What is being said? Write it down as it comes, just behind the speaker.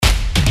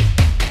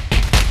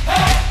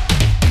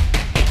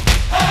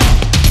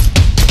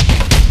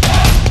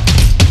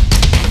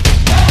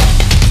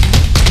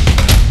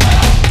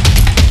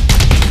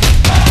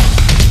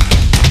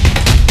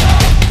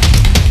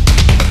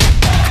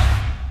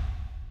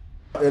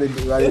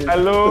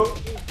Hello,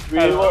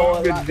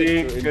 good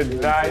day,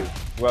 good night.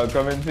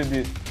 Welcome into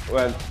the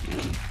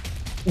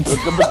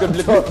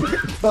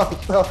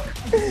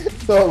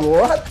So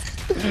what?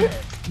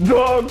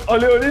 Dog,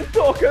 only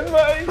talking,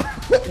 man.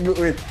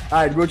 Wait,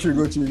 alright, go through.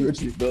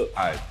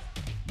 Alright,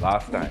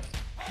 last time.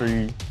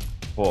 3,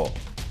 4.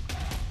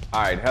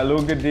 Alright,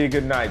 hello, good day,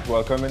 good night.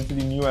 Welcome into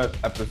the new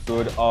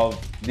episode of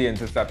The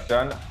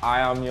Interception. I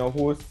am your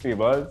host,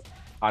 Fables,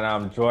 and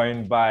I'm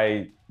joined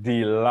by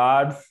the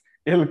lads,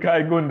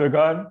 Ilkay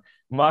Gundogan,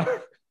 man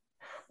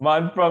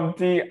from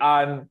T,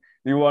 and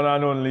the one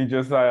and only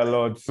Josiah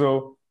Lord.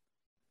 So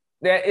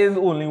there is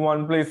only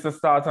one place to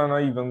start, and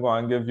I even go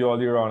and give you all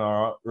the run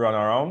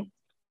around.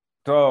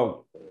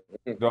 Dog.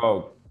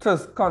 To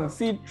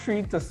concede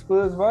 3 to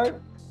Spurs, right?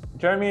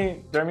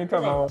 Jeremy, tell me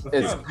about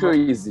it's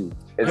crazy.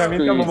 Jeremy,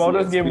 tell me about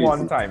this game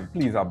one time,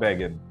 please. I'm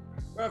begging.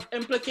 Bruv,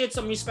 implicate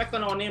some respect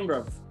on our name,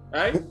 bruv.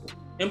 Right?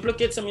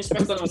 Implicate some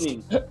respect on our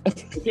name.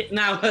 Okay,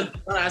 now,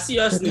 I see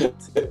us note.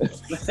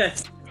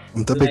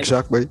 I'm the big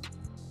shock, boy.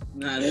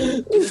 Nah,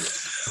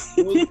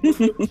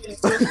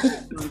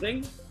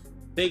 thing.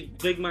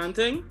 Big man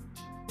thing.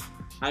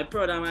 I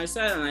proud of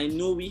myself, and I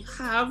know we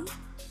have.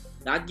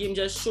 That game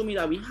just showed me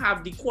that we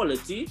have the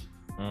quality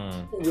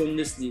to win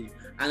this league.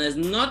 And it's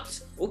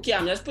not, okay,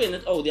 I'm just putting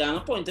it out there. I'm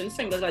not pointing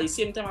fingers, but at the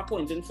same time I'm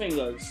pointing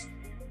fingers.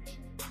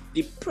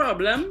 The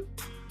problem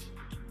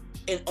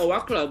in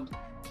our club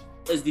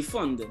is the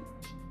funding.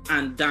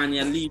 And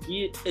Daniel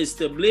Levy is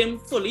to blame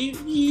fully.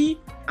 He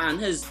and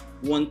his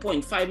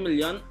 1.5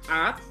 million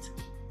art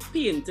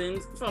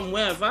paintings from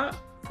wherever,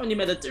 from the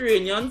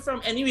Mediterranean,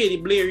 from anywhere,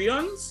 the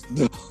Blarians,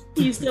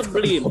 he's to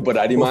blame. But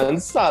I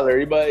demand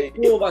salary, boy.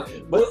 Oh, but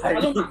it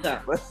don't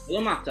matter. It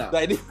don't matter.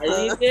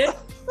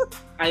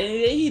 I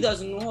say he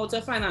doesn't know how to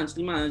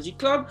financially manage the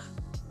club.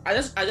 I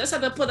just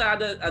had to put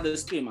that at the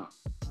disclaimer.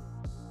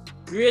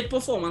 Great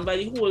performance by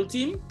the whole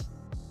team.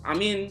 I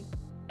mean,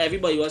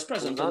 everybody was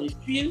present on the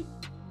field.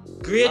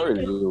 Great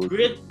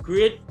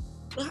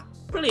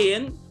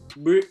playing.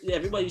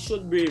 Everybody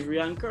showed bravery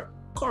and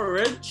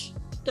courage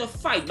to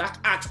fight back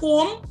at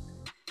home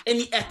in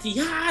the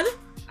Etihad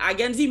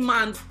against the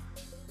man.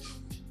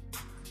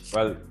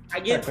 Well,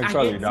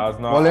 technically, that was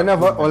not.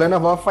 Ole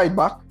never fight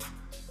back.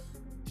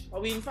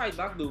 We didn't fight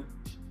back though.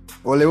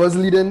 Ole was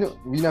leading.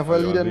 We never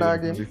lead in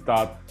that game. The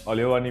start.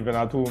 Ole wasn't even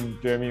at home.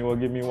 Jeremy will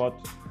give me what?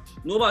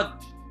 No,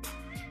 but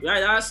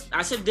right, I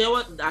said at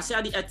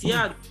the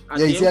Etihad.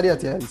 Yeah, you see at the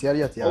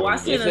Etihad. Oh, I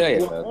said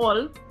it was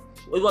 1-1.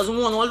 It wasn't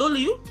 1-1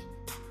 only you.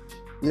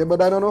 Yeah,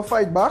 but I don't know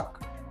fight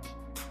back.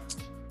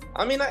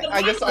 I mean,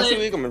 I guess I see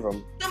where you're coming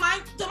from. To my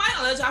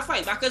knowledge, our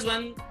fight back is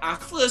when our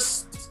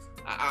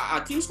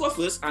team score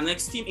first, our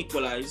next team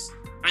equalize,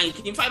 and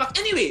team fight back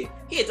anyway.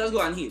 Haters go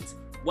and hate.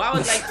 Why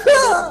was like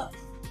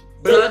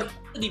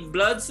the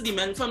bloods to the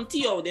men from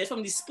T out there,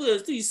 from the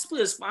Spurs to the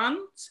Spurs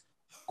fans.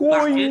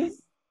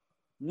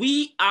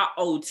 We are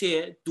out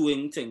here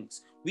doing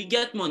things. We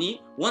get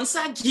money. Once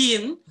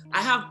again,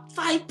 I have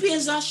 5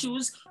 pairs of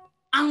shoes,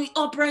 and we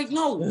up right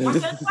now.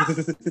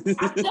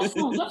 Just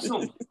now.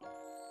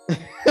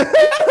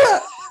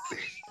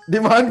 The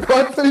man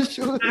got for the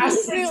shoes. I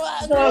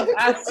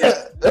said.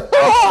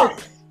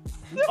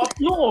 Up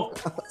no.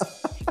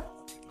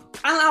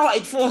 And our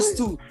white force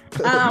too.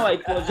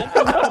 White force.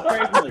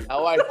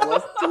 Our white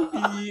force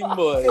clean,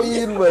 boy.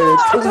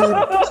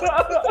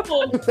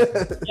 So,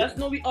 just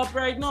know we up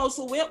right now.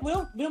 So we're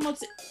not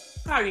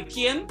Harry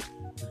Kane,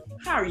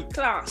 Harry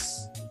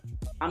Class.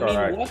 I mean,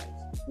 correct.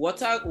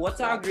 what a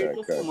great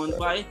performance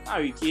by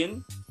Harry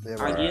Kane.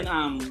 Again,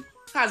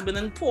 has been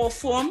in poor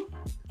form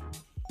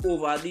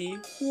over the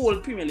whole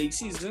Premier League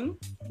season.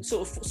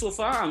 So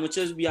far, which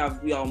is we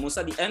are almost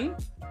at the end.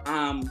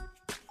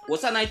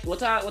 What a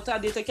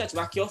day to catch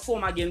back your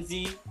form against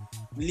the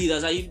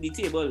leaders at the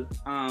table.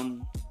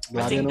 I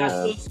think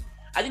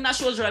that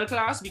shows real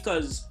class,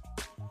 because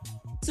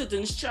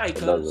certain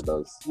strikers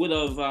would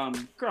have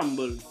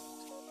crumbled,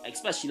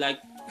 especially like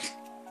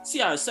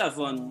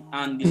CR7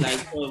 and the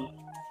like of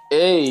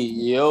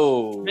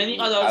many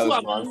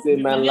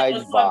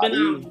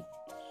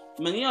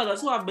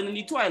others who have been in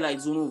the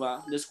twilight zone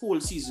over this whole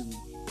season.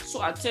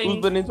 So I think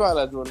who's been in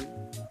twilight zone?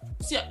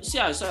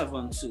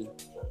 CR7 too.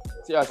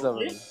 CR7.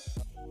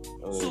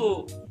 Okay.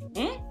 So,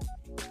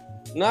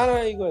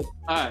 No, you good.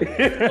 Alright.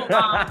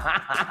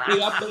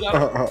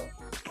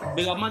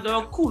 Big up my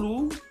dog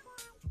Kulu.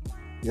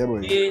 Yeah,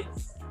 boy.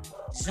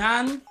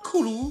 Jan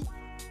Kulu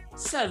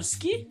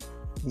Sevsky.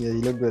 Yeah,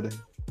 you look good.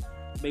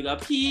 Big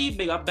up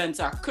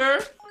Benta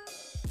Kerr.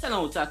 10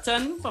 out of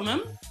 10 from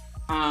him.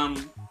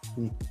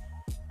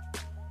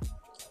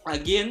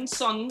 Again,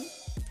 Son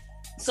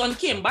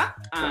came back,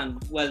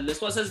 and well, this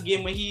was his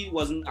game where he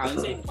wasn't, I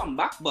wouldn't say come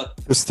back, but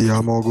Christy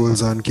had more goals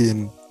than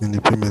Kane in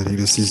the Premier League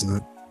this season.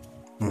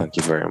 Thank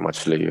you very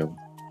much, Leo.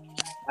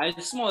 A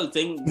small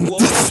thing.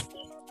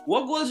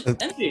 What goals?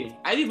 Anyway,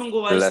 I didn't even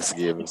go by less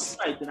games.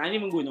 Right, and I didn't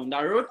even go on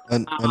that road.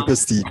 And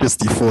Christy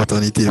fourth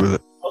on the table.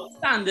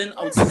 Outstanding,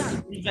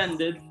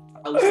 defended.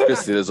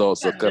 Christy is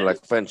also kind of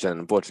like French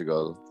in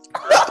Portugal.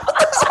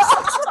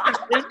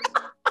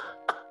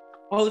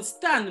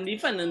 Outstanding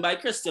defending by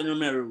Christian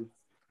Romero.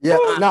 Yeah,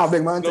 nah,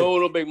 big man thing.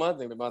 No, big man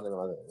thing. I'm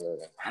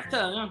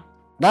telling you.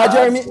 Nah,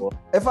 Jeremy,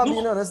 if I'm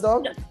being honest,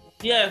 dog.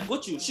 Yeah, go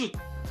to shoot.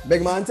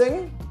 Big man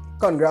thing.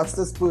 Congrats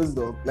to Spurs,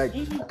 dog. Like,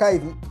 I can't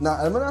even,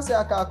 nah, I'm gonna say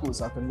I can't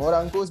coast. I can more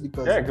than coast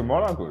because. Yeah, good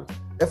morning, coach.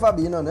 If I'm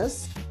being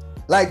honest,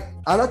 like,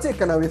 I'm not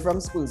taking away from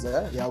Spurs,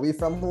 yeah, away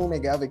from home, I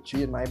get a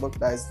victory in my book,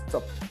 that is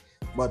top.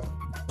 But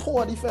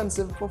poor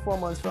defensive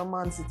performance from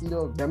Man City,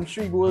 though. Them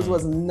 3 goals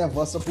was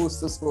never supposed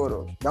to score,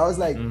 though. That was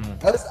like,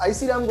 I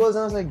see them goals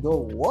and I was like,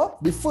 though,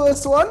 what? The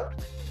first one?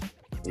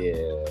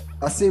 Yeah.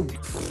 I say,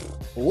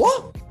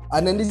 what?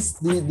 And then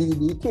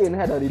the Kane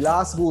header, the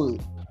last goal.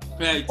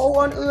 Right. Oh,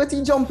 on earth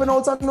he jumping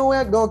out of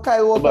nowhere, go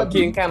Kyle Walker. But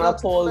Kane cannot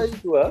tall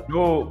too, huh?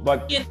 No,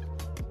 but Yeah.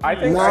 I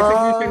think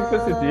the thing for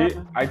City,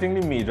 I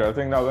think the major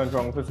thing that went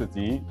wrong for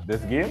City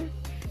this game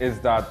is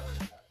that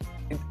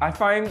I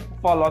find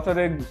for a lot of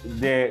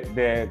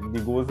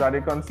the goals that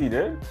they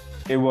conceded,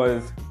 it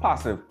was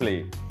passive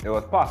play. It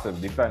was passive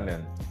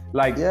defending.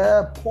 Like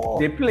poor.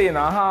 they play in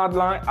a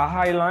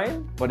high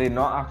line, but they're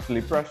not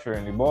actually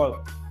pressuring the ball.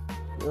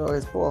 Yo,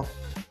 it's poor.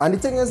 And the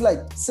thing is, like,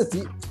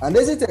 City, and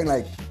there's the thing,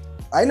 like,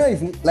 I know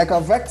if, like,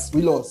 I'm vexed,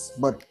 we lost,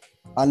 but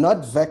I'm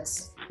not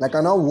vexed. Like,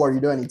 I'm not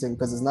worried or anything,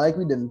 because it's not like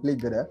we didn't play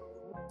good,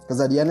 Because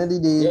at the end of the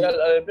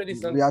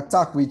day, we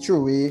attack, we throw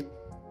away.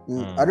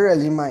 I don't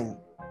really mind.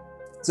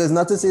 So it's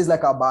not to say it's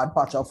like a bad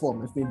patch of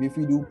form. If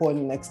we do poor in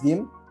the next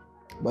game.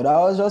 But that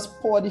was just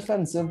poor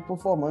defensive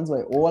performance.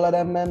 Like, all of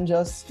them men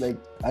just, like,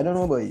 I don't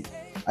know, boy.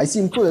 I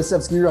seen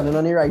Kulusevski running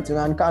on the right wing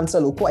and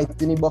Cancelo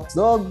quite in the box,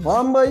 dog.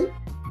 Man, boy.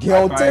 Get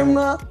out him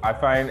now. I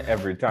find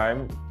every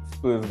time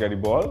Spurs get the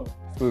ball,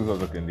 Spurs are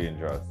looking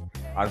dangerous.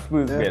 And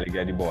Spurs barely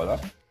get the ball,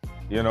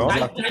 you know?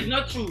 That is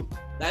not true.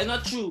 That is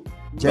not true.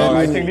 No,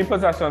 I think the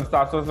possession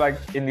stats was like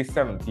in the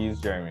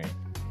 70s, Jeremy.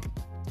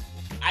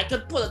 I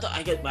could pull it up.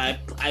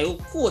 I will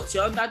quote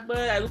you on that, but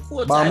I will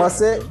quote. But I must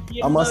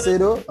say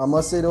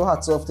though,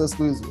 hats off to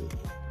Spurs.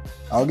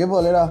 I'll give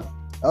all of that.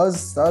 That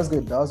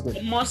was good.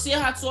 I must say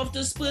hats off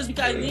to Spurs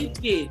because I didn't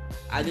play.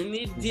 I didn't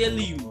need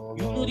daily. You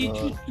know the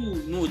truth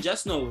too. No,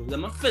 just now. Let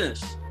me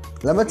finish.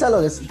 Let me tell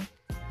you this.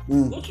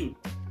 Go through.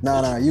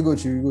 Nah, you go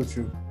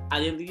through. At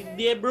the end of the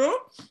day, bro,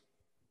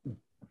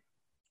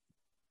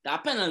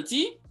 that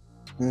penalty,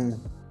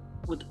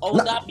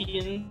 without that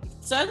being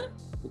said,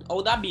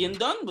 without that being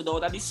done,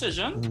 without that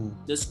decision,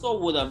 the score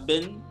would have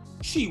been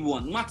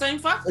 3-1. Matter in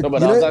fact. No, but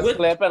that was a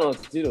clear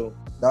penalty, though.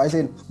 That was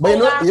it.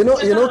 But you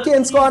know,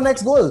 Kane scored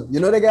next goal. You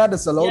know they got the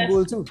Salah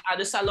goal too. At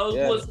the Salah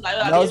goals, like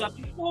that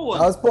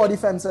was poor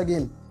defense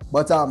again.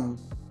 But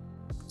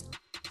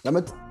let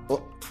me.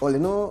 You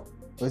know,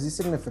 was the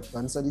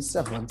significance of the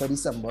 7th of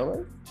December,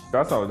 right?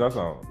 That's all.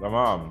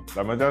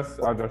 Let me just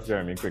adjust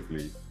Jeremy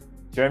quickly.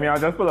 Jeremy, I'll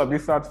just pull up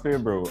these stats for you,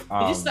 bro.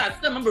 These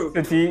stats, bro.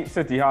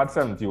 City had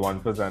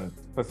 71%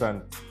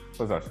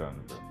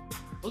 possession,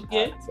 bro.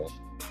 Okay.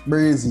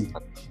 Crazy.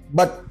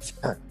 But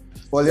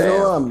well, you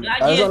know,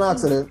 I just want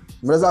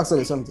to ask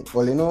you something.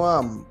 Well, you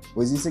know,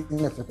 was the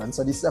significance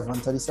of the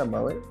 7th of December,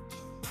 right?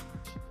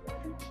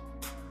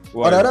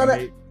 Well,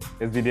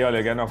 is the day all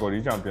again knock out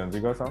the Champions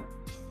League or something?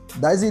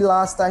 That is the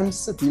last time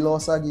City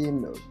lost a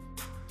game, though.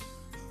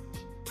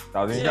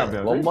 That was in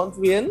Champions League? 1 month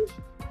we in?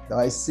 That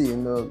I see,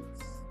 no.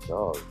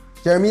 No.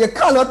 Jeremy, you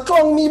cannot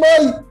clong me,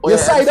 boy. You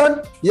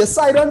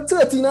side on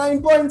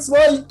 39 points,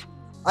 boy.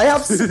 I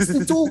have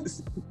 62.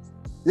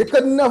 You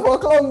could never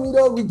clong me,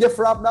 though. We get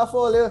wrapped that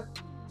fall here.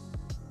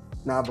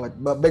 Nah,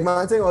 but big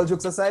man thing, all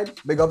jokes aside,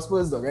 big up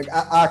Spurs, though. Like,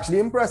 I actually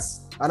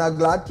impressed. And I'm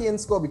glad Kane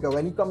scored because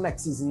when he come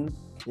next season,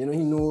 you know, he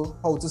know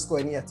how to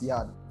score in the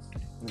Etihad.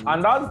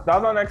 And that's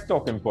our next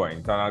talking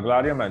point. And I'm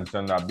glad you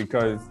mentioned that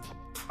because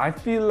I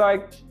feel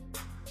like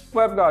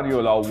Pep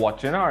Guardiola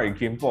watching Harry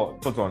Kane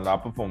put on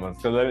that performance.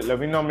 Because let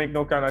me not make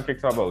no kind of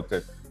kicks about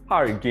it.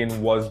 Harry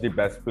Kane was the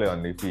best player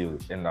on the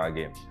field in that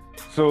game.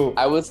 So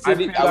I would say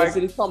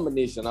the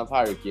combination of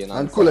Harry Kane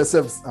and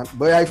Kulusevski.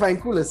 But I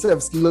find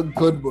Kulusevski look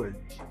good, boy.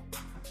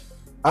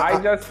 I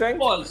just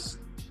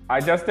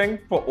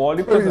think for all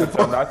the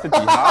possession that City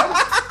had,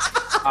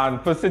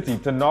 and for City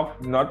to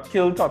not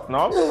kill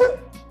Tottenham,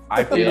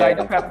 I feel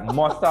like Pep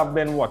must have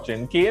been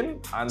watching Kane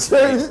and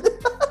saying,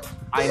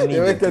 I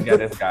need to get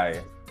this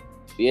guy.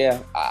 Yeah,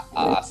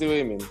 I see what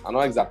you mean. I know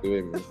exactly what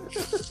you mean.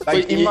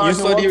 Like,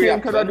 imagine what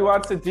Kane could have done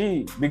at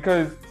City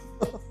because,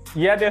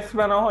 yeah, they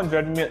spent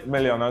 100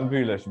 million on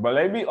Grealish, but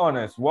let's be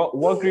honest, what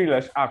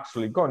Grealish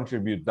actually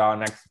contribute that our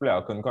next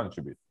player can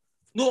contribute?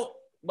 No,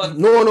 but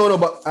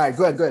all right,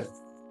 go ahead.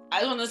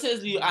 I don't want to say this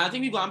to you. I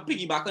think we're going to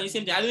piggyback on the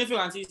same thing. I don't know if you're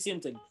going to say the same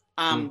thing.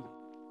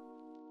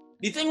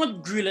 The thing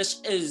with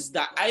Grealish is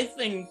that I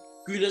think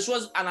Grealish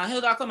was, and I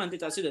heard our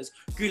commentator say this,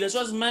 Grealish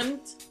was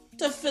meant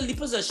to fill the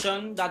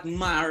position that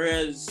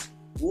Mahrez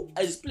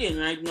is playing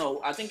right now.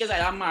 I think it's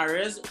either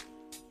Mahrez.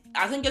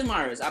 I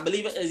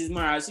believe it is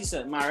Mahrez. He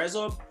said Mahrez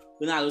or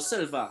Bernardo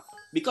Silva.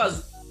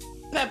 Because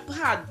Pep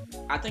had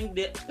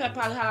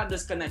a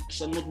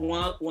disconnection with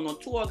one or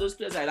two of those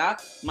players like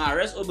that,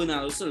 Mahrez or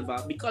Bernardo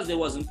Silva, because they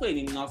wasn't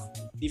playing enough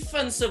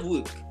defensive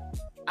work.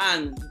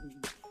 And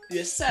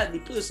the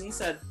person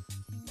said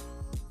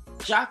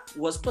Jack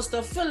was supposed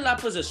to fill that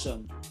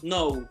position.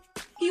 No,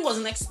 he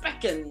wasn't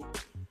expecting.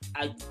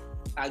 I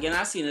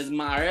seen as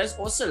Mahrez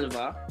or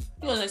Silva.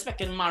 He wasn't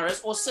expecting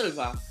Mahrez or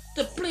Silva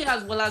to play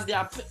as well as they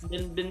have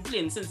been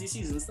playing since the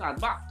season started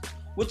back,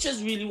 which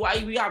is really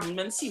why we haven't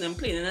been seeing him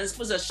playing in his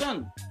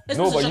position. But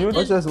you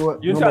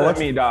telling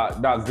me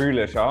that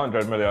Grealish,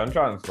 $100 million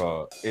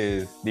transfer,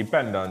 is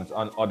dependent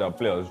on other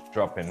players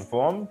dropping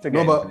form to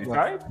get into the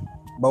side?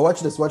 But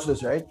watch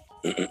this, right?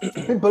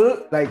 People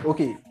like,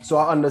 okay, so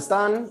I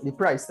understand the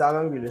price tag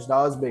on Grealish, that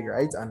was big,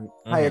 right? And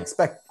I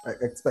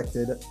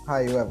expected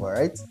high whatever,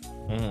 right?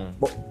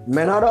 But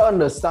men had to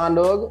understand,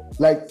 dog.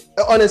 Like,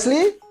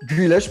 honestly,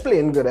 Grealish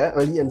playing good,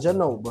 Well, he injured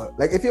now, but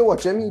like if you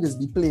watch him, he just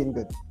be playing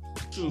good.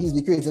 True. He's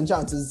be creating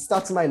chances.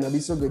 Stats might not be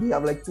so good. He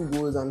have like 2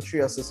 goals and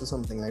 3 assists or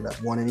something like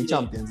that. Won in the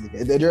Champions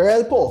League. They're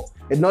real poor.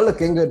 It's not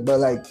looking good, but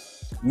like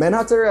men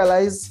had to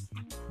realize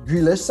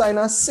Grealish signed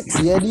a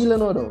 6-year deal,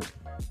 though.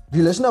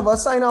 Grealish never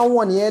signed a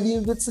 1-year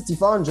deal with City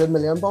for £100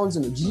 million.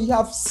 He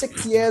have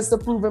 6 years to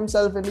prove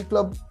himself in the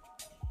club.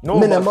 No,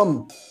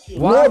 minimum.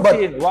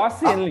 What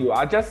saying you?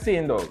 I just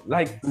saying though,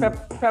 like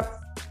Pep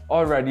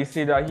already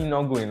said that he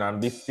not going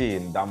and be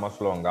staying that much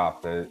longer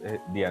after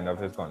the end of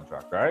his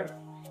contract, right?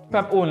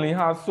 Pep only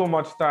has so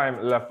much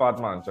time left at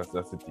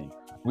Manchester City.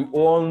 We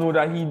all know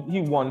that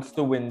he wants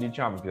to win the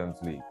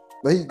Champions League.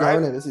 But he's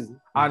going in this season.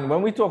 And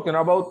when we're talking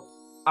about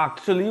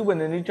actually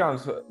winning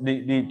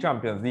the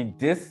Champions League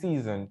this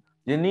season,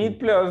 you need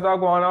players that are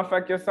going to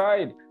affect your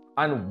side.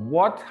 And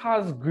what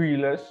has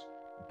Grealish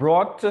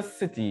brought to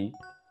City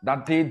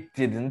that they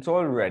didn't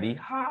already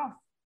have?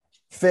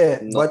 Fair.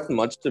 Not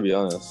much, to be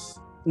honest.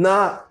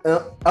 Nah,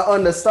 I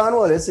understand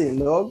what you're saying,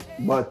 dog,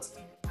 but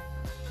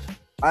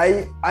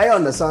I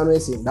understand what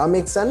you're saying. That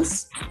makes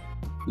sense.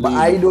 But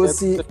I don't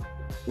see...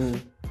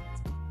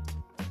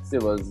 See,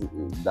 was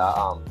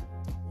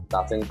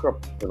that thing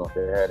cropping off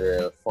your head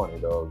real funny,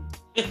 dog.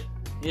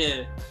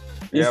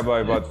 Yeah,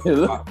 boy,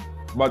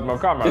 but my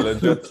camera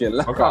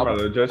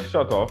just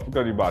shut off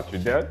because the battery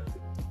dead.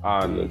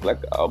 And look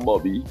like a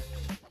Bobby.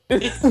 I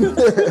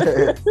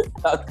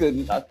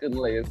couldn't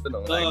lay it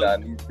down like that.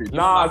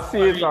 Nah,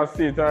 I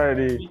see it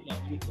already.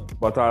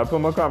 But I'll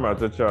put my camera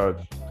to charge.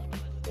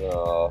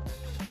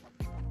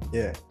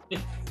 Yeah.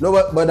 No,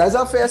 but that's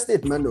a fair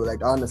statement though.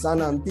 Like I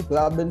understand, and people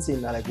have been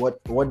saying that, like,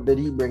 what did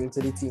he bring to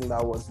the team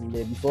that wasn't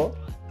there before?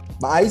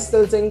 But I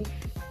still think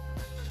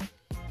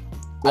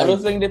I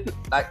don't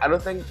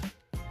think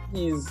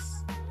he's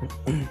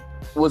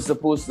was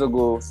supposed to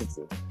go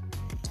City.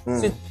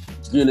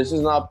 Grealish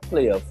is not a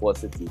player for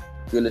City.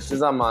 Grealish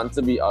is a man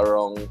to be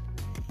around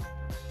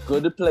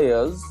good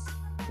players,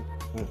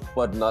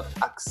 but not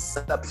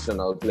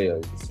exceptional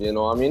players. You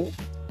know what I mean?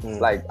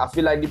 Like, I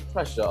feel like the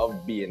pressure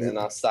of being in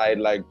a side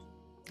like...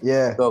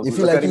 Yeah, you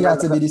feel like he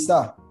has to be the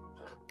star.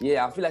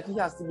 Yeah, I feel like he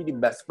has to be the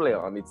best player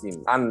on the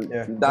team. And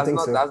that's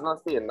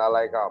not saying that,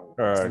 like...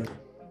 Right.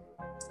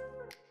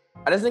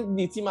 I just think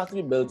the team has to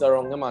be built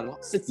around him, and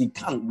City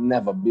can't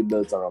never be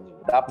built around him.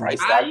 That price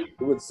tag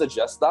would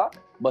suggest that,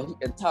 but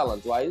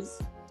talent-wise,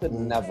 could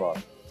never.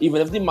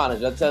 Even if the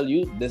manager tell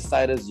you this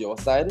side is your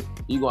side,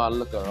 you go and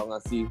look around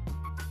and see,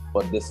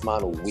 but this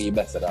man way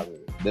better than me.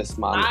 This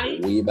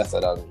man way better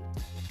than me.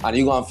 And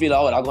you're going to feel,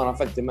 that's going to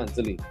affect him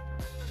mentally.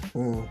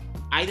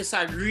 I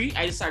disagree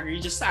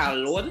just a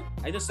lot.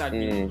 I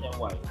disagree.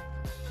 Why?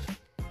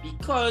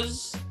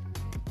 Because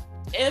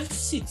if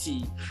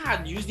City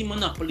had used the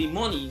monopoly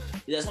money,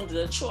 there's something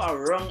to throw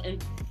around in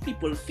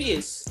people's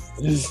face.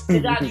 If they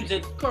had used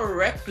it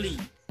correctly,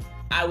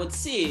 I would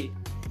say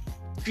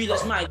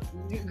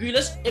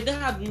Grealish, if they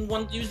hadn't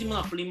wanted to use the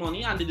monopoly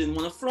money and they didn't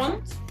want to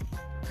front,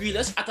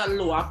 Grealish at a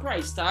lower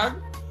price tag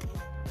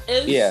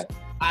is an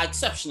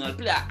exceptional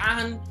player.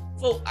 And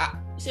for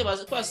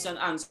Seba's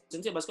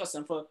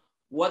question for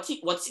what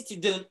City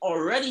didn't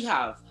already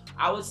have,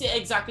 I would say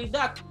exactly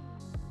that.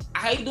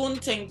 I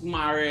don't think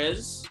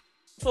Mahrez,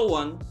 for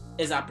one,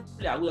 is a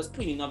player who is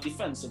putting enough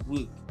defensive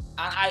work.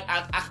 And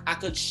I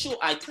could show,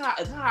 it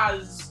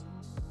has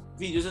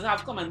videos that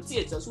have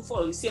commentators who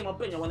follow the same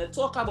opinion when they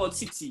talk about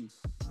City.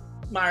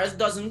 Mahrez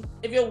doesn't,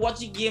 if you watch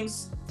the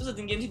games,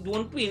 certain games, he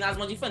don't put in as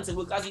much defensive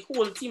work as the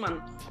whole team,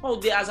 and how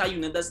they as a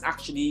unit does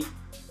actually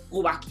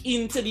go back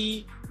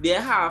into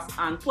their half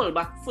and pull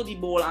back for the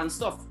ball and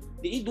stuff.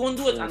 He don't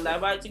do it, and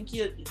that's why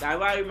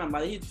I remember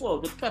that he'd fall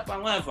with Pep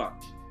and whatever.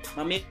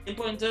 My main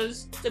point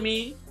is, to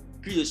me,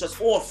 Grealish was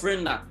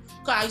offering that.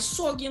 Because I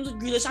saw games with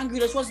Grealish, and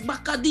Grealish was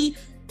back at the...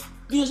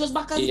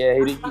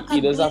 Yeah,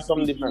 he does have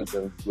some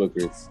defensive work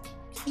rates.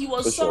 He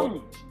was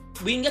some.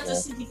 We didn't get to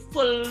see the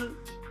full,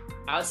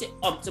 I'll say,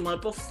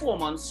 optimal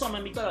performance,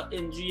 some because of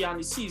injury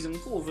and the season,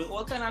 COVID,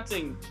 all kind of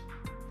thing.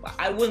 But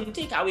I wouldn't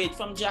take away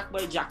from Jack,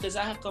 but Jack is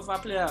a heck of a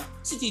player.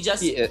 City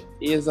just... He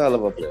is a hell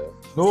of a player.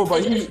 No,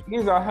 but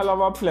he's a hell of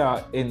a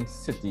player in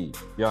City.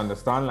 You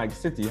understand? Like,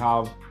 City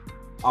have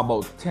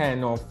about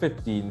 10 or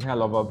 15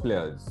 hell of a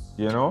players,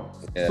 you know?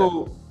 Yeah.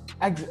 So,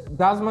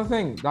 that's my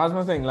thing.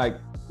 Like,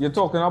 you're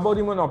talking about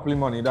the monopoly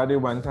money that they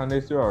went and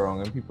they threw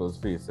around in people's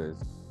faces.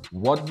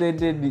 what did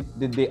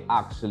they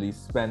actually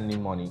spend the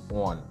money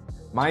on?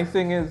 My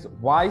thing is,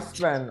 why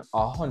spend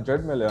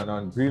 100 million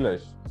on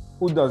Grealish,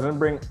 who doesn't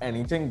bring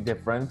anything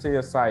different to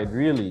your side,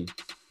 really,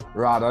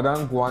 rather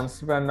than go and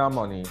spend that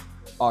money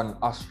on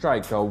a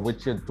striker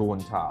which you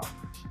don't have,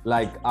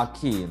 like a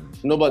Kane?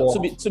 No, but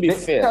to be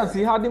fair, because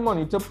he had the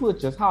money to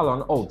purchase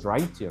Haaland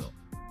outright, you know.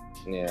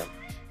 Yeah.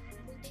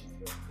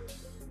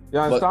 You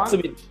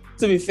understand? But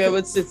to be fair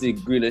with City,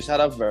 Grealish had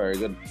a very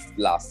good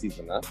last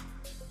season,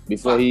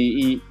 before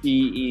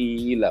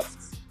he left.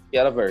 He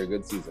had a very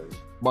good season.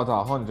 But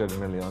 100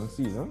 million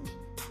season?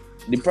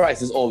 The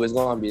price is always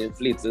going to be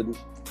inflated.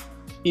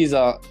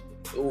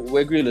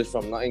 Where Grealish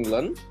from, not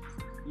England?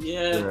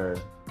 Yeah.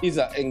 He's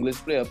an English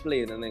player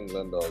playing in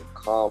England, though.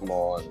 Come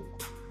on.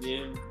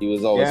 Yeah. He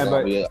was always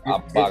going to be a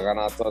bag and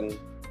a ton.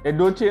 It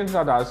don't change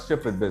that as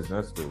stupid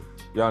business, too.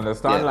 You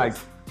understand? Yeah,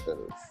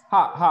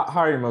 like,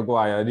 Harry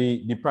Maguire,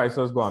 the price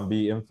was going to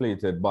be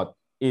inflated, but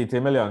 80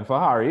 million for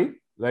Harry,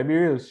 like, be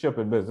real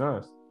stupid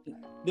business.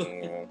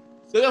 Yeah.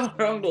 Don't get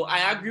me wrong though.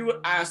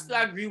 I still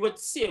agree with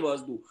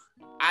Sabers though.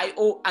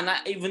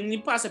 Even in the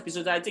past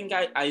episode, I think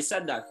I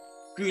said that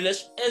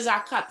Grealish is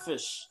a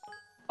catfish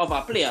of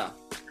a player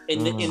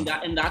in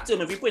that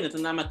term. If you put it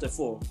in that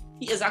metaphor,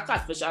 he is a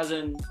catfish, as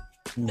in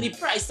the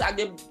price tag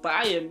they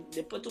buy him,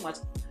 they put too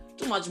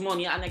much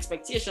money and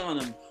expectation on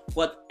him.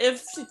 But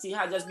if City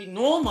had just been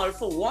normal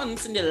for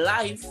once in their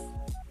life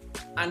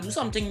and do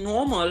something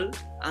normal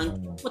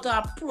and put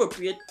an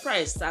appropriate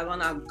price tag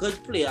on a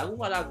good player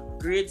who had a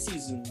great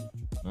season,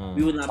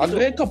 we would not be a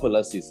great couple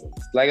of seasons.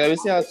 Like I will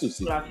say, 2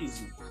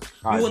 seasons.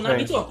 We would not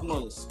be talking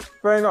about this.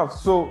 Fair enough.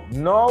 So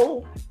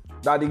now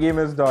that the game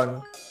is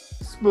done,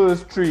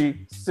 Spurs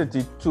 3,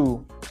 City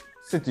 2,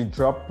 City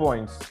drop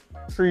points.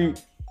 3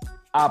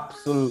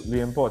 absolutely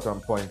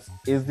important points.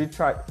 Is the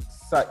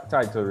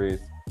title race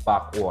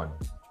back on?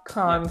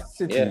 Can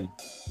City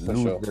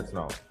lose this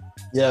now?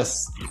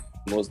 Yes.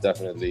 Most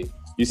definitely.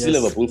 You see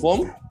Liverpool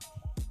form?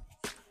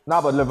 Nah,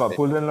 but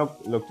Liverpool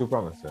didn't look too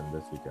promising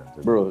this weekend.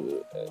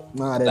 Bro,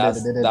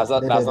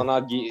 that's on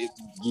a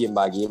game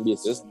by game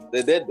basis.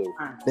 They did though.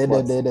 They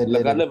did.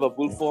 Look at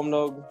Liverpool form,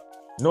 dog.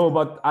 No,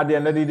 but at the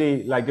end of the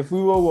day, like if we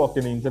were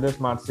walking into this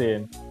match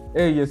saying,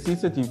 "Hey, you see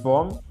City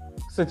form,"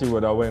 City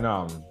would have won.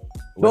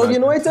 No, you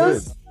know it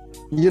is.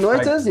 You know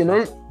it is. You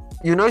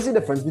know it's the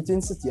difference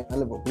between City and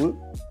Liverpool.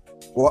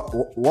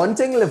 One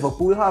thing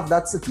Liverpool have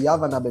that City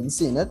have, and I've been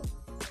seeing it.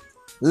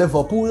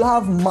 Liverpool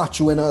have match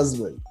winners,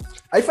 well.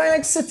 I find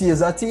like City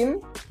is a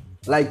team,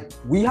 like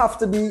we have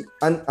to be,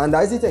 and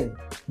that's the thing,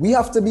 we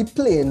have to be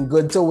playing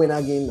good to win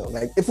a game now.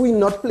 Like if we're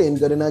not playing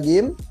good in a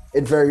game,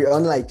 it's very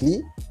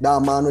unlikely that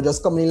a man will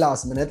just come in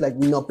last minute, like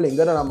we're not playing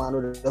good and a man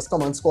will just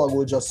come and score a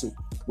goal just so.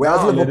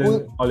 Whereas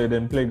Liverpool... They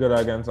didn't play good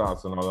against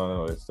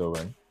Arsenal, they still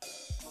win.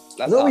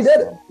 No, we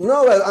did.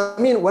 No, well,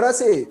 I mean, when I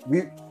say,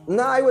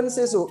 I wouldn't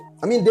say so.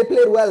 I mean, they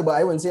played well, but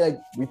I wouldn't say like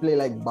we play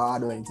like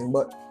bad or anything,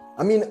 but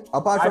I mean,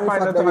 apart from the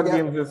fact that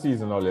games this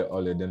season, all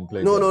they didn't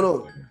play.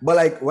 No. But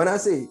like when I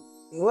say,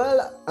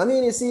 well, I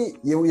mean, you see,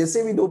 you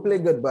say we don't play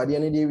good, but at the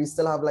end of the day, we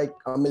still have like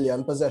 1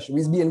 million possession.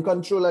 We be in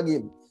control of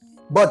game.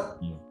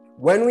 But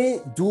when we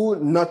do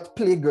not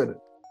play good,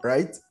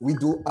 right?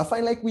 I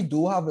find like we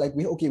do have like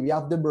we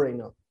have De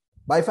Bruyne.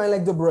 But I find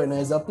like De Bruyne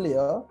is a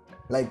player,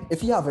 like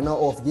if you have an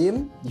off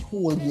game, the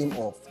whole game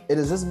off. It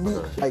is just be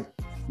like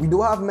we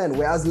do have men,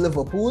 whereas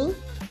Liverpool,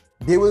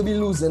 they will be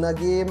losing a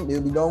game,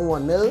 they'll be down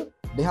 1-0.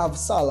 They have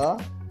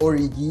Salah,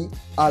 Origi,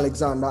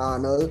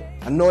 Alexander-Arnold,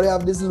 and now they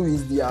have this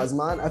Luis Diaz,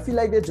 man. I feel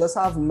like they just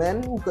have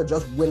men who could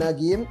just win a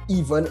game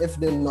even if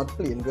they're not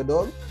playing good,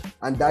 dog.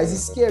 And that is the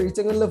scary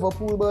thing in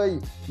Liverpool,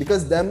 boy.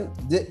 Because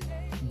they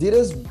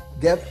just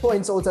get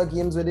points out of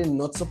games where they're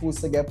not supposed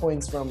to get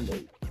points from,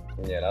 boy.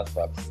 Yeah, that's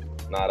facts.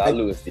 Nah, that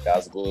Luis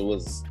Diaz goal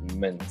was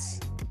immense.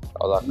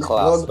 That was a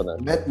class for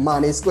them.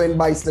 Man, he's going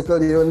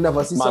bicycle. You don't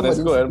never see somebody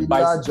do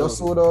that just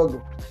so,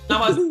 dog.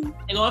 Now,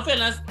 in all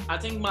fairness, I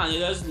think man, he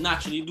does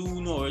naturally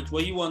do Norwich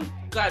what he want.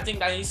 Because I think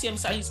that he same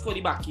side he scored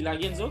the back kill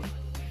again, so.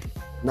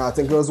 No, I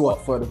think it was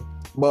Watford.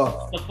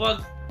 But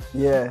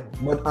yeah,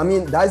 but I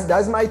mean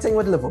that's my thing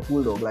with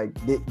Liverpool though. Like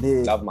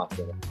they have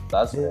massive.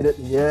 That's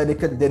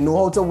they know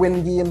how to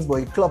win games,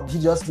 but Klopp he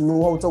just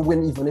know how to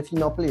win even if he's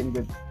not playing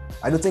good.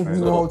 I don't think we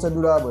know how to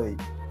do that, boy.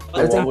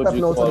 I don't think Pep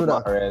knows how to do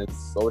that.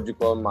 What would you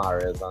call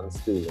Mahrez and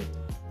Sterling?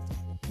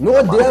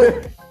 No,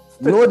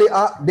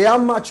 they are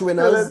match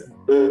winners.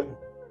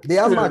 They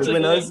are match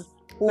winners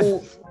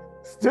who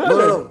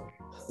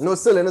no,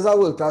 Sterling is a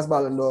world class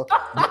Ballon d'Or.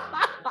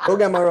 Don't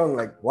get me wrong,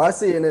 like what I'm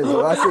saying is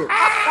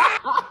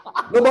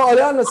no, but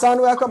I understand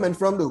where I'm coming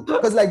from, though.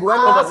 Because like when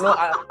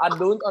I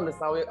don't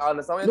understand where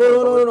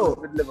no.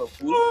 With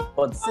Liverpool,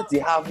 but City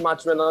have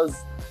match winners.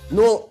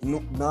 No.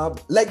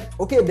 Like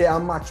okay, they are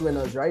match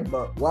winners, right?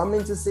 But what I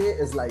mean to say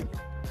is like,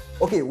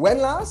 okay, when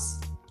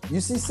last you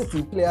see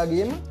City play a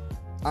game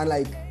and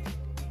like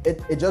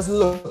it just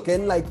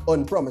looking like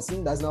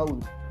unpromising, that's not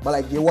good. But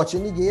like you're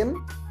watching the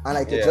game and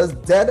like it's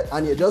just dead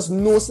and you just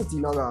know City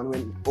not gonna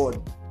win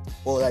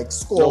or like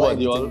score.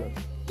 No,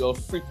 you'll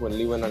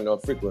frequently win and you'll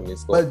frequently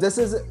score. Well, this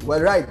is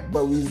right,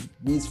 but we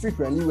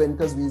frequently win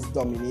because we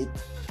dominate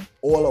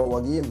all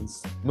our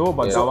games. No,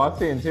 but I was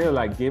saying here,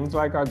 like games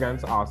like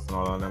against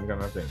Arsenal and them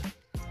kind of thing.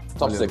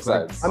 Top 6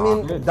 sides. I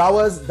mean, that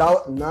was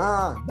all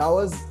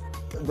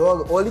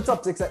the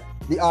top 6.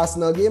 The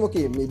Arsenal game,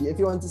 okay, maybe if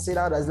you want to say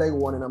that, that's like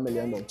 1 in a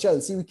million. But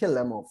Chelsea, we kill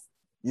them off.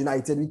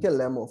 United, we kill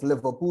them off.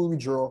 Liverpool, we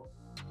draw.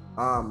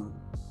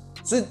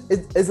 So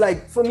it's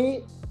like, for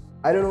me,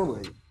 I don't know,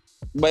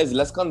 but it's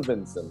less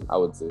convincing, I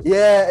would say.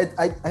 Yeah,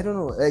 I don't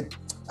know. Like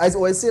I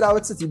always say that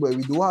with City, boy,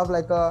 we do have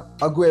like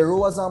Aguero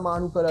was a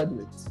man who could have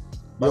do it.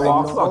 But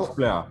like, a clutch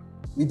player.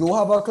 We do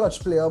have a clutch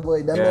player,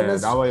 boy. That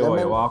way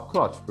you are a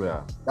clutch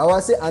player. That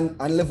was it, and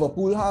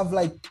Liverpool have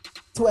like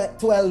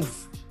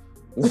 12.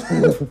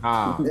 Including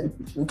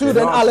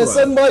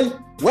Alisson, boy.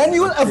 When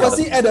you will ever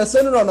see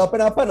Ederson run up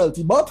in a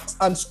penalty box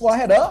and score a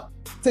header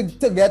to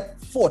get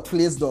 4th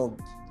place, dog?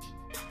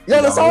 You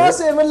understand what I'm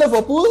saying with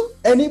Liverpool?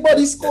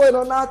 Anybody scoring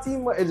on that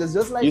team, it is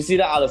just like... You see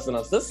that Alisson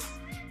assist?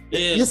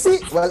 Yeah. You see,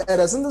 well,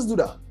 Ederson does do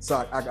that.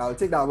 So I'll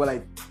take that, but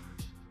like,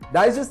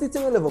 that is just the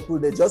thing with Liverpool.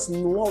 They just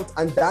know how,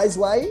 and that is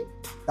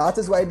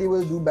why they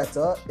will do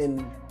better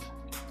in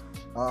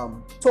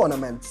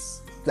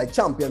tournaments like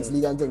Champions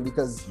League and things,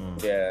 because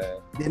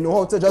they know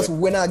how to just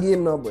win a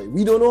game now, boy.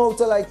 We don't know how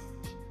to like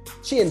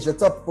change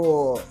it up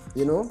for,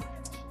 you know.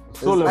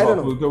 So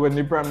Liverpool to win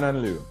the Premier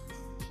League.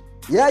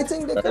 Yeah, I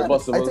think they could.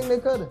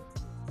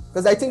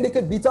 Because I think they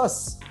could beat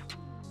us.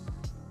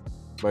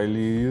 But you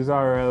use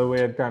a real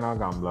weird kind of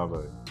gambler,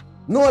 boy.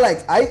 No,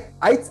 like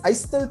I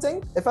still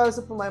think if I was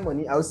to put my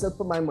money, I would still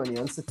put my money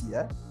on City,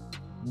 yeah.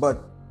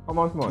 But how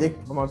much money?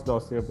 How much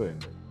does you put in?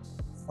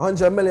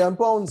 £100 million.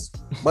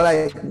 But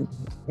like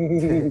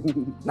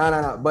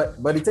no.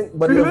 But the thing,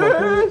 but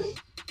Liverpool.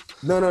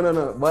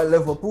 No. But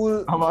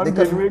Liverpool,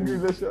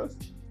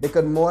 they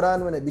could more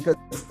than win it, because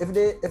if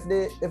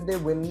they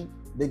win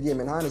the game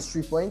in hand, it's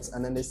 3 points,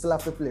 and then they still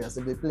have to play us.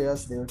 If they play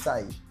us, they'll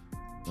tie.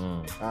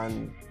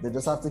 And they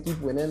just have to keep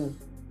winning.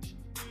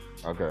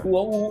 Okay.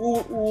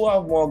 Who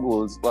have more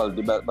goals? Well,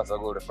 the better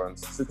goal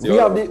difference. City we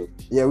have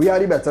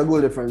the better goal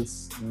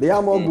difference. They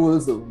have more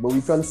goals though, but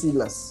we concede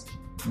less.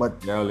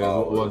 But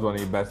Liverpool was one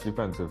of the best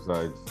defensive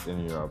sides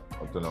in Europe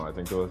up to now. I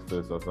think it was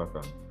first or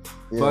second.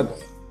 Yeah.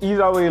 But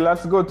either way,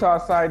 let's go to our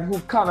side who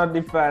cannot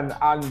defend.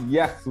 And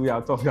yes, we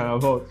are talking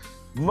about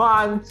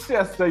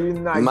Manchester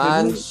United.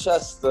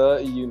 Manchester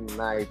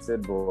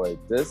United, boy.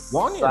 This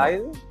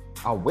side.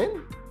 A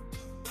win?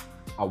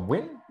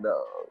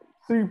 No.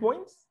 3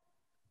 points?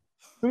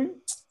 3?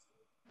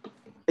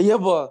 Yeah,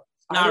 but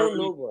I don't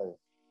know, boy.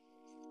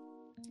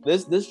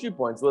 This 3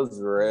 points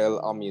was real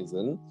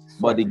amazing,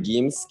 but the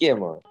game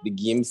scammer,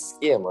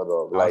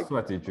 dog. Like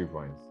sweaty 3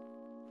 points.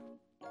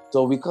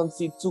 So we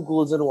concede 2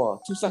 goals in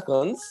 2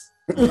 seconds.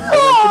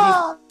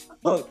 I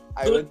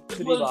went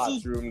to the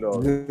bathroom,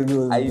 dog.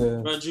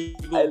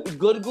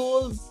 Good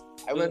goals.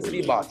 I went to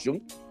the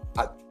bathroom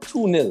at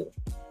 2-0.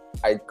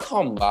 I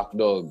come back,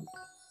 dog.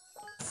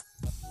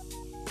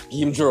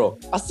 Game draw.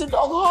 I said,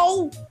 dog,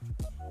 how?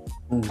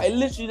 I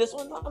literally just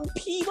went on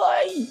pee,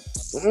 boy.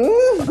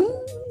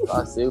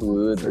 I say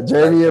good.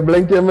 Jenny, you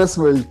blink your miss,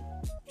 boy.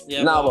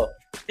 Yeah, but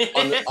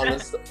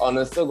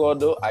honest to God,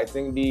 though, I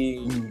think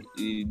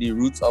the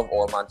roots of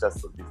all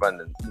Manchester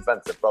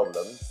defensive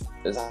problems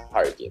is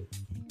Harry Kane.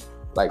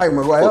 Like Harry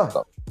Maguire.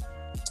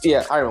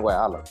 Yeah, Harry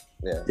Maguire.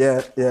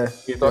 Yeah.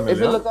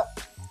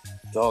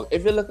 So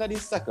if you look at the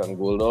second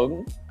goal,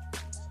 dog.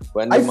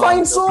 I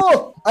find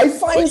so.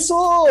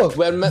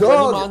 When the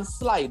man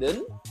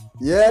sliding.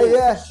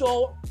 Yeah.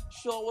 Shaw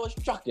was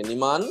tracking the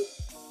man.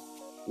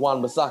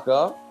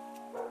 Wan-Bissaka,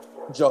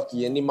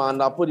 jockey, and the man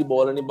that put the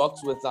ball in the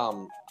box with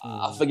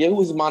I forget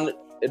who's the man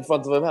in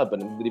front of him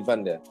helping him, the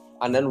defender.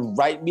 And then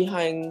right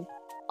behind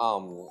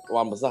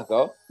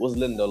Wan-Bissaka was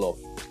Lindelof,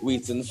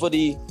 waiting for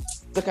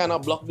to kind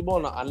of block the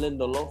ball. And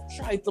Lindelof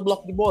tried to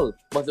block the ball,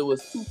 but it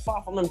was too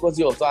far from him because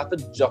he also had to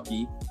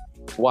jockey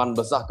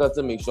Wan-Bissaka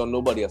to make sure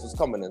nobody else was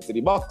coming into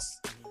the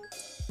box.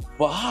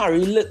 But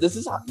this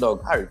is hot,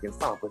 dog. Harry can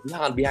stand with his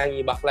hand behind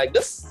your back like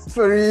this.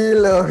 For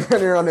real, when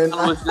you're running.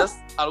 I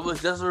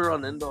was just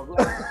running, dog.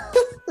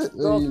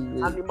 Dog,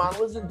 and the man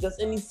wasn't just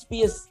in his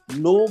space.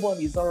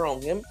 Nobody's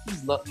around him.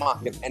 He's not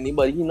marking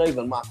anybody. He's not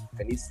even marking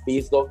any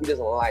space, dog. He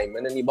just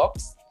lineman in the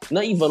box.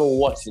 Not even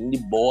watching the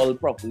ball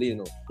properly, you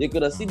know. You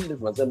could have seen the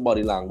difference in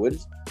body language.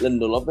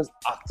 Lindelof is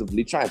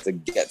actively trying to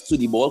get to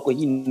the ball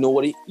because he know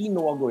what's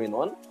going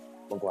on.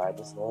 Maguire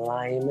just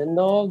lineman,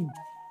 dog.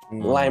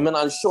 Lyman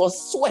and Shaw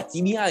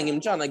sweaty behind him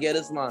trying to get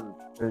this man.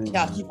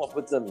 Can't keep up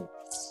with him.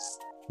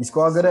 He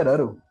scored good at that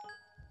though.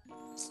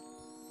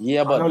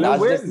 Yeah, but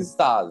that's just the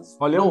stars.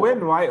 Why not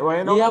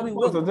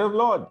positive,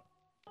 Lord?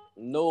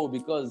 No,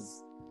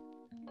 because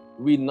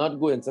we're not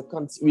going to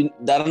continue.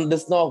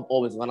 This is not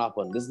always gonna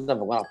happen. This is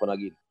never gonna happen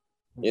again.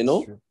 You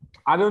know?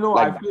 I don't know.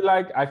 I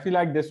feel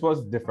like this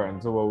was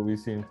different to what we've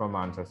seen from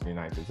Manchester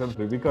United.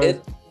 Simply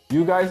because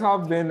you guys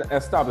have been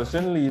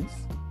establishing leads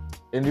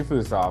in the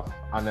first half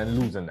and then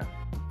losing them,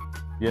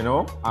 you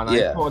know? And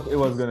I thought it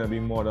was going to be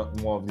more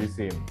of the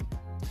same.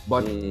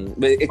 But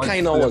it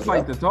kind of was.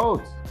 Fight it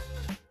out.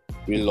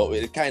 We lost.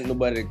 It kind of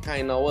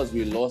was.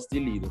 We lost the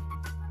lead.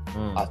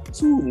 A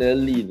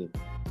 2-0 lead.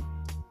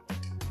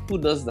 Who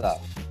does that?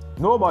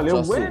 Nobody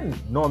win.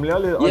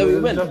 Normally, we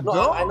win.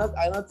 No,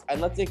 I'm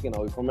not taking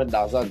away from it.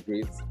 That's a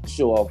great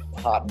show of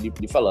heart.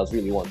 The fellas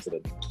really wanted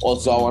it.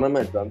 Also, I want to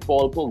mention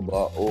Paul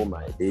Pogba. Oh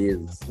my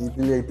days. He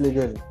play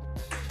good.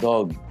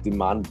 Dog, the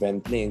man been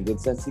playing good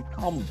since he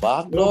come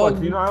back. No,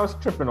 dog. but I was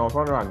tripping off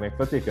on Rangnick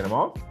for taking him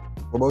off.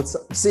 About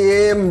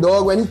same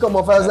dog when he come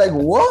off, I was like,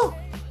 what?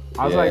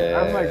 I was like,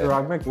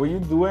 Rangnick, what you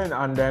doing?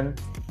 And then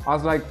I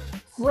was like,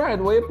 Fred,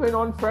 what are you playing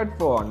on Fred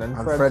for? And then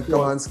Fred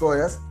come and score,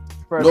 yes?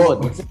 Fred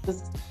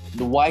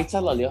the white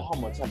tell you how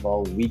much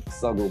about weeks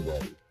ago, boy.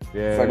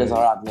 Yeah. Fred is a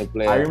Rangnick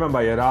player. I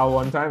remember you that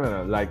one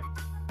time, like,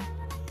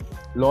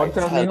 Lord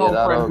tell me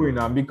how Fred going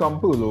and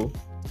become Pulo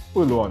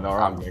on the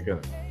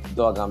Rangnick.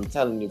 Dog, I'm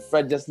telling you,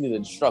 Fred just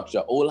needed structure.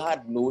 All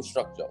had no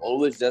structure.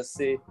 Always just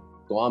say,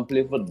 go and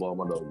play football,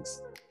 my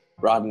dogs.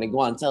 Rangnick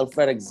go and tell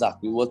Fred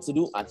exactly what to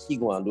do, and he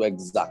go and do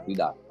exactly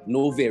that.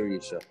 No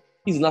variation.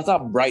 He's not a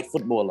bright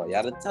footballer. You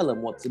have to tell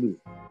him what to do.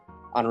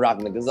 And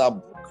Rangnick is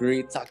a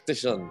great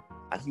tactician,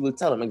 and he will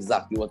tell him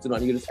exactly what to do,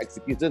 and he will just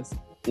execute it.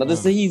 Not to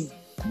say he's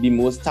the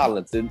most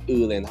talented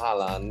Erling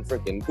Haaland,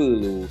 freaking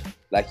Pirlo.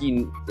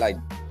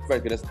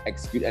 Fred could just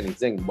execute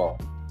anything, but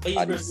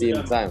at the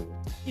same time.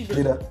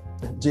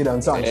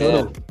 Jadon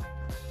Sancho.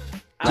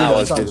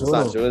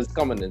 Sancho is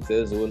coming into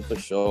his own for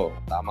sure.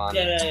 That man.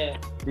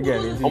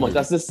 Yeah. How much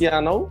does this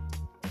year now?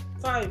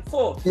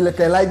 5-4. He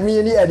looking like me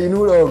and Eddie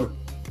New dog.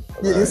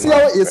 You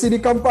see the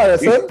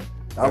comparison?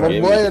 I'm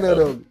a boy in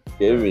dog.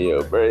 Give me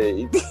a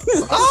break.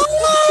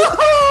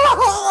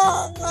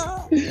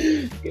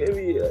 Give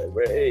me a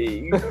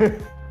break.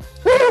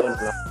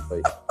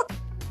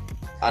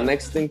 And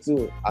next thing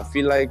too, I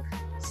feel like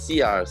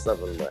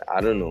CR7, but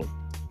I don't know.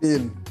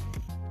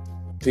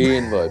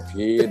 Pain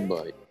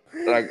boy.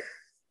 Like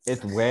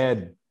it's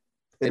weird.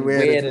 It's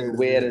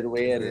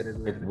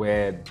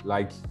weird.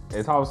 Like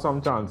it has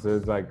some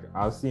chances. Like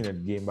I've seen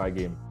it game by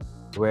game,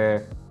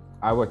 where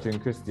I watching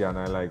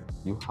Cristiano. Like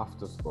you have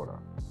to score that.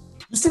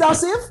 You see that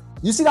save?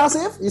 You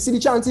see the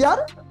chance he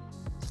had?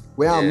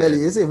 Where Melly,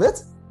 you save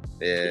it?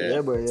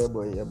 Yeah, boy.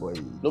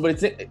 No,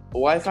 but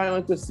what I find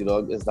with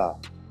Cristiano dog is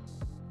that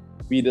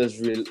he does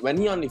real when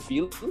he on the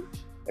field,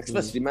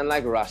 especially men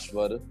like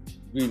Rashford,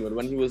 Greenwood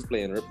when he was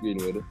playing with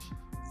Greenwood,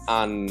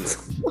 and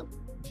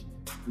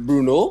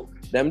Bruno,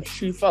 them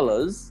three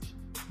fellas,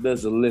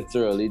 there's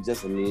literally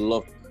just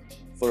look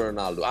for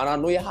Ronaldo. And I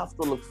know you have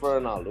to look for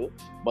Ronaldo,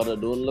 but I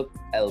don't look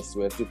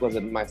elsewhere because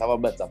it might have a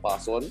better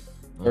pass on.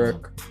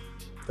 Correct.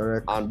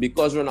 And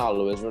because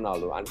Ronaldo is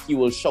Ronaldo, and he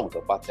will shout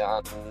up at you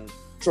and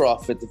throw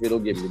off it if you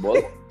don't give him the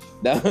ball,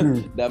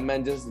 that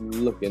man just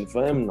looking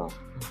for him now.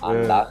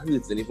 And that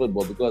hurts any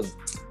football because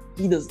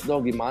he does,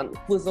 doggy man,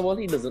 first of all,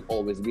 he doesn't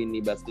always be in the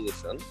best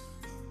position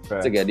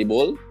to get the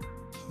ball.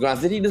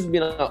 Granted, he does be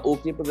in an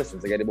okay position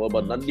to get the ball,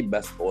 but not the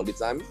best all the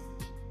time.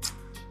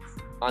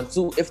 And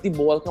two, if the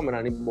ball coming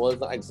and the ball is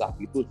not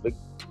exactly perfect,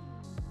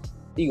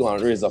 he go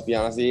and raise up here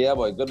and say, yeah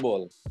boy, good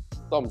ball.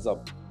 Thumbs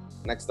up.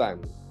 Next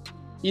time.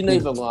 He not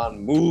even go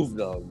and move,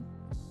 dog.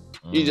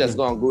 He just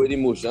go and go with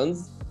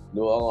emotions.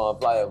 No, I'm going to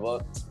fly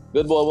over.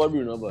 Good ball, but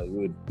Bruno, boy,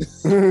 good.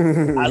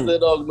 I said,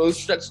 dog, no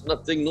stretch,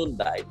 nothing, no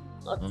dive.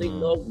 Nothing,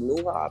 dog,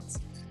 no heart.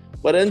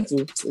 But then too,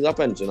 it's a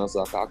pension,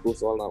 so I can't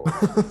close all now.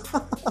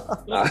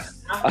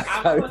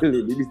 I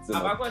really need it. I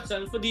have a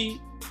question for the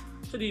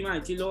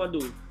mighty Lord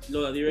of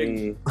the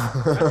Ring.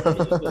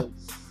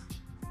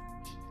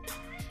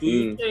 Do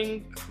you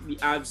think the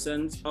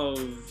absence of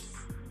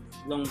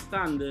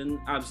long-standing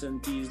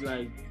absentees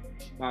like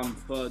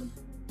Bamford,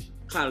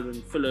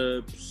 Calvin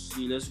Phillips,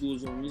 the list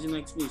goes on, is the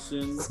next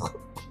person,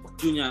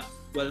 Junior?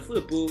 Well,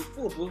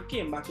 Firpo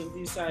came back into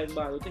the side,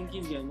 but I don't think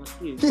he's getting much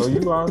play. So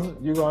you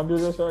gonna do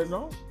this right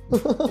now?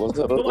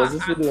 What's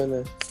this you doing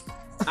there?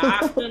 I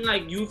acting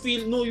like you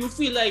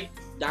feel like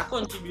that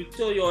contribute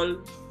to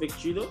your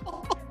victory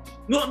though?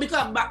 No,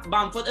 because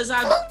Bamford is a...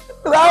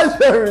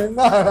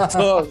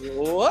 So,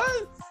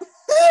 what?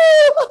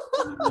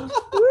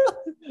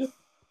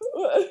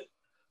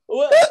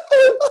 What?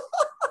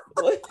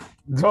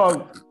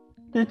 Dog,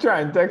 he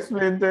trying to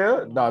explain to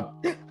you that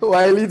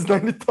why Leeds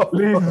not the top.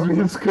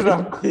 Leeds could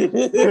have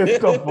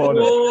top for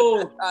them.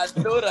 Oh, I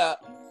know that.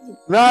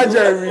 Nah,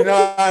 Jeremy,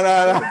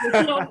 nah.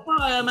 So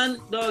far, man,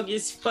 dog,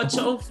 is such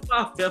a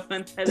far,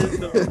 man. I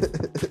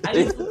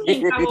didn't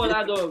think about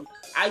that, dog.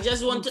 I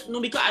just want to know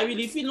because I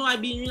really feel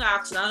I've been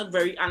relaxed and a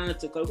very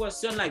analytical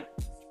question like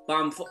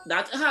Bamford.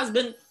 That has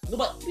been, no,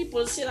 but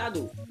people say that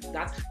though.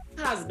 That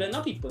has been,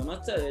 not people, I'm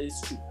not telling you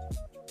it's true.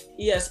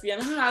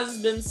 ESPN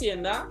has been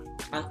saying that,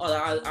 and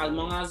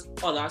among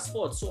other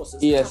sports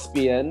sources.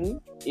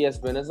 ESPN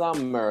is an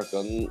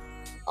American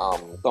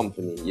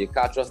company. You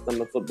can't trust them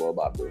with football,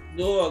 bad boy.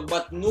 No.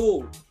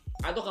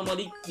 I'm talking about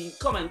the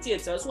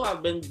commentators who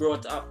have been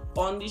brought up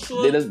on the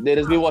show. They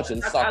just be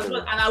watching soccer.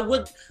 Well, and I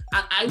would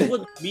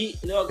be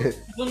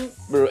even,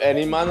 bro,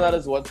 any man that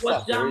is watching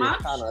soccer, you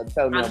cannot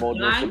tell me about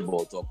no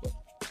football talk.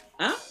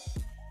 Huh?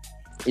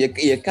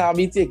 You can't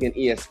be taking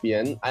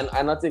ESPN, and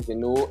I'm not taking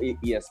no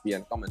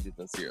ESPN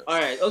commentators serious. All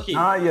right, okay.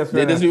 Yes,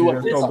 They just do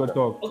what they they talk good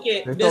talk.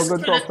 Okay, They talk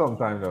good talk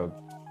sometimes, though.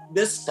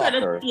 this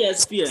credit Soccer.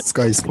 ESPN.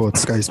 Sky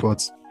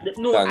Sports.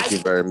 No, Thank you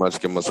very much.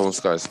 Give us some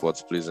Sky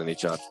Sports, please, in the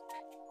chat.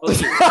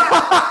 Okay.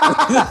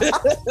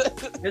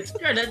 This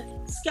credit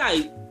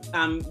Sky,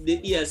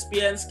 the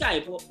ESPN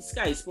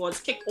Sky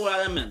Sports kick all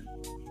of them in.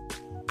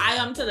 I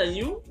am telling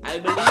you, I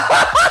believe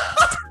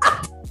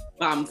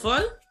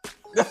Bamford.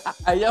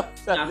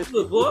 And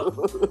football,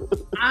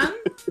 and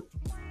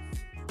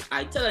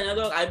I tell you,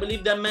 dog, I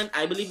believe them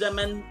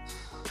men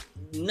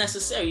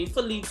necessary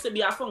for leagues to be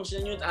a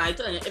functioning unit. And I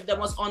tell you, if them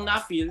was on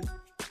that field,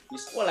 the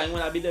scoreline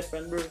would have been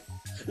different, bro.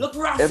 Look,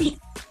 Rafi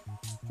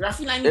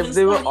line. If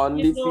they were on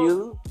the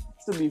field,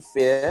 to be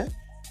fair,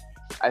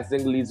 I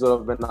think Leeds would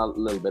have been a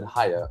little bit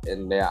higher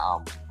in their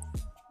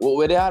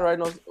where they are right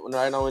now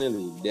in the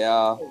league. They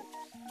are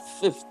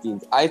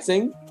 15th. I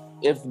think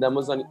if them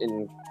was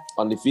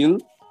on the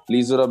field,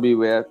 Leeds would be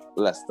where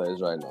Leicester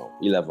is right now,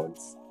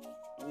 11th.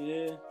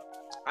 Yeah.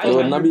 They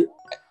would not be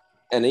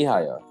any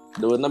higher.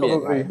 They would not be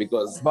any higher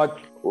because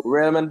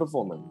Real men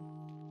performing.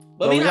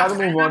 But we had to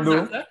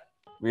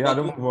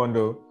move on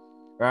though.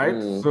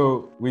 Right?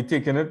 So we're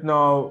taking it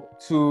now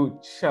to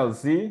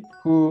Chelsea,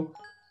 who,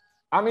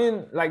 I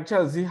mean, like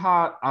Chelsea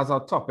as a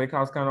topic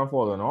has kind of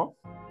fallen off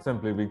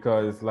simply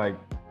because like,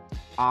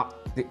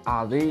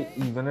 are they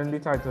even in the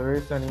title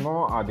race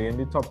anymore? Are they in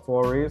the top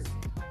 4 race?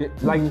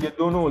 Like you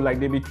don't know, like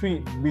they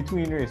between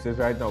races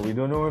right now. We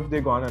don't know if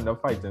they're going to end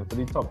up fighting for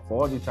the top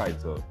 4 of the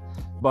title.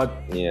 But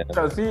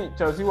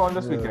Chelsea won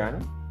this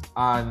weekend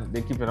and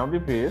they're keeping up the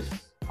pace.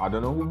 I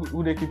don't know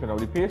who they're keeping up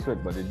the pace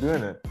with, but they're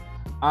doing it.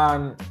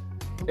 And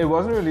it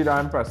wasn't really that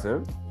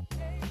impressive.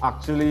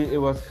 Actually, it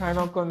was kind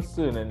of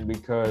concerning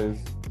because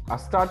a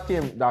stat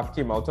that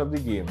came out of the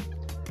game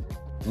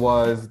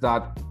was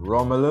that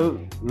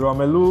Romelu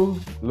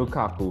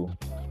Lukaku,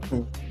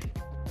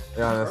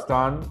 you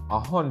understand,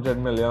 100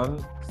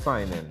 million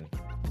signing,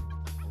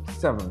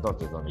 7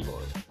 touches on the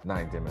ball,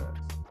 90 minutes,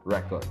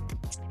 record.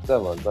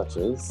 7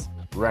 touches.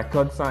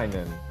 Record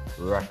signing,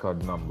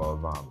 record number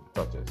of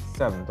touches,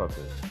 7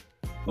 touches.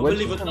 Which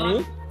to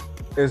me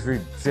is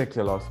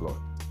ridiculous, Lord.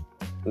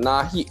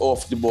 Nah, he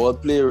off the ball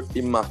play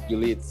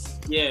immaculate.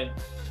 Yeah.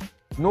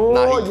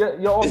 No,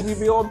 your off the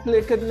ball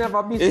play could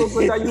never be so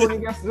good that you only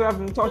get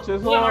 7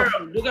 touches.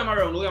 Don't get me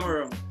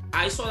wrong.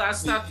 I saw that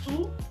stat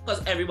too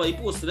because everybody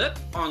posted it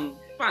on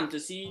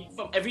fantasy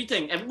from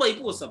everything. Everybody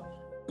posted it.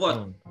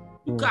 But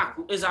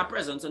Lukaku is a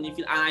presence on the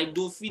field, and I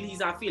do feel he's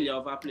a failure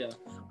of a player.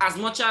 As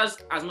much as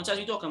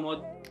we talking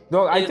about.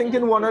 No, I think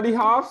in one of the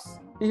halves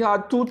he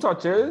had 2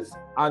 touches,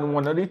 and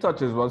one of the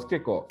touches was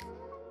kickoff.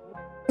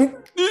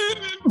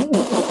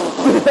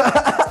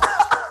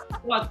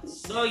 What?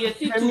 No, you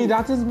see,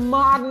 that is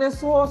madness,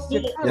 horse.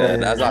 Yeah,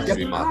 that's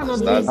actually madness.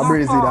 That's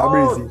breezy.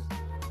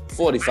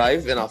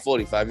 45 in a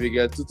 45, you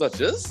get 2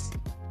 touches.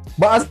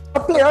 But as a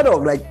player, though,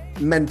 like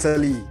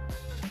mentally,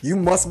 you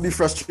must be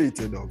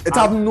frustrated, though. It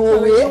have no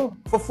way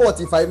for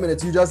 45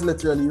 minutes. You just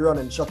literally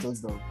running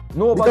shuttles, though.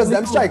 No, because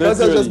them strikers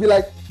will just be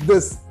like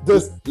this.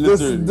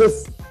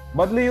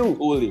 But Leo,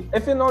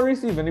 if you're not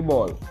receiving the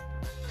ball,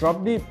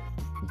 drop deep,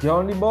 get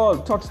on the ball,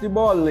 touch the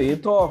ball, lay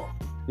it off.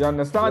 You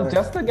understand? Yeah.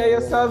 Just to get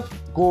yourself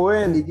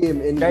going. In the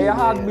game. Get your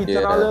heart beating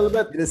a little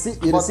bit. You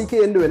see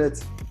Kane doing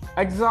it.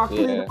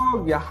 Exactly,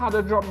 dog. You had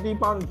to drop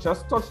deep and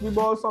just touch the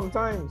ball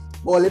sometimes.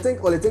 All I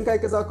think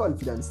like is a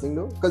confidence thing,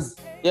 though. Because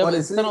but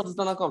it's not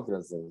a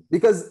confidence thing.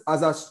 Because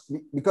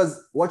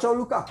watch how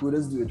Lukaku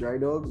does do it, right,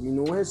 dog? You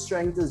know his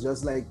strength is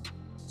just like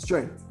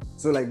strength.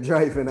 So like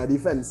driving at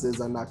defenses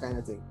and that kind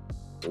of thing.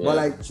 Yeah. But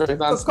like to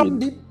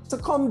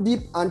come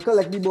deep and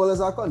collect the ball is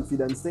a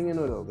confidence thing, you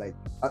know, dog. Like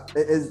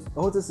is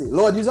how to say,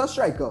 Lord, you're a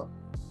striker.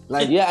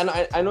 Like and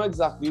I know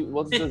exactly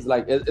what it is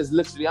like. It's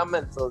literally a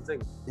mental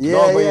thing. You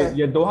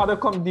don't have to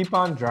come deep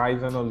and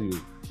drive and all you.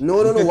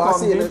 No. What's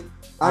saying it?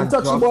 And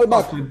touch the ball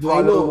back. I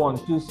know.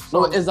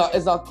 No,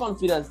 it's a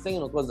confidence thing, you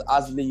know, because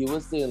as Lee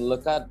was saying,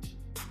 look at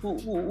who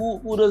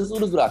does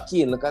that?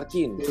 Kane. Look at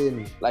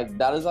Kane. Like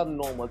that is a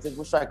normal thing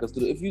for strikers to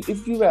do.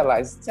 If you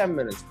realize 10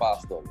 minutes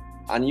past them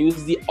and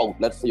use the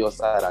outlet for your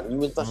side and you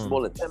will touch the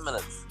ball in 10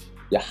 minutes,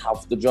 you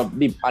have to drop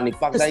deep. And the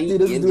fact that he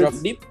ain't drop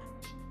deep,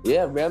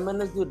 Real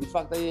men is good. The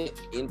fact that he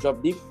ain't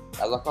drop deep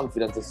has a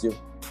confidence issue.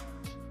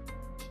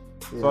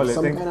 Yeah, so I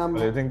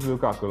think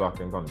Lukaku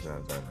lacking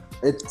confidence right now.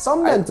 It's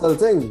some mental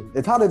thing.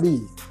 It had to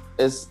be.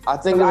 I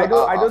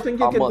don't think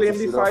you can blame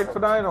the side for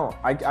that, you know.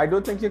 I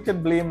don't think you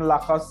can blame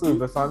lack of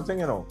service and thing,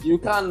 you know. You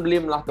can't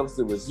blame lack of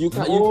service. You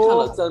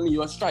cannot tell me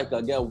you're a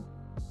striker get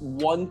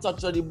 1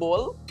 touch of the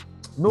ball.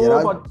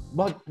 No,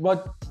 but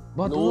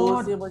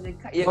Lord,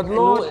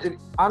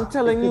 I'm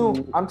telling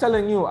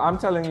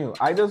you,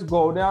 I just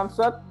go out there and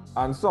set,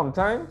 and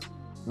sometimes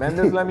men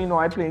just let me know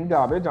I playing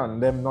garbage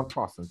and them not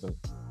passing to me.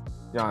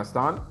 You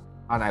understand?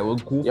 And I will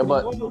go for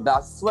but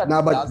that's sweat.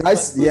 Nah, but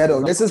that's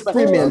though. This is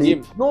Premier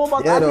League. No,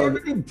 but at the end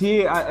of the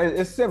day,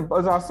 it's simple.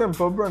 It's a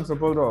simple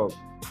principle, dog.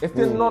 If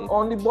they're not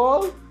on the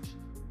ball,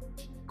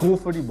 go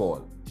for the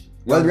ball.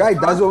 Well, right,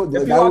 that's what if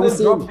you that want was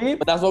to drop saying. deep,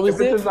 But that's what we if it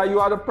say. is that you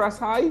are to press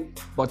high,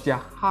 but you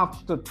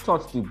have to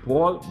touch the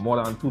ball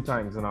more than 2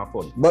 times in a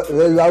foot. But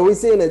well, I was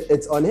saying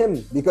it's on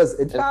him because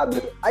it can't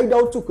be. I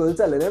doubt Tuchel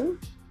telling him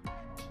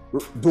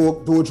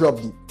don't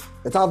drop deep.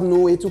 It have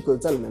no way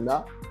Tuchel telling him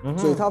that.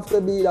 So it have to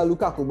be that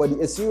Lukaku. But the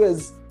issue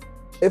is,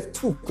 if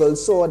Tuchel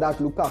saw that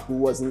Lukaku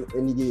wasn't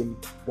in the game,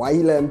 why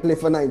he let him play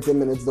for 90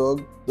 minutes,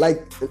 dog?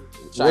 Like,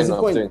 what's the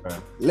point?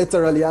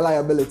 Literally a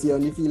liability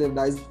on the field if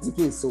that is the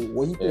case. So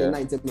what he playing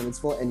 90 minutes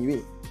for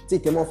anyway?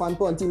 Take him off and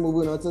punt him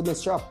moving on to the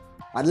strap.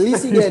 At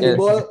least he getting the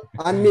ball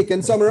and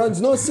making some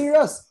runs. No,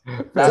 serious.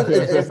 It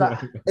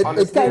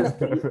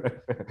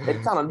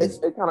cannot.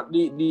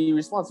 The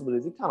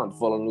responsibility cannot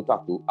fall on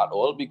Lukaku at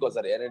all because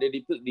at the end of the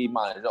day, the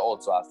manager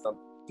also has to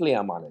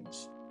player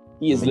manage.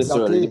 He is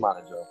literally the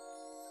manager,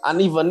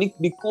 and even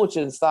the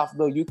coaching staff.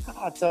 Though you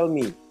can't tell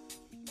me.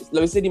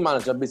 Let me say the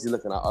manager basically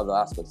looking at other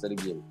aspects of the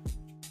game.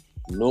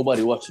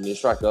 Nobody watching the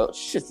striker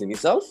shitting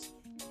himself.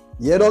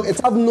 Yeah, dog.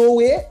 It have no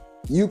way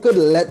you could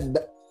let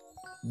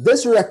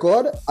this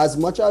record, as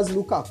much as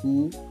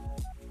Lukaku,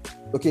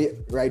 okay,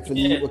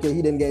 rightfully, okay,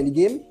 he didn't get in the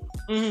game.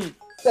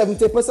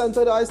 70%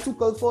 of that is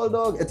Tuchel's fault,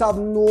 dog. It have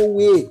no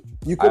way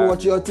you could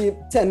watch your team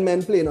 10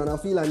 men playing on a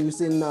field and you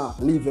say, nah,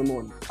 leave him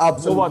on.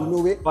 Absolutely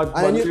no way. But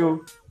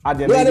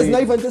it's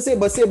not even to say,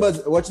 but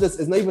watch this.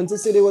 It's not even to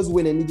say they was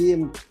winning the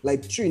game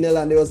like 3-0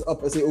 and they was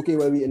up and say, okay,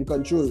 well, we in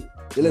control.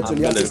 They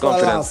literally have to score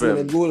a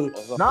last-minute goal.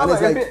 No,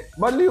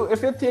 but Leo,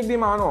 if you take the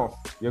man off,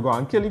 you're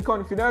going to kill the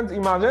confidence.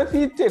 Imagine if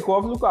he take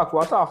off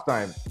Lukaku at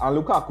halftime and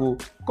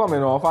Lukaku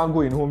coming off and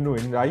going home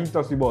knowing that he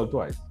touched the ball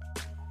twice.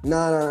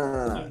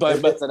 No.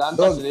 But better than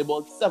touching the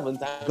ball 7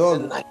 times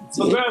in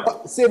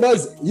 90.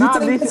 Sabers, you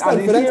think it's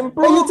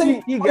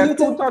confidence? He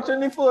gets 2 touches in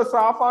the first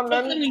half and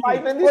then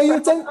 5 in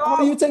the second half. What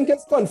do you think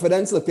his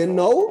confidence looking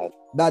now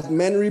that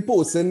men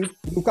reposting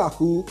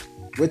Lukaku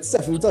with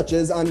 7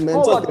 touches and men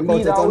talking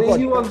about it on podcast?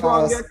 He was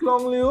going to get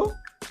clung, Leo.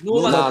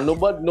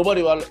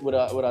 Nobody would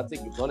have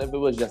taken it on if it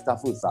was just a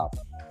full stop.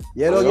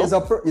 Yeah, look,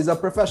 he's a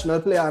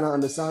professional player and I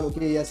understand,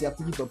 okay, yes, you have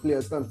to keep a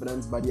player's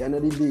confidence, but at the end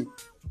of the day,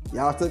 you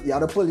have to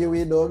pull your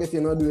weight, dog. If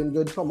you're not doing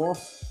good, come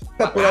off.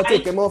 Pepper,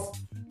 take him off.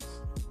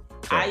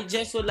 I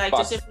just would like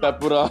to say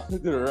Pepper,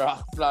 the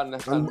rock plan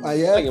and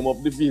bring him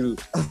up the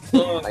field.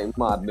 I'm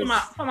madness.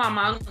 From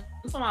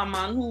a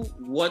man who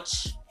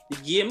watched the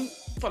game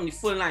from the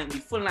full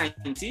 90,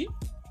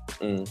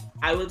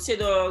 I would say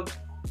the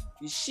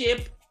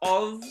shape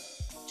of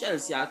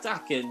Chelsea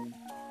attacking.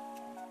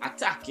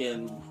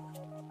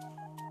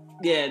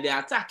 The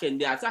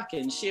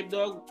attacking shape,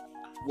 dog,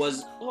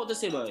 was how to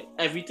say about it.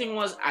 Everything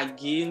was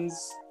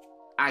against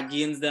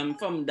them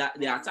from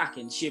the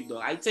attacking shape,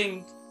 dog. I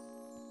think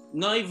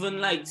not even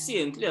like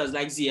seeing players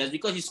like Ziyech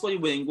because he scored the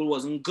winning goal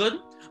wasn't good,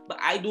 but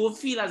I don't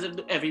feel as if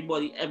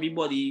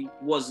everybody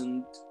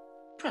wasn't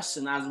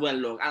pressing as well,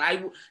 dog. And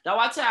I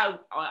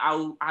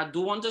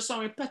don't want to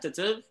sound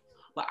repetitive,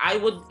 but I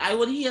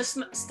would hear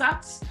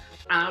stats.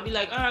 And I'll be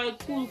like, all right,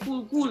 cool.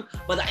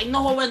 But I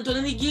know what went on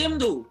in the game,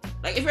 though.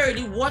 Like, if I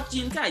already watched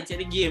the entirety of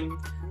the game,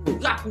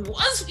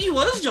 he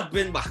was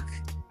jumping back.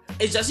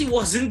 It's just he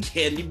wasn't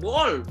getting the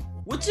ball,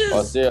 which is...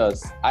 Oh,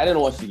 serious. I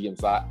didn't watch the game,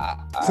 so I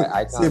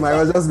can't... Same,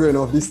 I was just going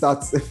off the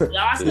stats.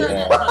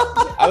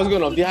 I was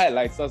going off the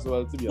highlights as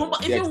well, to be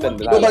honest. The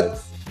extended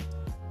highlights.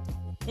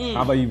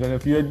 But even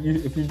if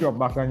you drop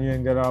back and you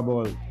ain't get a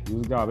ball,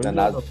 you garbage.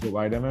 No,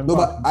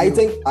 but I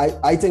think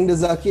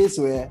there's a case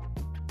where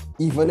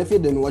even if you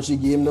didn't watch the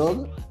game,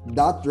 dog,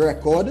 that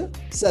record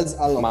says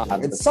a lot.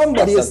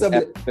 Somebody is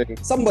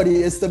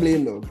to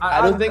blame, dog.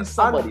 I don't think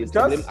somebody is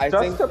to blame.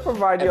 Just to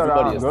provide your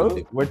angle,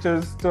 which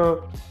is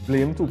to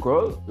blame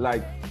Tuchel,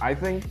 like, I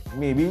think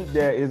maybe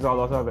there is a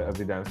lot of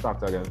evidence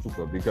stacked against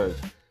Tuchel because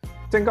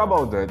think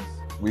about it.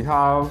 We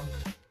have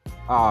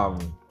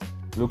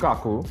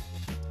Lukaku,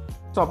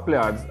 top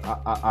players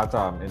at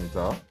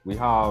Inter. We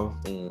have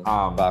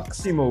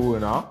Timo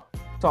Werner,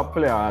 top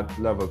player at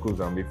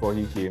Leverkusen before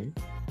he came.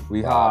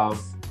 We have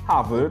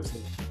Havertz,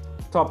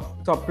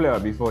 top player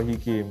before he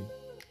came.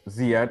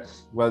 Ziyech,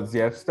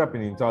 Ziyech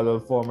stepping into a little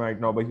form right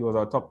now, but he was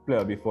our top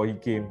player before he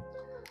came.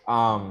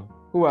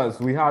 Who else?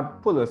 We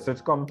had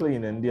Pulisic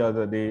complaining the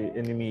other day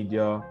in the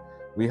media.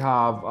 We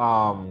have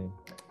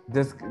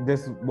this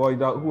boy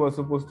who was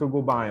supposed to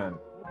go Bayern.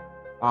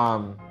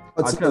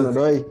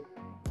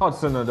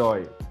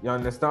 Hudson-Odoi. You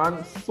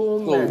understand? So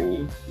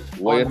many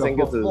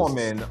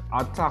underperforming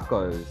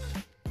attackers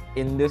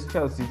in this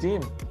Chelsea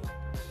team.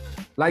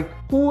 Like,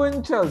 who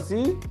in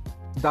Chelsea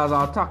does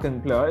our attacking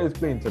player is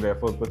playing to their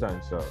full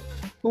potential?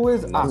 Who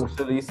is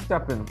actually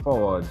stepping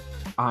forward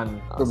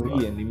and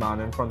being the man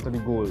in front of the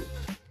goal?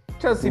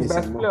 Chelsea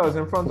best players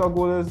in front of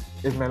goal is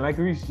men like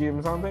Reece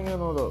James, something, you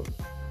know, though.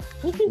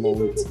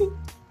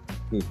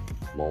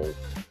 Mount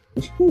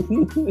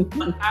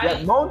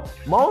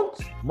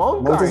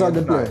is a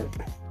good player.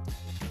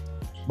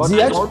 But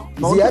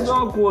Mount is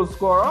not a goal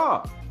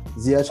scorer.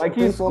 Ziyech, like,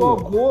 he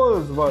scored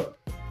goals, but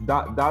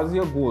that's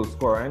your goal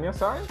scorer on your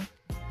side?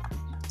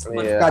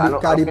 Yeah,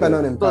 Cardi pen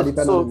on him. So,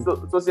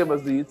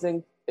 Sebas, do you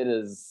think it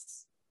is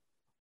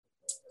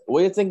What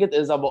do you think it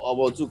is about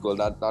Tuchel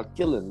that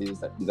killing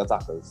these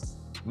attackers?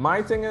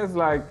 My thing is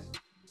like,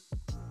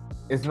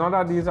 it's not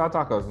that these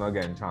attackers not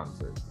getting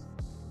chances.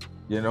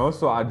 You know,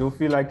 so I do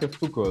feel like if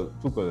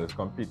Tuchel is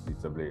completely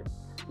to blame.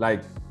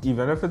 Like,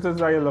 even if it is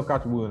that you look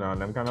at Wuna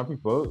and them kind of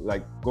people,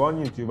 like, go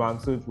on YouTube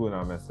and search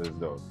Wuna messes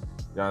though.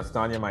 You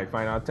understand? You might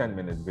find a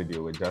 10-minute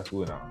video with just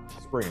Wuna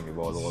spraying the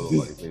ball all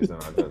over the place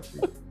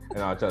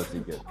in our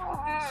Chelsea kit.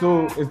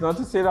 So it's not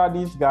to say that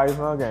these guys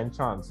not getting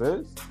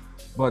chances,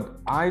 but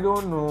I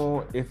don't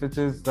know if it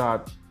is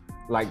that,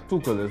 like,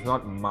 Tuchel is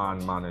not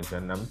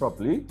managing them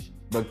properly,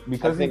 but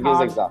because he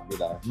has exactly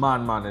that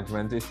man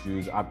management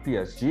issues at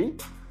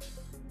PSG,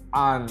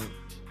 and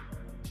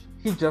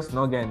he just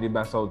not getting the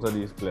best out of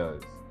these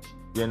players.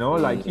 You know,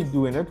 like he's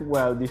doing it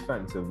well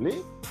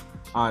defensively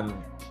and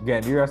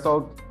getting the rest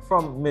out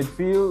from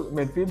midfield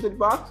to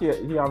back.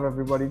 He have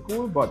everybody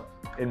cool, but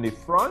in the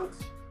front,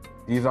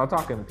 these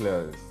attacking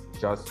players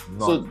just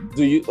not. So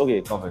do you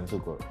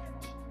Tuchel.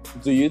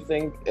 Do you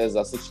think is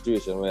a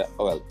situation where,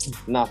 well,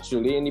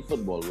 naturally in the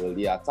football world,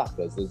 the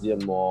attackers is you're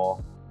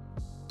more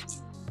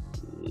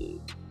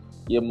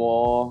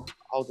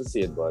how to say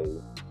it,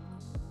 boy,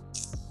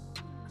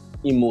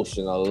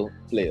 emotional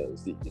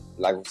players,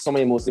 like some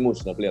of the most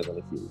emotional players on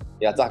the field.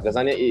 The attackers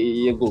and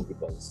your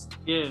goalkeepers.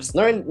 Yeah.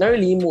 Not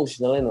really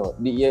emotional, you know.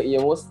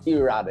 Your most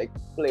erratic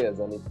players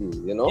on the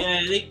field, you know.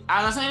 Yeah,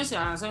 I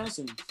understand what you're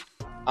saying.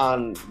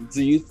 And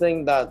do you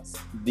think that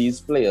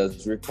these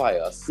players require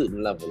a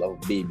certain level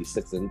of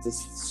babysitting,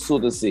 so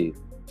to say,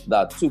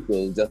 that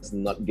Tuchel just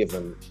not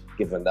given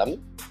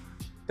them?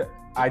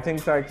 I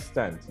think to an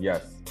extent,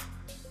 yes.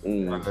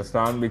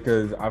 Understand?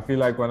 Because I feel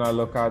like when I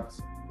look at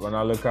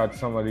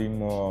somebody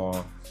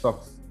more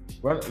Tuchel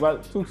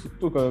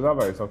is a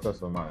very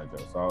successful manager,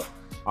 so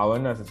I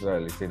wouldn't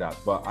necessarily say that.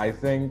 But I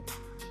think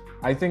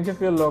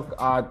if you look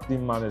at the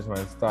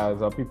management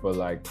styles of people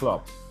like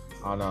Klopp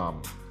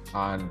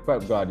and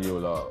Pep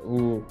Guardiola,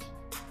 who,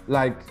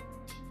 like,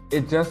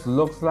 it just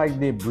looks like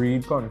they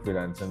breed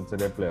confidence into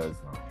their players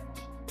now.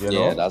 You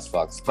know? Yeah, that's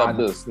facts.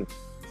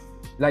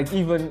 Like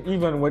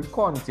even with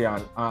Conte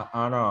and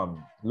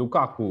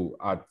Lukaku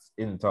at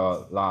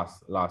Inter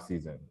last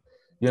season,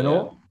 you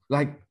know,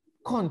 like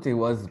Conte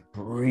was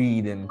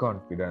breeding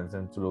confidence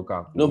into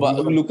Lukaku. No, but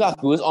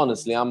Lukaku is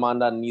honestly a man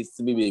that needs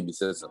to be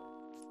babysitted.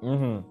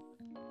 And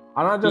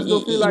I just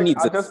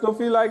don't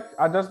feel like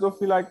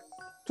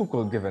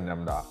Tuchel giving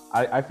them that.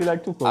 I feel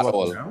like Tuchel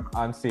was them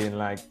and saying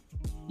like,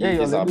 hey,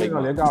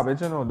 you're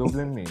garbage, you know, don't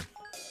blame me.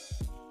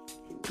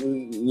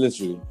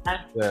 Literally.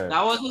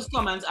 That was his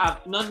comments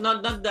after,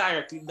 not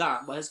directly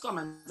that, but his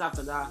comments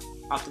after that,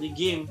 after the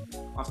game,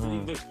 after the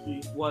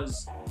victory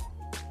was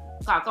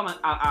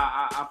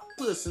a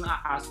person,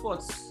 a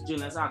sports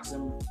journalist asked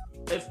him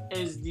if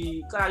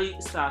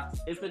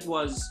it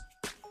was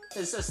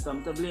his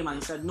system to blame, and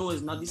he said no,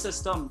 it's not the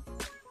system.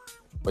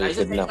 But you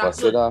could never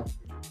say that.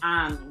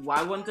 And what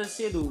I want to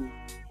say though,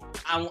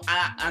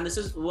 and this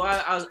is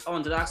what I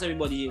want to ask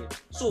everybody here.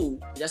 So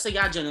just a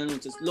general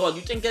notice, Lord,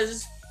 you think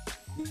it's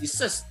the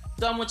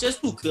system which is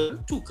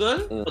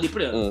Tuchel or the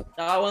player?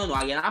 That I want to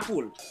know again. I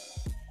pull.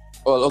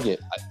 Well, okay,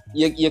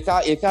 you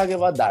can't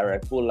give a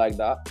direct pull like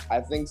that. I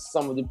think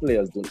some of the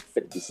players don't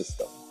fit the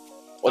system,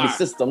 or the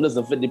system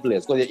doesn't fit the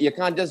players. Because you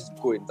can't just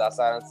go into that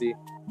side and say,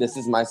 "This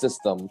is my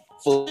system."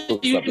 Full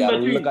stop. You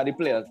look at the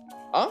players,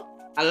 huh?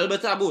 A little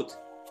bit about.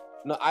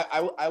 No,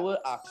 I will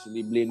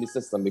actually blame the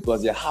system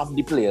because you have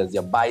the players,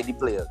 you buy the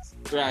players.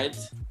 Right.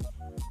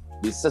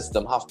 The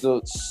system have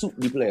to suit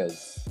the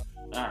players.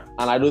 And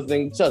I don't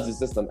think Chelsea's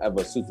system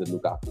ever suited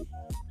Lukaku.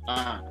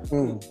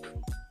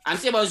 And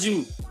say about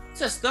you,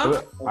 system?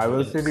 I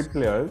will say the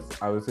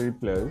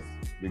players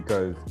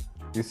because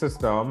the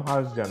system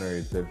has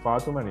generated far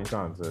too many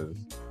chances.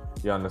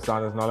 You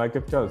understand? It's not like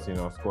if Chelsea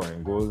not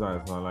scoring goals, and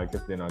it's not like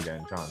if they're not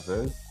getting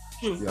chances.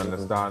 You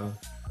understand?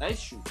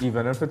 That's true.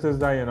 Even if it is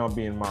that you're not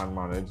being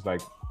managed,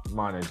 like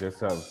manage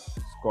yourself,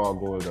 score a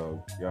goal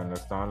though. You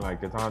understand?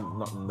 Like it's not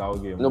nothing that will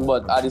give.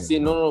 But at the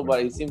same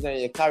time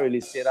you can't really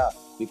say that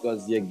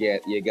because you're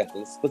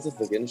getting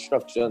specific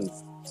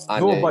instructions.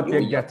 But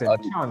you're getting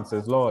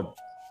chances, Lord.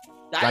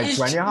 Like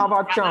when you have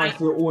a chance,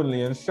 you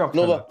only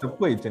instruction to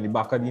put it in the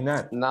back of the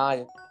net. Nah,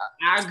 I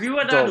agree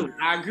with that.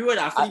 I agree with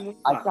that.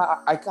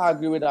 I can't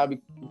agree with that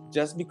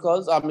just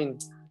because I mean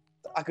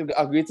I could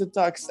agree to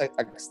an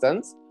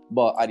extent,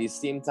 but at the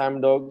same time,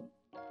 dog,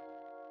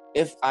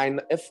 if I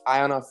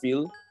on a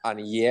field and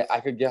I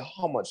could get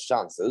how much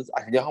chances,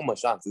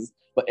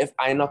 but if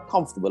I'm not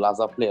comfortable as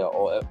a player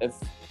or if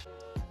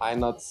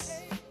I'm not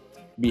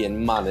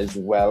being managed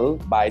well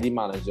by the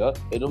manager,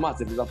 it don't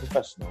matter if he's a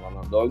professional or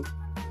not, dog.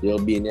 You'll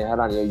be in your head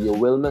and you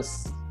will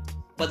miss.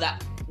 But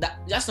that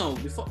just now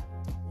before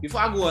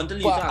I go on to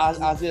leave that.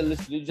 As you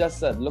literally just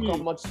said, look how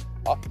much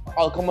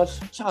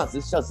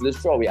chances Chelsea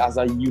destroy away as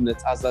a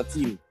unit, as a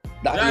team.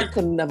 That you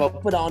can never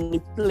put on the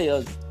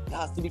players.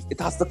 It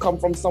has to come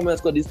from somewhere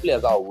because these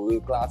players are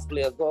world-class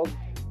players, dog.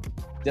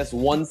 Just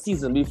one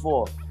season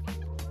before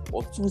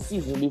or 2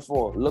 seasons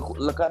before.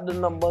 Look at the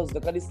numbers.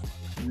 Look at this.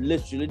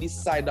 Literally, this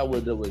side that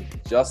we're doing.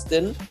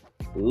 Justin,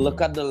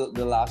 look at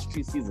the last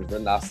 3 seasons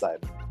on that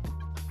side.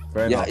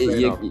 Fair enough.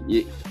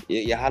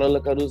 You had to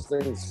look at those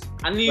things.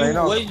 And you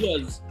what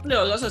was play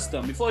out your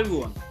system before you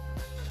go on.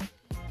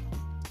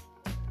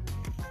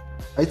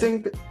 I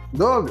think,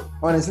 dog,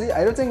 honestly,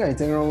 I don't think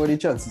anything wrong with the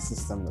Chelsea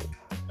system,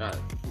 though.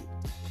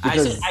 I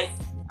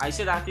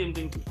said that same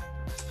thing too.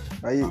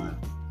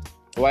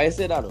 Why you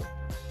say that though?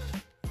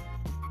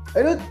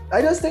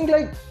 I just think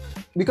like,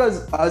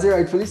 because as you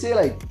rightfully say,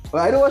 like,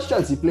 well, I don't watch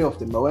Chelsea play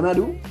often, but when I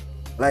do,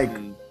 like,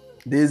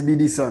 they be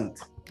decent.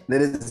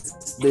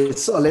 They're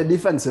solid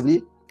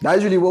defensively.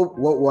 That's really what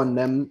won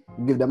them,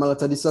 give them a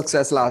lot of the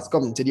success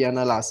coming to the end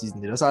of last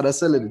season. They just had a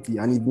solidity,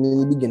 and even in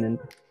the beginning,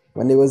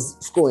 when they was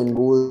scoring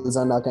goals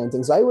and that kind of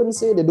thing. So I wouldn't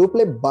say they don't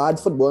play bad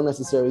football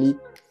necessarily,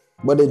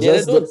 but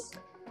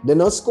they're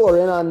not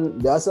scoring, and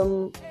there are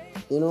some,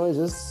 it's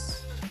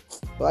just,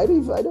 I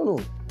don't know.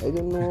 I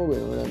don't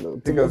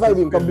know. If I'm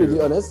being completely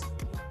honest,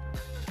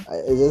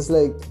 it's just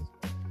like,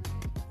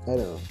 I don't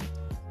know.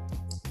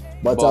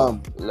 But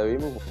let me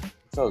move on.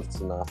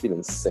 Chelsea now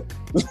feeling sick.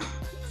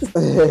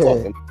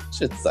 Talking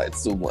shit side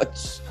so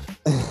much.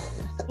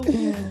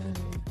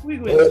 We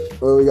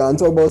gonna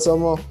talk about some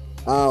more.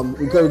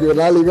 We could do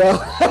La Liga.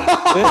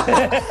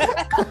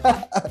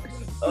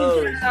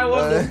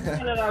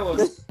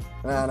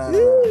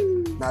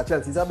 Nah,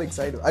 Chelsea's a big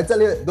side. I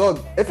tell you, dog,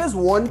 if it's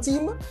one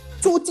team,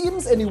 2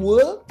 teams in the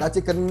world that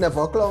you can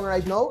never clown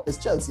right now, it's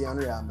Chelsea and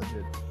Real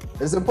Madrid.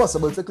 It's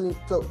impossible to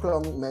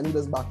clown men who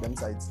just back them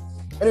sides.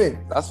 Anyway,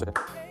 that's it.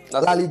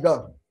 La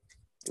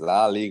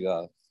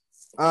Liga.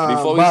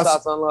 Before we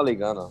start on La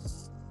Liga now,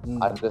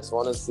 I just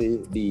want to say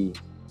the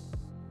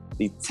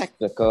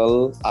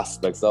technical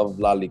aspects of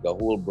La Liga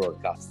whole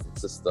broadcasting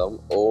system.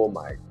 Oh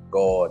my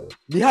God!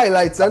 The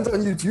highlights on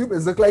YouTube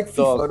is look like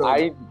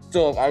FIFA.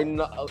 I'm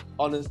not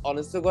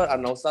honest to God. I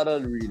now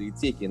started really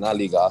taking La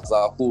Liga as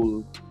a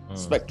whole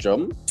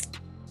spectrum.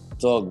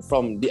 So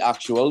from the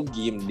actual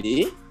game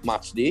day,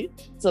 match day,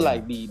 to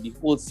like the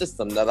whole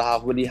system that I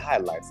have with the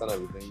highlights and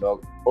everything,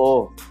 dog.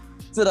 Oh.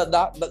 So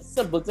that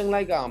simple thing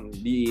like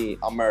the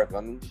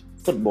American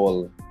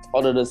football,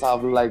 or they just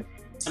have like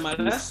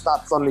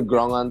stats on the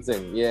ground and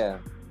thing, yeah.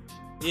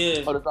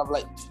 Or they have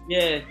like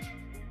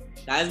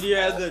that's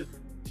real good.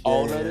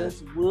 Out of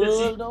this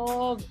world,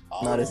 dog.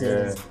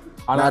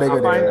 And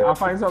I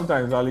find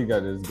sometimes La Liga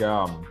is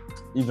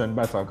even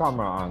better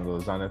camera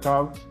angles, and it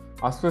have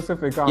a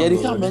specific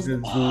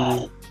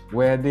angle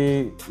where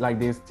they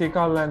take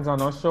a lens and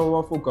not show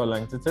what focal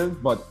length it is,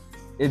 but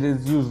it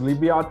is usually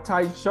be a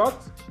tight shot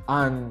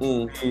and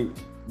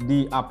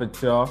the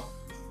aperture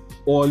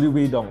all the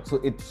way down. So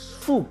it's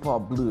super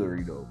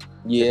blurry though.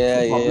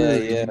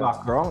 Yeah.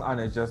 Background, and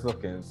it's just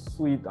looking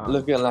sweet. And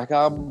looking like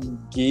a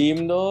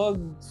game, dog.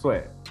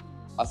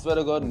 I swear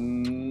to God,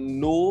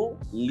 no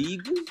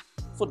league,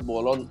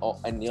 football or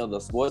any other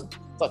sport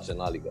touching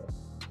La Liga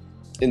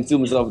in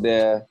terms of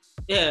their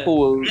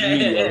whole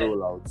media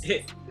rollouts.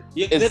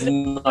 It's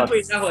not.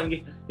 Go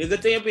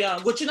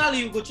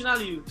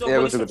channel you.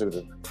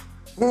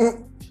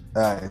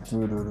 Alright,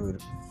 true.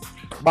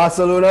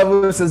 Barcelona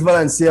versus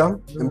Valencia.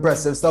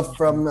 Impressive stuff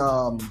from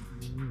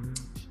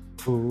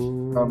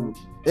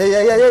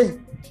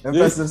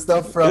impressive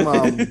stuff from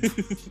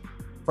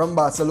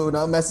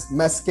Barcelona.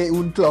 Mesque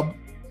un club.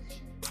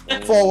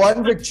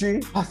 4-1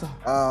 victory.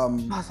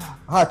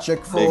 Hat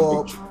trick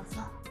for.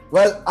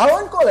 Well, I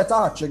won't call it a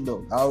hat trick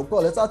though. I'll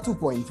call it a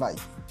 2.5.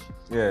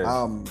 Yeah.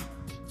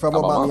 From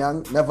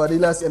Aubameyang,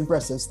 nevertheless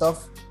impressive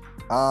stuff.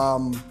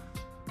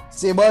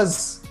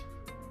 Sabres,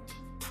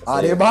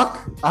 are they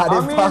back?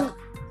 Back?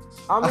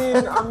 I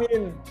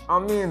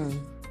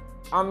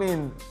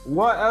mean,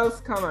 what else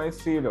can I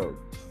say though?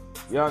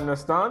 You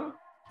understand?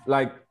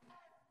 Like,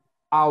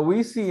 are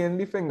we seeing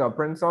the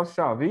fingerprints of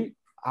Xavi?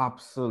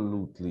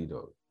 Absolutely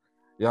though.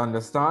 You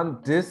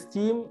understand? This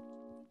team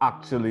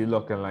actually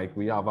looking like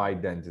we have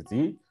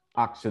identity,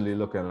 actually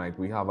looking like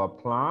we have a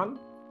plan,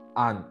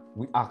 and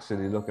we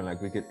actually looking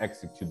like we can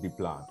execute the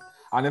plan.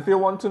 And if you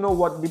want to know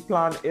what the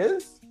plan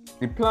is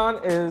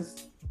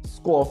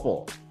score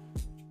 4.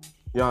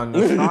 You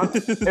understand?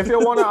 If you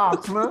want to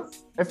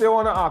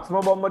ask me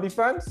about my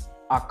defense,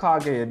 I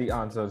can't get you the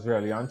answers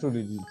really. And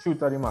the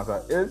truth of the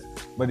matter is,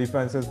 my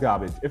defense is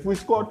garbage. If we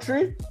score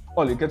 3,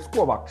 you can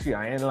score back 3.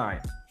 I ain't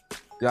lying.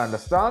 You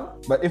understand?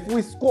 But if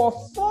we score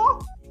 4,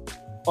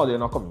 they're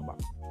not coming back.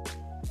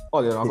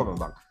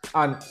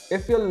 And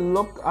if you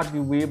look at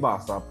the way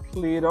Barca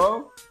played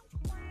out,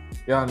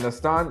 you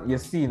understand, you're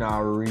seeing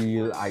a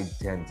real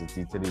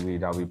identity to the way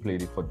that we play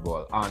the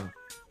football. And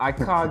I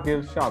can't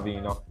give Xavi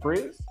enough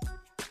praise.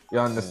 You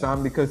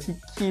understand? Because he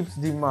keeps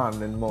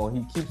demanding more.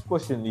 He keeps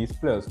pushing these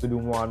players to do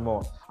more and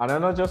more. And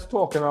I'm not just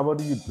talking about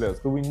the youth players,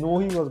 because we know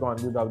he was going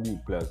to do that with the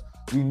youth players.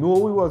 We know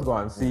we was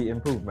going to see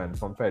improvement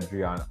from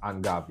Pedri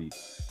and Gavi.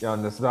 You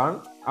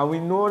understand? And we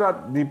know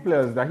that the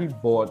players that he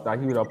bought, that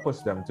he would have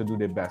pushed them to do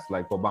their best,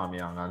 like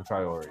Aubameyang and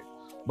Traore.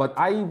 But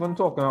I even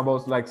talking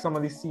about like some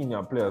of the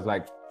senior players,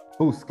 like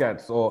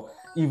Busquets, or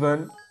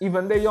even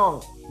the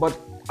young. But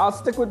I'll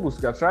stick with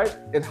Busquets, right?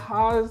 It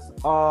has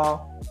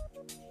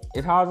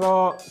it has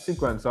a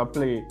sequence of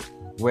play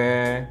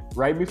where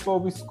right before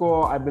we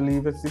score, I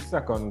believe it's the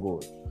second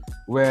goal,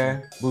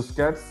 where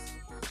Busquets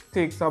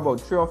takes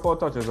about 3 or 4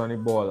 touches on the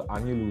ball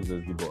and he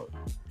loses the ball,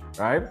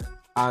 right?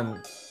 And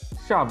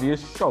Xavi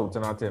is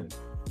shouting at him,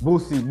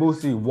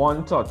 Busi,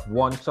 one touch,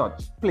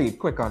 play it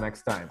quicker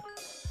next time.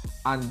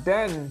 And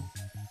then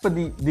for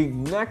the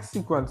next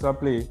sequence of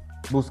play,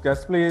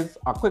 Busquets plays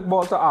a quick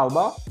ball to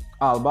Alba,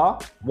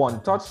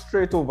 one touch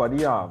straight over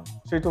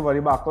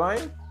the back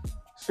line,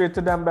 straight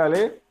to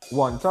Dembele,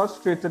 one touch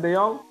straight to De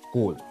Jong,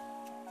 goal.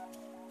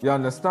 You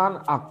understand?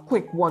 A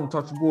quick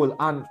one-touch goal,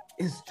 and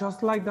it's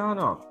just like that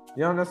now.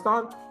 You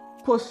understand?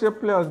 Push your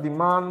players,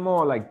 demand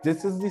more. Like,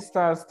 this is the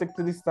style, stick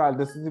to the style,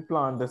 this is the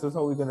plan, this is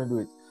how we're gonna do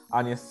it.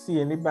 And you're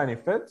seeing the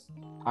benefits.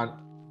 And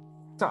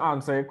to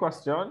answer your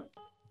question,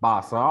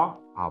 Barca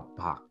are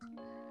back.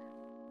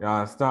 You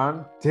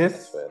understand?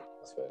 That's fair.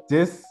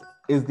 This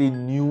is the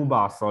new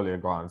Barca you're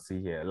going to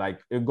see here. Like,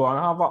 you're going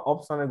to have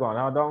ups and you're going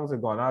to have downs, you're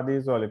going to have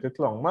days where you could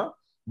clung, man.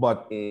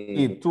 But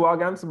 8-2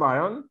 against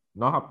Bayern,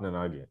 not happening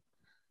again.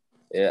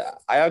 Yeah,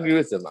 I agree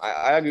with him.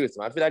 I agree with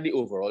him. I feel like the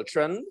overall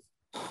trend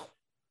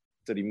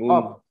to the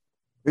moon.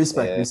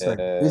 Respect.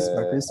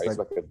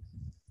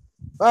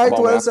 All right,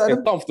 well said.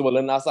 You're comfortable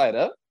in that side,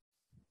 huh?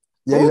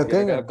 Yeah, you're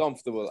looking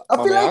comfortable. I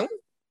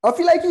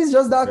feel like he's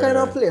just that kind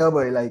of player,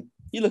 boy. Like,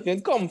 he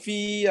looking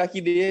comfy, like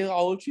he did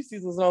all 3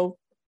 seasons now.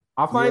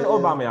 I find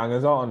Aubameyang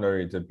is an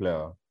underrated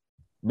player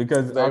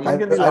because I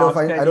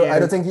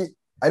don't think he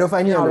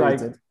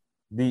underrated. Like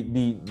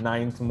the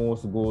 9th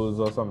most goals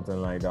or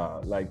something like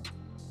that. Like,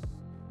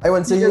 I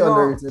wouldn't say he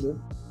underrated.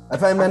 I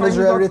find Mendes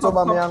rated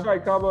Aubameyang.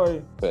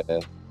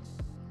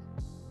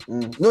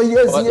 No, he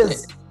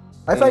is.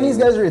 I find these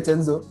guys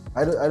ratings though.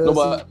 I don't. No,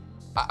 but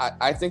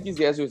I think these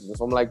guys ratings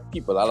from like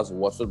people that just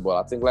watch football.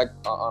 I think like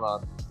on a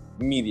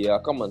media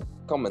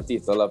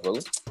commentator level,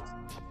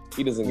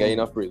 he doesn't get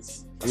enough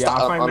praise. Yeah, I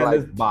find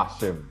Mendes bash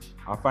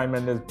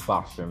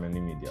him. In the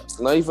media.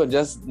 Not even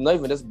just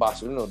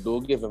bash him.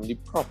 Don't give him the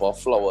proper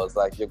flowers.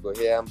 Like you go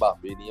here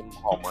Mbappe, him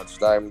how much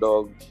time,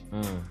 dog.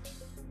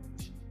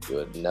 You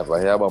would never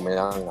hear about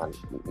Aubameyang, and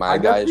my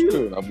guy is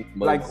true.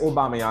 Like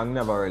Aubameyang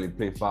never really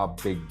played for a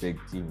big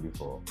team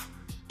before.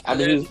 I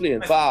mean, he was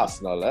playing for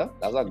Arsenal, eh?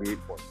 That's a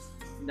great point.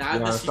 You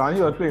understand?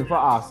 He was playing for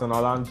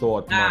Arsenal and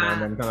Dortmund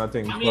and them kind of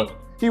things. But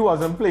he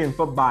wasn't playing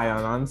for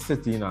Bayern and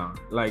City now.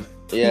 Like,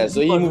 yeah,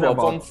 so he moved up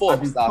from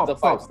 4-star to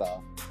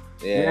 5-star.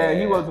 Yeah,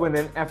 he was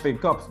winning FA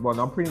Cups, but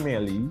not Premier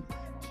League.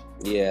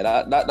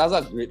 Yeah, that's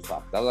a great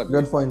fact. That's a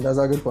good point. That's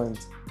a good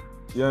point.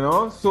 You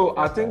know, so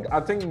I think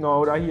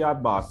now that he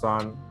had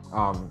Barca,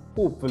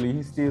 hopefully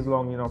he stays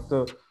long enough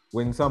to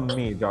win some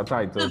major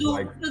titles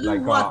dog?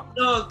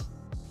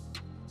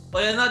 Oh,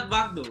 you're not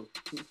back though. Look,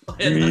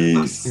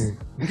 just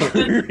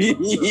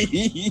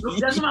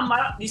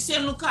remember, the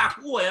same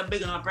Lukaku you're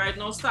big up right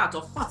now start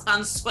off hot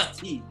and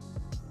sweaty.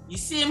 You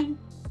see him?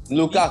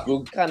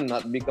 Lukaku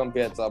cannot be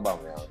compared to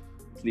Aubameyang.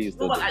 Please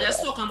don't. No, but I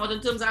just talking about in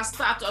terms of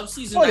start of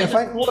season. They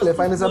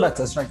find is a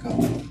better striker.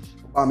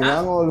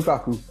 Aubameyang or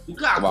Lukaku?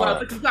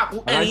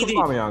 Lukaku any day.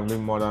 Aubameyang be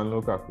more than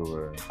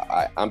Lukaku.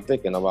 I'm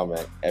picking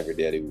Aubameyang every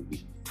day of the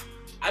week.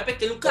 I pick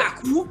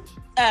Lukaku.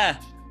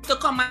 To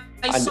come my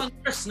son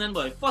person,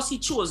 boy. First he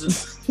chosen. I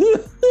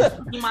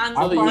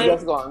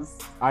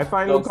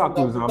find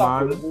Lukaku's a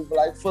man.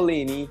 Like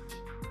Fellaini.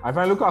 I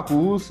find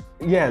Lukaku's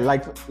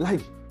like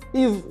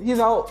he's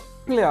a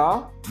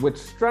player with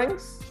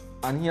strengths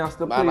and he has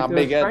to play to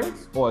his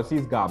strengths or else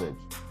he's garbage.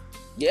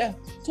 Yeah,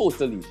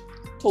 totally.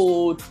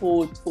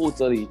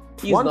 Totally.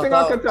 One thing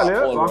I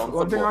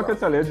can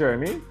tell you,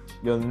 Jeremy,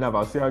 you'll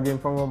never see a game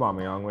from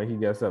Aubameyang where he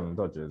gets 7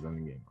 touches in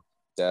the game.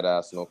 That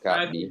ass no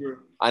cap.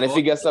 And if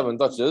he gets 7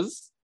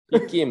 touches, he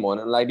came on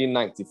in like the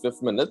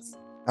 95th minute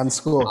and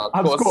score.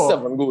 And score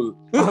 7 goals.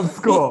 And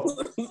score.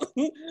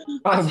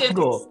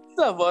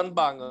 7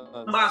 bangers.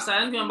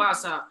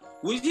 Barca.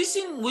 Was this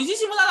in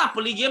the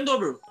Napoli game though,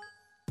 bro?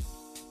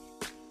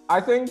 I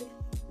think,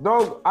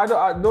 dog, I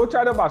don't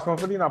try to bash for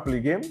the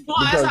Napoli game. No,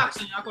 I was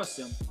asking you a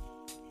question.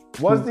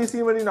 Was this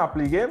team in the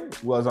Napoli game?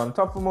 Was on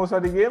top for most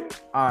of the game,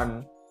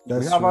 and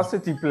we have a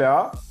City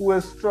player who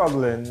is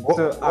struggling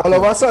to. All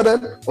of a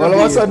sudden,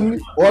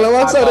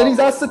 he's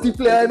a City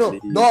player, dog.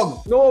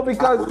 No,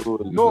 because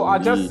I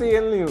just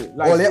saying,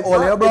 like,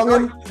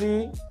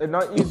 it's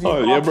not easy.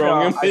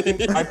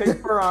 I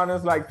think Ferran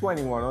is like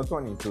 21 or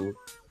 22.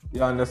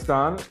 You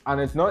understand?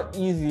 And it's not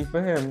easy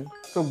for him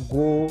to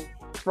go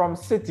from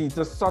City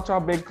to such a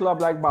big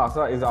club like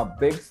Barca. Is a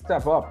big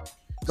step up.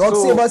 Dog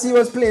Sebas,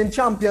 was playing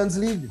Champions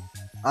League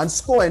and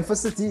scoring for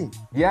City.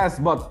 Yes,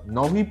 but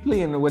now he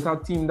playing with a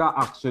team that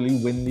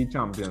actually win the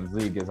Champions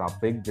League is a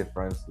big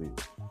difference.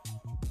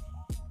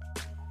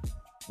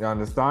 You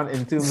understand?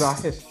 In terms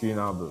of history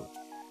now, bro.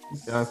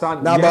 You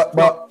understand? Nah, yes,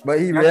 but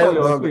he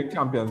really playing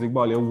Champions League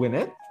ball, you win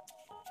it.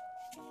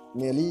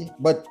 Nearly,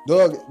 but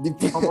dog.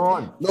 Come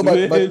on. No, but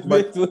nearly.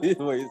 But the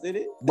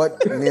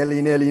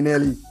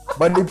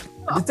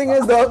thing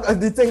is, dog.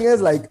 The thing is,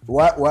 like,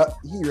 what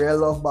he really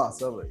love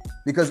Barca, right?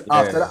 Because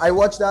after that, I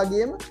watched that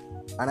game,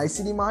 and I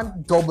see the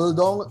man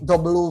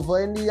double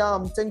over in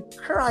the thing,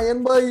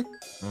 crying, boy.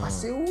 I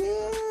say,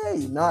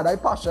 wait, nah,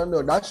 that passion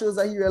though. That shows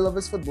that he really loves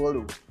his football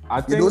though.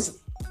 I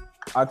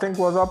think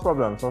what's our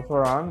problem for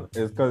Ferran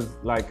is because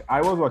like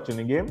I was watching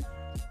the game,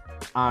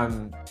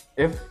 and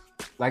if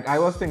like I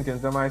was thinking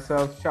to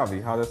myself,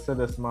 Xavi, how to sit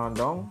this man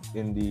down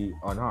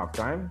on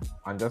halftime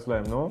and just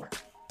let him know,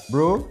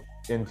 bro,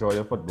 enjoy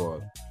your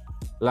football.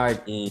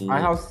 Like I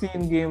have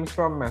seen games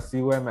from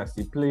Messi where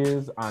Messi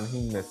plays and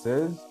he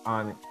misses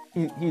and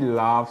he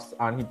laughs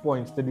and he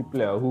points to the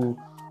player who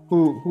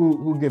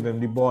give him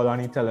the ball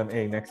and he tell him,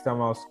 hey, next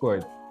time I'll score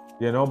it.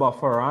 You know, but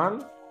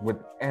Ferran, with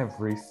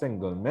every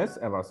single miss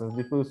ever since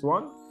the first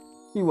one,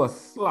 he was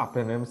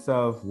slapping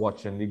himself,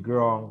 watching the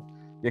ground.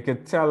 You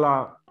could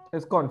tell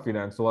his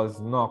confidence was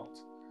knocked.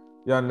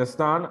 You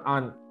understand?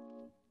 And,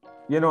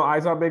 you know,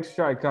 as a big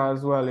striker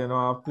as well, you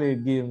know, I've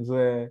played games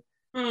where,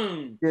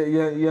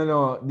 you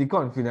know, the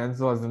confidence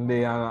wasn't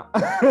there.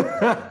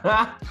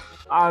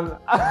 And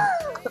I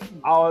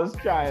was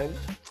trying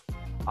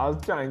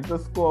to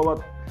score,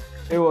 but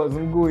it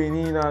wasn't going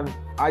in. And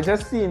I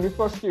just seen the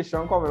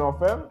frustration coming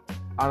off him.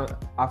 And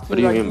I feel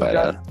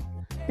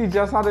he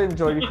just had to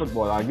enjoy the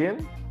football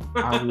again.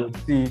 And we'll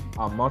see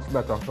a much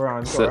better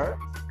Ferran Torres.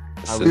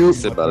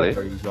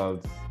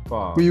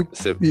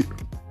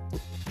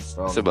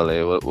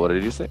 Sibale, what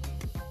did you say?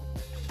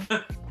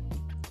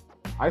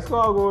 I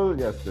saw a goal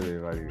yesterday,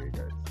 by the way,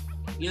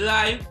 guys. You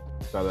live?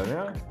 Telling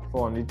you,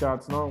 on the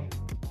charts now.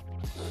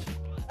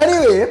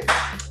 Anyway,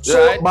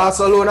 so Right.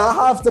 Barcelona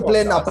have to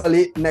play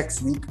Napoli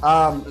next week.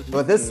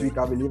 But this week,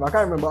 I believe. I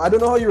can't remember. I don't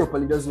know how Europa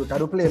League does work. I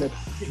don't play in it.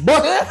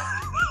 But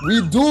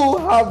we do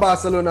have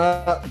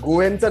Barcelona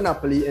going to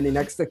Napoli in the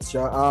next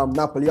fixture.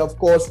 Napoli, of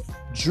course,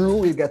 drew.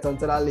 We'll get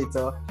onto that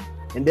later.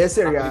 In this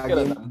area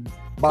game,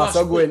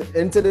 Barca going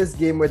into this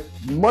game with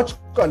much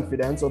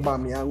confidence.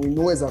 Aubameyang, we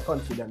know, is a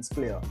confidence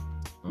player.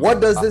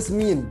 What does this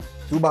mean?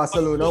 Do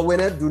Barcelona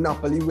win it? Do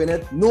Napoli win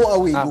it? No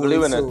away Napoli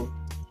goals. win it. So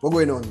what's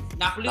going on?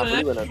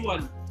 Napoli win it.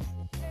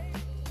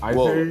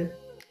 2-1.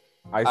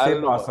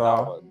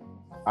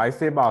 I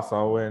say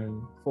Barca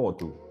win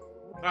 4-2.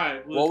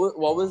 Alright.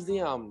 What was the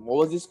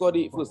score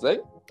the first leg?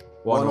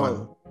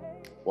 1-1.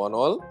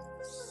 1-1.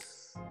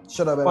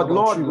 Should have been But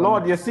about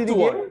Lord, 3-1. you see the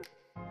game?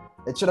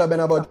 It should have been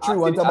about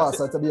 3-1 to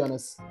Barca, to be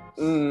honest.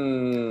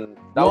 Lord,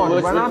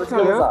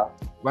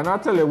 when I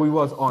tell you we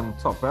was on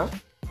top,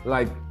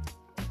 like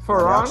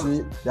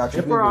Ferran, They actually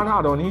if played Ferran good.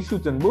 had on his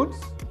shooting boots,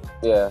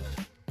 Yeah,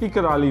 he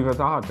could have leave it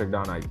a hat trick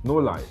that night. No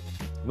lie.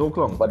 No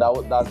clung. but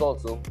that's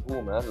also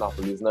cool, man.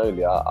 Napoli is not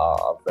really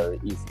a very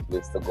easy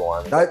place to go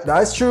on.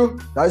 That's true.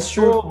 That's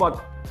true. True,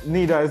 but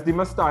neither is the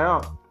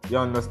Mestalla. You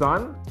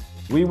understand?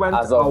 We went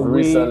As of away.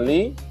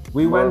 recently,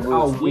 We went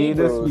away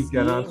this Broski,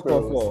 weekend and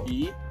scored 4.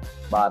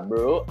 But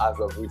bro, as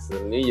of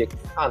recently, you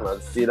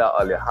cannot say that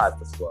all you had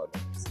to score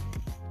against.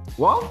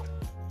 What?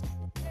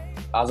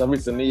 As of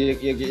recently,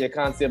 you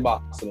can't say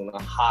Barcelona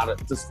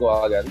hard to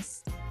score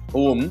against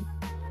home.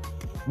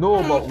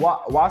 No, but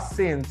what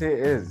saying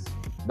is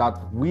that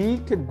we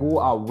could go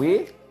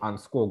away and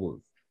score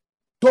goals.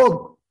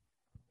 Dog.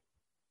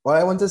 What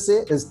I want to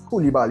say is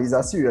Koulibaly is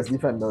a serious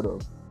defender, though.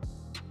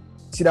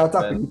 See that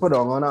tackle he put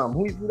on him?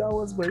 Who that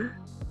was, boy?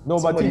 No, but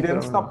Somebody he put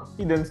didn't on stop.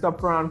 He didn't stop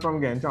Ferran from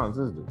getting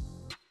chances, though.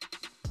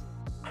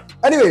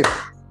 Anyway,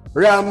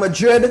 Real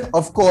Madrid,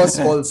 of course,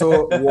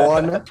 also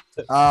won.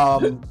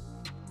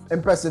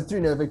 Impressive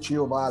 3-0 victory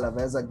over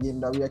Alaves, a game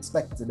that we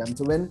expected them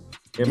to win.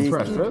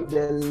 Impressive. They keep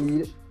their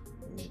lead.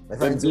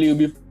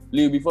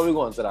 Leo, before we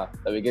go on to that,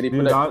 let me get it.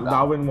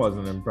 That win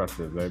wasn't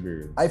impressive,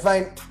 Liberia. I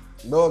find,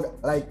 dog,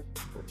 like,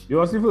 You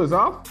want to see first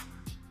half?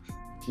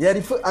 yeah,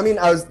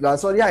 I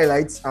saw the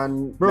highlights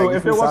and Bro, like,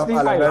 if it was half,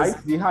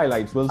 the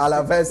highlights will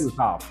Alaves. first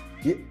half.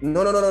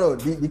 No.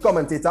 The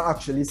commentator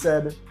actually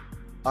said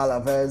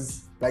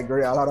Alaves, like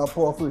Real had a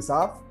poor first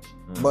half.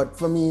 But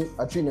for me,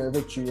 a 3-0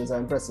 victory is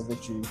an impressive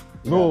victory.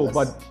 No, Yeah,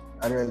 but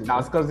really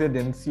that's because they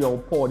didn't see how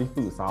poor the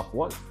first half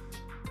was.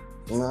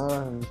 no,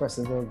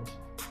 impressive.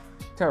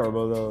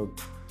 Terrible, though.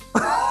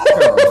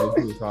 Terrible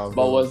first half.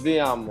 But was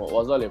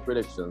all your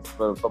predictions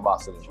for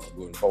Barcelona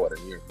going forward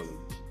in Europe?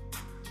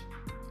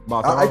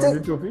 Barca I think- win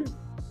the trophy.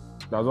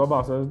 That's what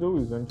Barca do,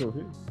 is win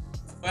trophy.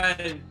 Well,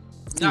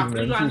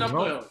 Napoli Season and out.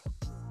 Napoli.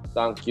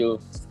 Thank you,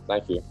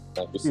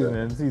 Season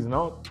sir. in, season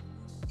out.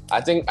 I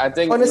think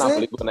Honestly,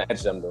 Napoli gonna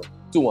edge them though.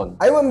 2-1.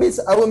 I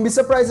wouldn't be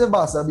surprised if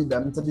Barca beat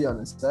them, to be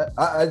honest.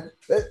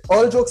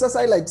 All jokes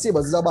aside, like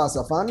Sebas is a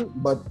Barca fan,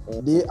 but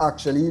they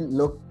actually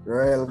look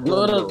real good.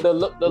 No, bro. they're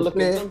looking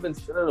play-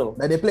 convincing, though.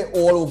 Like they play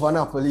all over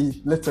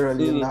Napoli,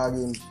 literally in that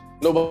game.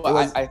 No, but It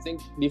was- I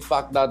think the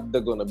fact that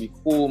they're gonna be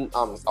home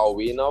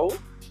away now,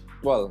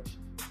 well,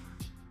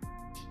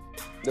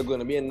 they're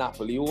gonna be in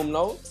Napoli home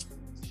now.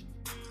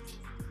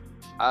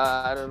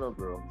 I don't know,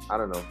 bro. I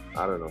don't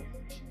know.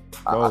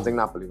 I think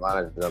Napoli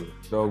managed them.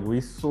 Dog,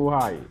 we so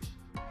high.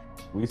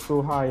 We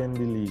so high in the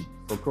league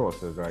for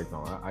crosses right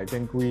now. I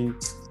think we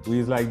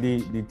is like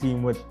the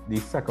team with the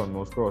second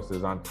most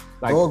crosses, and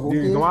like Dog, the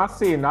reason why I'm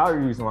saying that, the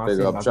reason why I'm Big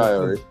saying up that,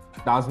 Traore.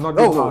 that's not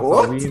the No, Barca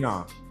what?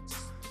 winner.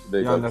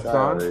 You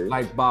understand?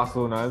 Like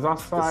Barcelona is a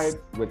side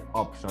with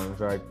options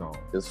right now.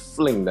 Just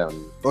fling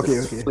them.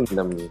 Okay. Fling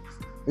them.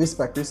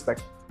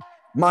 Respect.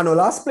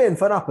 Manolas playing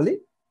for Napoli.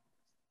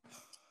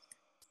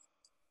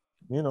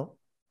 You know.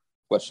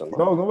 Question.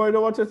 No, nobody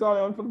know what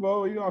Italian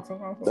football. You asking?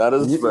 That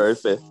is very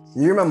fair.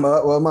 You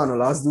remember what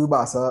Manolas do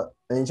Barca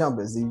in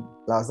Champions League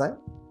last time?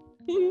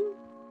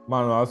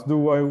 Manolas do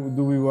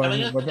we want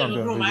Champions League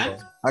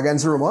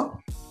against Roma?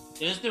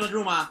 Against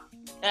Roma.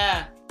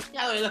 Yeah,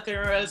 you're looking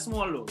real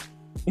small though.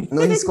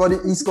 No, he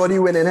scored the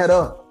winning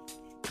header.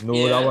 No,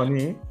 that one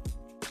he.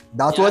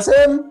 That was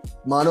him.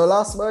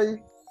 Manolas,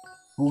 boy.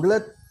 Google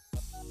it.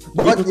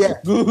 But yeah.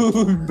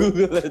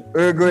 Google it.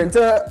 We're going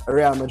to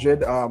Real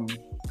Madrid.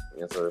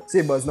 Yes, sir.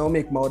 Sabres now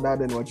make more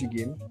than watch the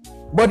game.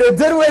 But they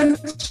did win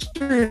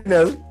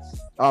 3-0.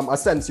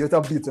 Asensio with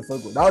a beautiful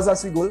goal. That was a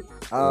sweet goal.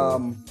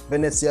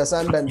 Vinicius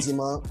and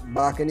Benzema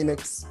back in the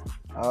mix.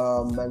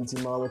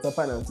 Benzema with a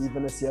penalty.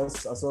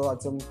 Vinicius also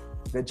had some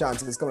good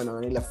chances coming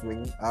on the left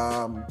wing.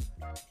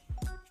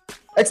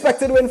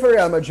 Expected win for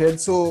Real Madrid,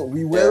 so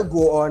we will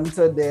go on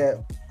to their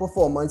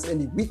performance in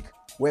the week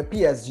where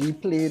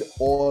PSG played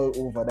all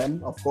over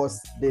them. Of course,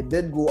 they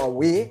did go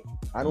away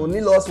and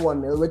only lost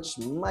 1-0, which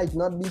might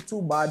not be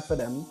too bad for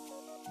them.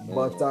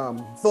 But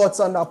thoughts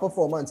on that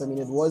performance? I mean,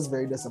 it was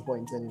very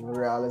disappointing. You know,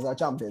 Real is a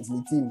Champions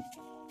League team.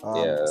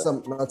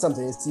 Not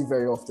something you see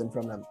very often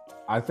from them.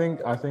 I think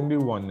the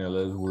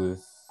 1-0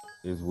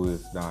 is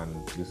worse than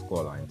the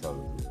scoreline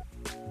tells you.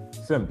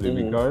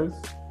 Simply because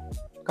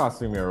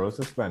Casemiro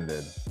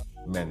suspended,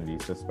 Mendy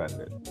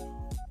suspended.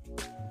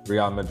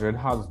 Real Madrid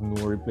has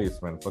no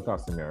replacement for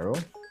Casemiro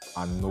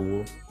and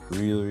no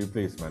real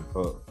replacement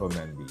for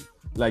Mendy.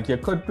 Like, you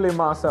could play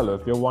Marcelo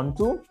if you want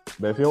to,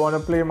 but if you want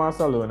to play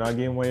Marcelo in a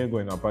game where you're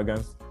going up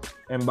against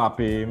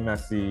Mbappe,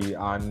 Messi,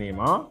 and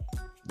Neymar,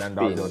 then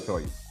that's your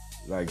choice.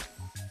 Like,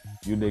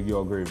 you dig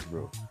your grave,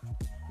 bro.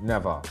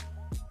 Never.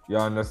 You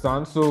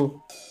understand?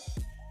 So,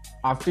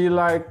 I feel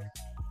like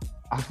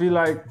that's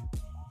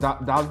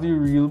the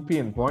real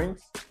pain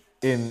point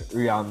in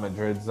Real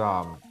Madrid's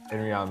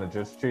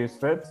chase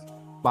fit.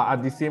 But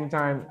at the same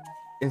time,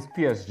 it's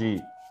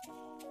PSG.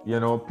 You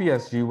know,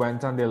 PSG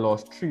went and they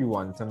lost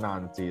 3-1 to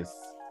Nantes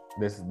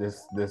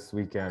this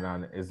weekend,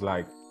 and it's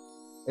like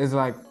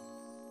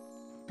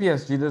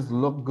PSG does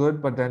look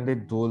good, but then they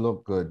don't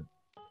look good.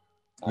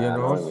 You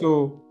know,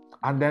 so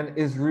and then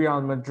it's Real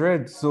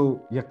Madrid,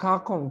 so you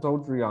can't count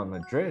out Real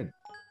Madrid.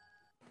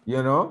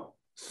 You know?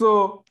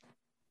 So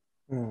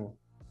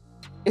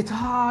it's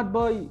hard,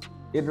 boy.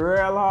 It's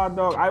real hard,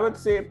 dog. I would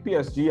say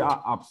PSG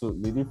are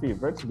absolutely the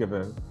favorites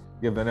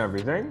given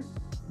everything.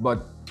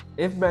 But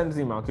if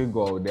Benzema could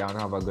go out there and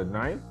have a good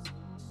night,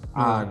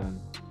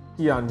 and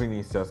he and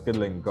Vinicius could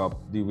link up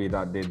the way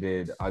that they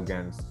did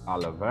against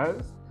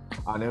Alaves,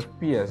 and if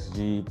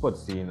PSG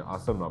puts in a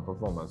similar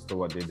performance to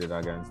what they did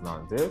against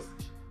Nantes,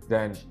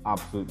 then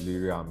absolutely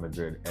Real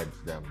Madrid edge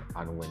them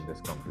and win this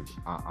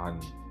competition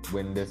and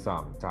win this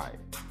tie.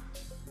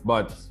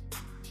 But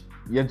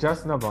you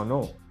just never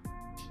know.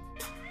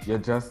 You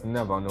just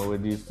never know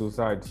with these two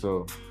sides.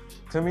 So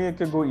to me, it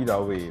could go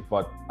either way.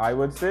 But I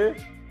would say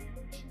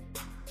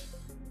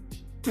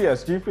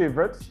PSG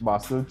favorites, but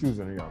still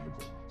choosing Real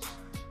Madrid.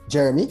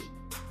 Jeremy?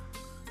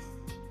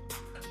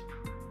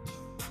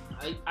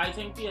 I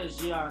think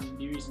PSG, and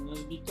the reason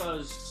is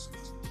because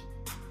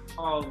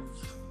of,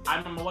 I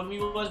remember when we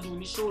was doing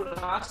the show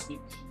last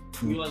week,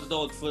 it was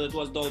doubtful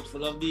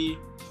of the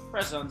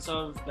presence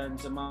of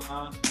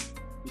Benzema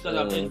because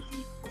of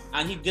injury,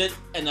 and he did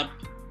end up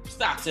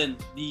starting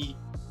the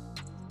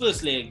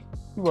first leg.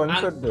 He wasn't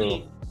fit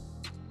though.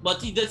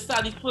 But he did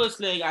start the first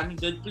leg and he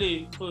did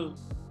play for,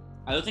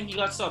 I don't think he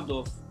got subbed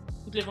off.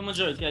 He played for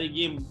majority of the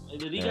game.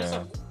 Did he get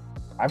subbed?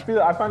 I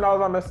find that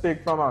was a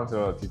mistake from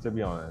Ancelotti, to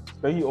be honest.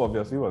 But he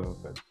obviously wasn't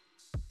fit.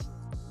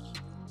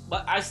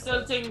 But I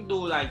still think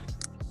though, like,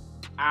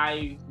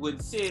 I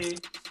would say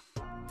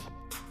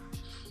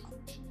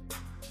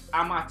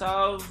a matter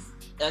of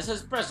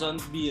his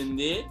presence being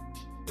there.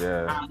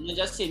 Yeah. I'm not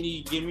just saying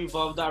the game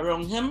revolved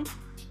around him,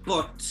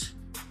 but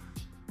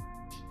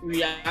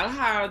Real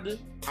had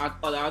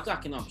other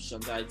attacking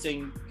options. I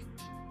think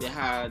they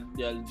had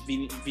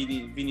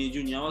Vini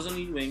Jr. was on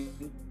the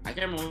wing. I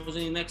can't remember who was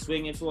in the next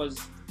wing. If it was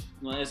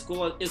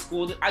Isco.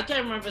 I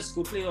can't remember if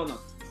Isco played or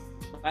not.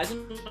 But I just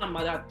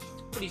remember that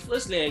for the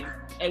first leg,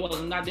 it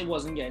wasn't that they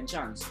wasn't getting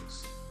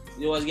chances.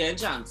 They was getting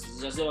chances,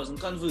 just they wasn't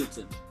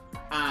converting.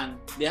 And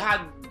they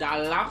had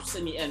that lapse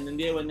in the end, and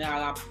when they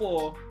had a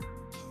poor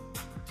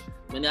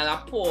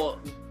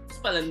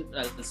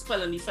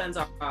spelling defense,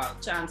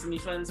 chance in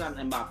defense,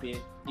 and Mbappe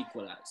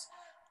equalized.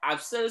 I'm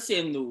still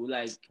saying though,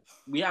 like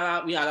we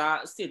had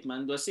a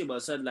statement where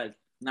Sabres said like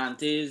how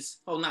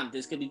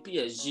Nantes could beat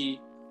PSG,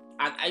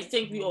 and I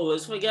think we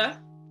always forget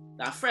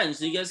that French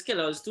league is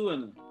killers too.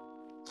 And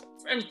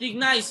French league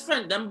nice,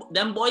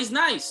 them boys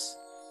nice.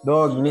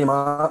 Dog,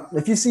 Neymar.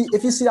 If you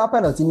see that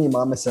penalty,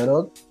 Neymar missed it,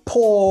 dog.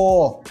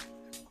 Poor.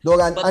 Dog,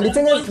 and the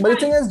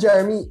thing is,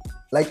 Jeremy,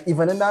 like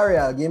even in that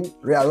Real game,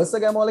 Real was to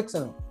get more licks,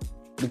 you know.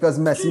 because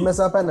Messi missed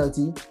a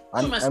penalty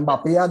and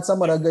Mbappe had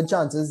some other good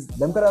chances.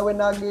 Them could have win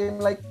that game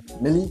like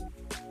nearly,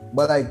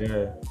 but like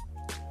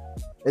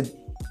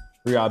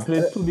Real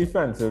played too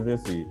defensive. You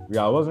see,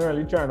 Real wasn't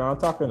really trying to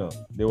attack.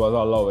 They was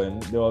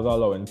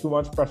allowing too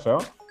much pressure,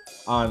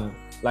 and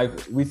like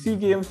we see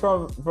games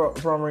from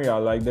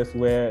Real like this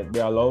where they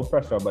allow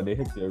pressure, but they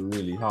hit you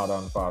really hard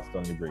and fast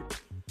on the break.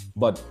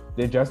 But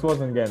they just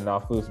wasn't getting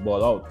that first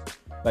ball out.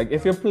 Like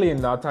if you're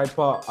playing that type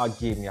of a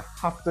game, you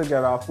have to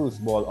get our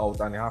first ball out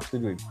and you have to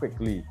do it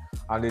quickly.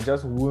 And they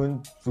just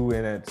weren't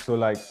doing it. So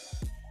like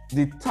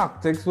the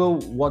tactics were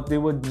what they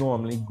would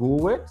normally go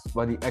with,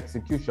 but the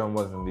execution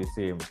wasn't the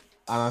same.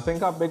 And I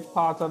think a big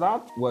part of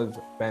that was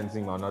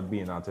Benzema not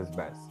being at his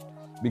best.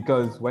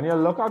 Because when you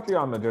look at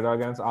Real Madrid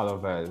against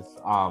Alaves,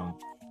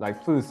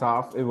 like first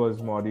half, it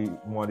was more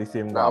the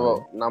same guy.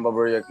 But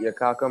bro, you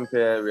can't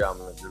compare Real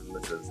Madrid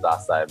versus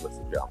that side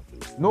versus Real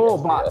Madrid. No,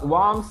 but what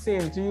I'm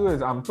saying to you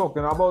is I'm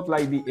talking about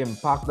like the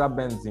impact that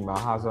Benzema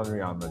has on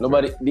Real Madrid. No,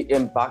 but the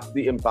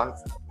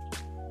impact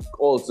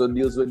also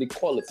deals with the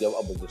quality of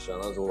opposition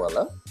as well.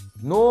 Eh?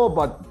 No,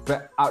 but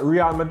at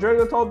Real Madrid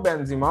without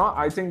Benzema,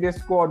 I think they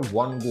scored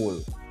 1 goal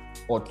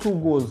or 2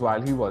 goals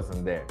while he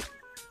wasn't there.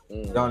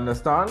 You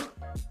understand?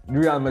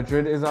 Real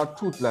Madrid is a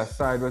toothless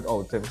side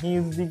without him.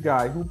 He's the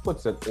guy who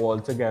puts it all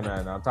together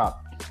in attack.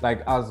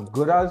 Like, as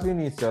good as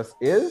Vinicius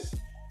is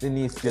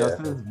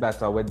is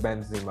better with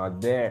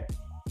Benzema there.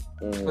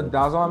 So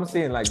that's what I'm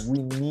saying. Like, we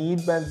need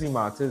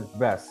Benzema at his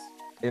best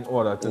in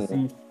order to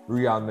see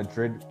Real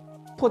Madrid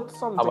put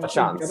something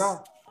together.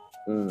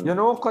 You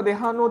know, because they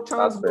had no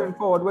chance going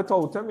forward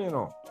without him, you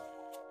know.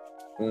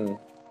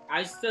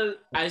 I still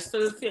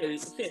fairly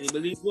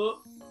believe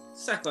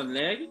second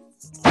leg.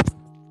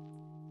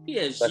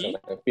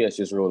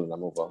 PSG's rolling,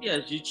 I'm over.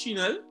 PSG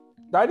Chino.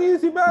 That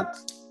easy bet.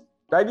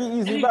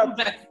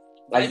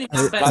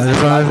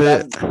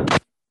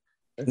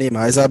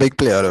 Neymar is a big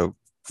player though.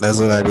 That's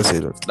what I would say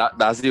though.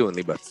 That's the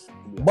only bet.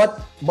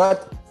 But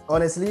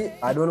honestly,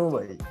 I don't know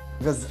why.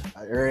 Because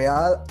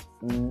Real,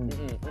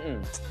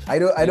 I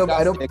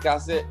don't. They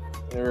can't say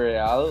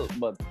Real,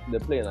 but they're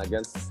playing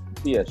against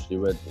PSG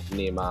with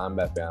Neymar and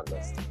Mbappe and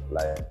this.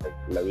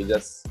 Like we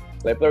just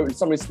put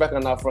some respect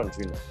on our front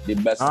three. The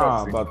best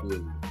front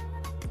three.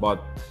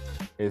 But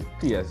is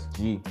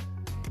PSG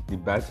the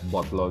best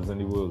bottlers in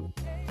the world?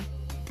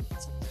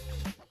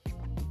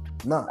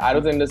 No, I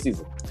don't think this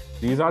season.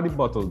 These are the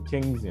bottle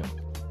kings, you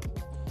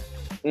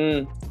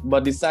know.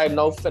 But the side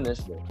now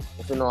finished though.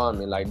 If you know what I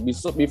mean. Like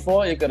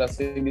before you could have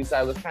said the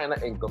side was kind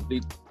of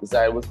incomplete. The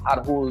side was had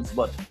holes,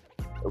 but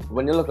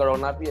when you look around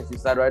that PSG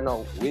side right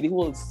now, where the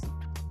holes?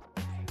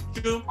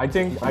 I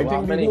think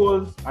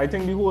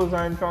the holes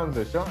are in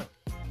transition.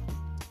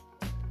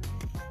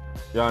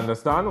 You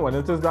understand? When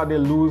it is that they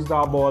lose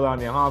that ball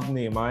and you have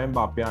Neymar,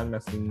 Mbappe and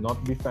Messi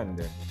not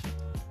defending.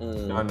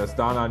 You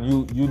understand? And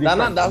you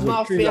that's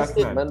not a fair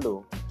statement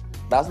though.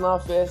 That's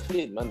not a fair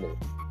statement though.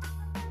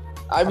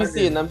 I be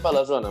seeing them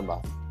fellas running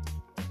back.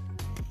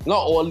 Not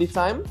all the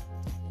time,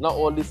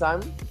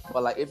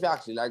 but like if you're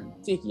actually like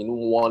taking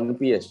one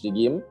PSG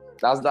game,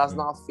 that's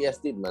not a fair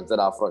statement to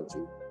that front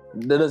three.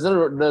 There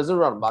doesn't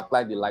run back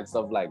like the likes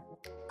of like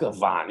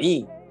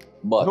Cavani.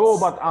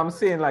 But I'm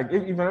saying like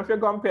even if you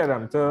compare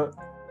them to,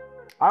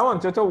 I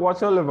want you to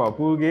watch a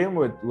Liverpool game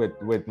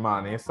with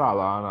Mane,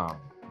 Salah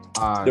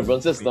and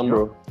different system,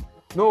 bro.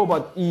 No,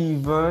 but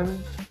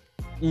even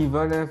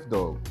if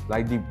though,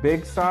 like the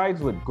big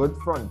sides with good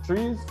front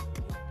threes,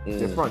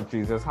 the front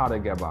threes is hard to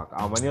get back.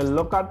 And when you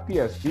look at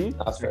PSG,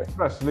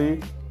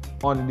 especially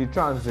on the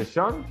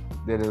transition,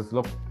 they just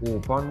look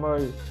open,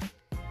 boy.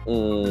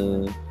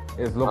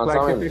 It looks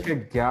like if you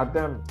could get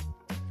them.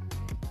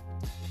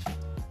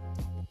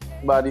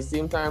 But at the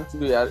same time too,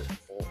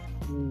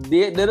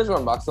 they just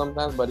run back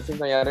sometimes, but at the same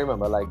time, you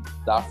remember like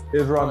that.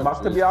 It's run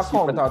back to be a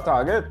counter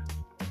target.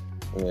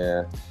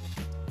 Yeah,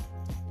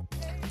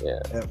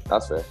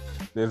 that's fair.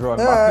 They run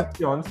back to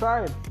the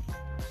onside.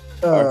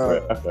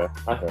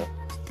 Okay.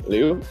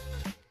 Leo?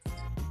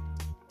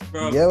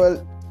 Yeah,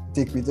 well,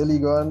 take me to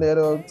League One there,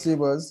 dog.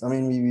 Sabres. I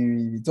mean,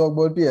 we talk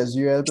about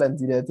PSG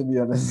plenty there, to be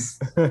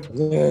honest.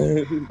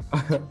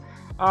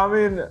 I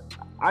mean,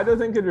 I don't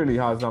think it really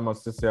has that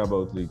much to say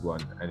about League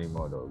One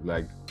anymore, though.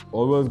 Like,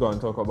 all we're going to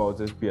talk about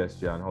is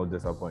PSG and how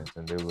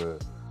disappointing they were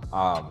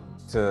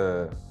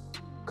to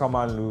come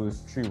and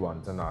lose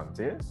 3-1 to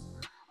Nantes.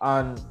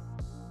 And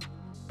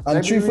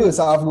 3 first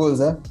half goals,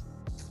 eh?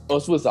 Oh,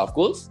 first half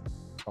goals?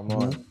 Come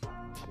on.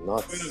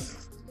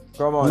 Nuts.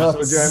 Come on,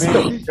 Nuts. So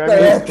Jeremy.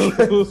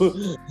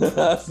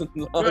 That's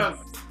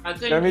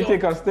nuts. Let me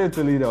take us straight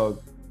to lead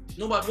out.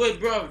 No, but wait,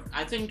 bro.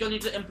 I think you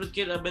need to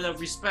implicate a bit of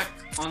respect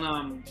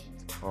on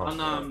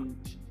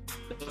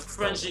the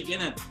French league,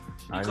 innit?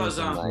 Because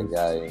my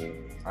guy.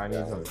 I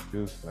need some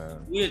juice,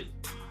 man.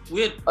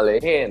 Wait. What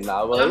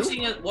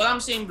I'm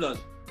saying, blood.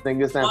 I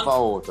think it's time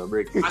for water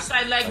break.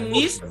 Aside like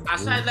Nice,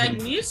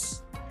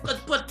 could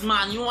put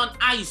Man U on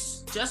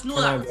ice. Just know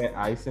that. Get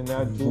ice in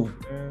that juice,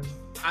 man.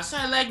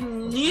 Aside like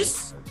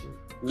Nice,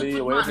 could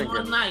put Man U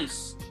on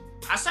ice.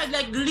 Aside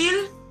like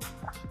Lille,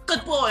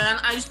 Good boy and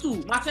ice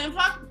too. Matter of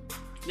fact,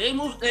 they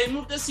moved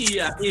the Serie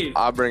A.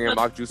 I'll bring him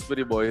back juice for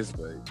the boys,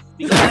 boy.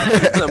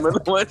 Let me know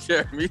what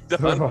Jeremy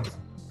done.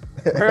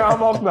 Bring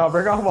him up now.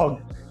 Bring him up.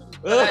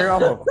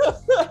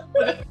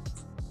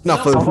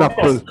 Knuckle.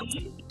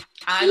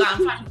 I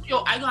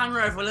got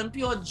rival and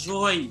pure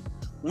joy.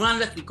 One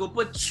let me go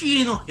put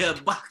Chino here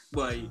back,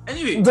 boy.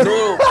 Anyway,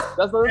 No,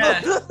 that's not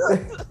enough.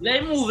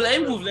 let him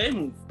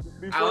move.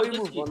 Before you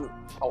move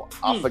on,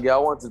 I forget I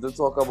wanted to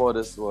talk about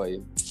this,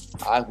 boy.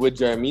 With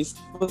Jeremy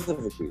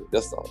specifically.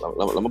 Just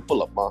let me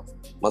pull up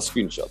my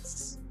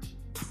screenshots.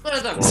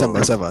 December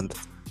 7th.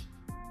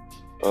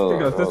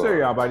 Because the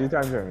Serie A by the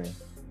time, Jeremy.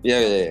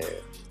 Yeah.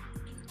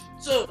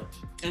 So,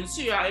 in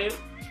Serie A,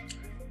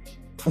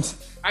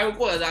 I will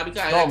call it that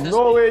because I like this.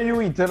 No way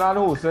you eating and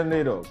hosting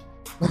later.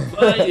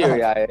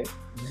 Yeah.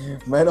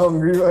 Man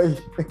hungry, boy.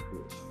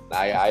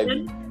 I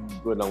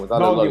go down with all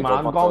No, the the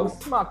man gone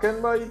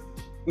smacking, boy.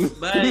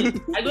 But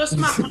I go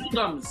smack my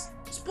gums.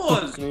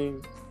 Spurs.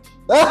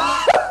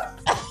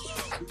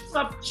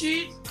 Top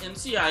 3 in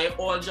CI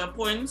all the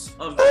points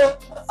of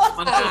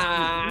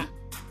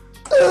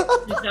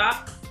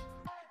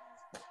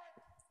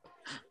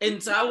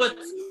Inter with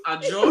a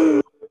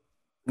draw.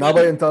 Now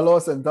by Inter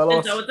loss. Inter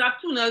with a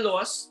 2-0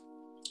 loss.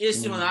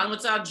 AC Milan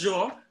with a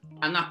draw.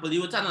 And Napoli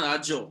with another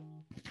draw.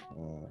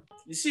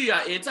 The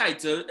Serie A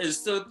title is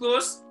still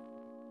close.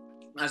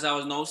 As I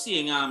was now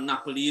seeing,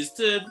 Napoli is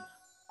third.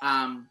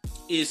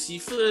 AC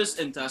first,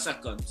 Inter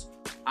second.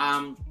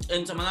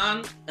 Inter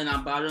Milan in a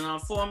bad run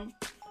of form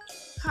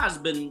has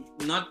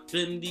not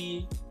been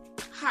the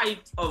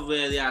height of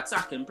their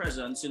attacking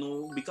presence,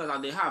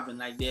 because they have been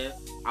like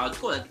I would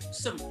call it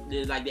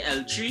like the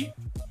L3,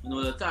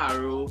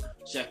 Lautaro,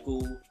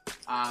 Dzeko,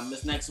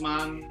 this next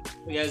man,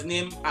 forget his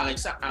name,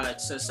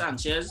 Alexis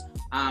Sanchez.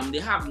 They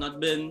have not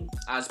been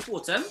as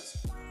potent.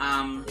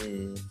 And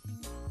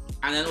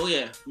then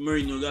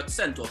Mourinho got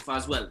sent off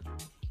as well.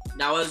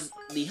 That was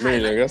the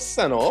highlight. Mourinho got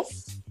sent off?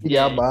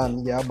 Yeah,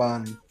 ban.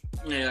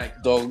 Yeah,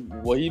 like dog,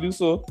 what he do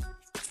so?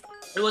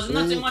 it was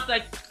nothing much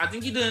like I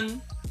think he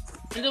didn't.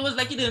 And it was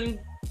like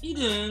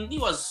he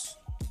was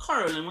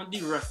quarreling with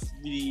the ref,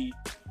 the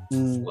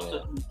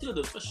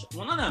fish.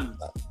 One of them.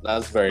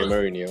 That's very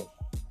Mourinho.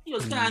 He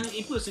was kind of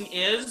imposing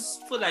ears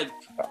for like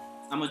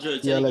a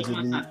majority. Yeah, of the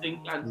allegedly. game, I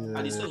think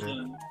at the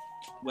session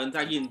went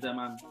against them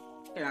and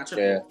kind of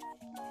Yeah.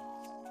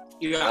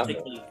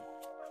 erratically.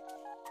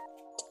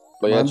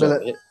 But yeah,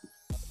 man.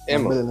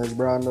 Building his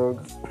brand,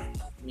 dog.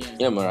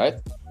 Yeah, man, right?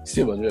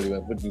 See what really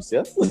went for juice,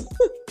 yes?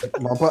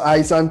 Man put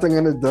ice and thing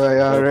in the door,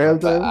 yeah, real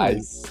time.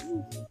 Ice.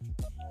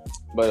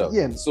 But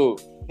Yeah. so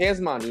here's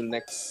Man U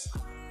next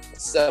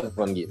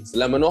 7 games.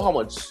 Let me know how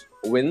much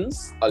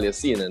wins are you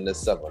seeing in this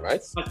 7,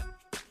 right?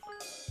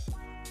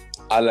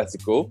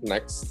 Atletico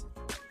next,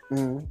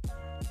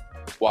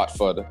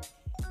 Watford,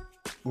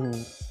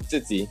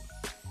 City,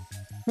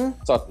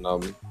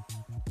 Tottenham,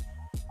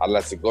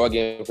 Atletico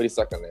again for the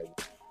second leg,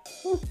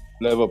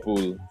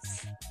 Liverpool,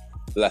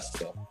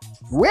 Leicester.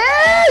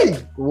 Way!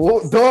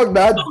 Whoa, dog,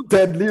 that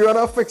deadly run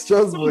of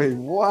fixtures, boy.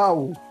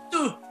 Wow.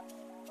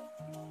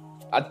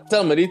 I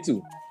tell me the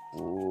 2.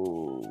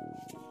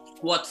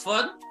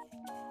 Watford,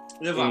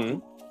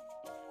 Liverpool.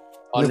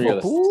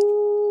 Unrealistic.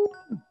 Liverpool.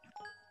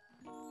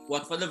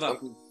 Watford,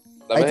 Liverpool.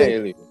 Let me hear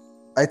you leave.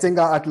 I think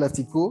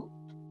Atletico.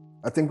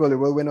 I think we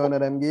will win one of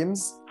them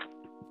games.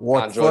 And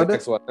draw the Watford.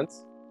 next one.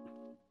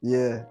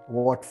 Yeah,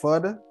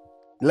 Watford.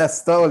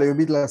 Leicester, they will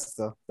beat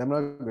Leicester. Them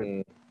not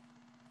good.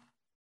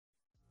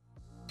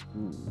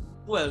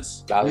 Who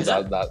else? That.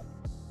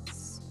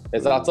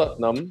 It's our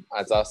Tottenham,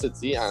 it's our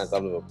City, and it's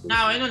our Liverpool.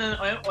 Now I know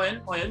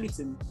I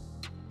meeting.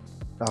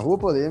 I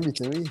hope they ain't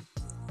beating me.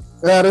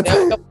 Yeah, the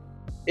thing.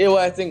 Hey,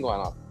 what I think going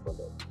on?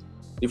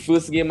 The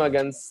first game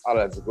against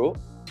Atletico,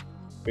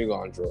 we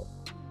going to draw.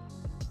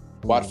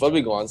 Watford,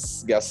 we going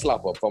to get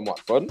slap up from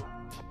Watford.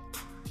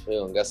 We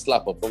going to get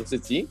slap up from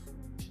City.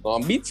 We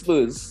going to beat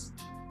Spurs.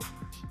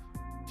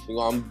 We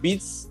going to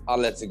beat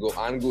Atletico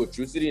and go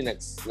through to the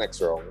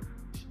next round.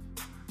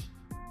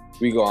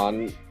 We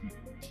going to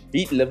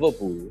beat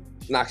Liverpool.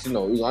 Actually,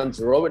 no, we're going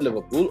to draw with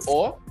Liverpool,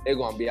 or they're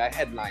going to be a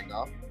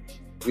headliner.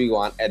 We're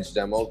going to edge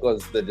them out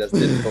because they just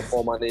didn't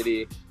perform on the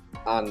day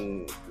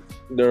and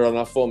the run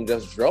of form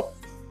just dropped.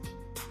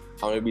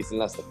 And we're beating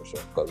Leicester for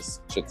sure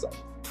because shit's up.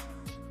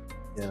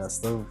 Yeah,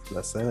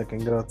 Leicester can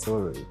get out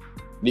already.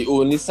 The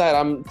only side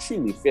I'm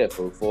truly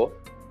fearful for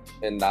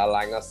in that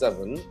line of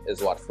 7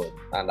 is Watford,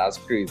 and that's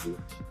crazy.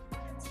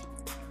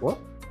 What?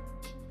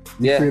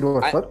 Yeah, Afraid of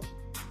Watford?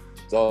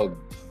 Dog,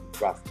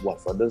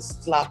 Watford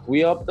just slap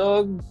we up,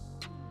 dog.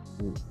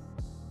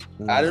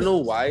 I don't know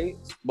why,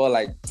 but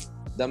like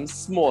them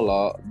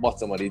smaller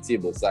bottom of the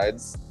table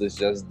sides, they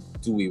just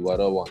do what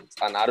I want.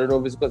 And I don't know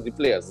if it's because the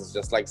players is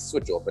just like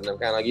switch up in them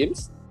kind of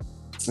games.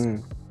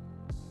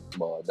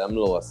 But them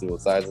lower table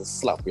sides just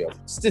slap we up.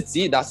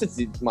 That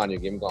City Man U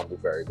game can't be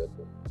very good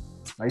though.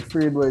 I'm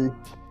afraid, boy.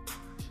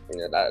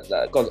 Yeah,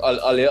 that because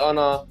earlier on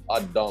a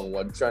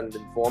downward trend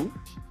in form,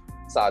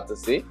 sad to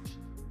say.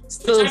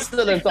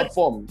 Still in top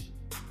form.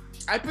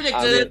 I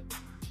predicted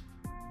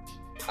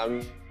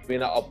I'm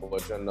being an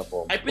upward trend of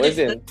form. I What is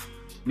it?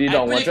 The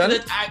downward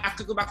trend? I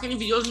could go back in the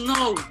videos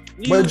now.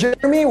 But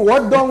Jeremy,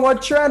 what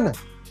downward trend?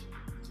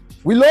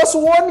 We lost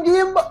one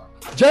game.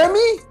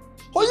 Jeremy,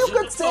 how you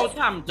could say?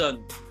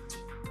 Southampton.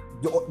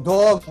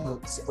 Dog,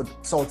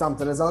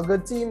 Southampton is a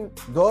good team.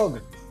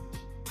 Dog.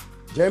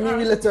 Jeremy,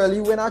 we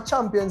literally win our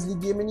Champions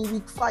League game in the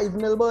week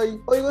 5-0, boy.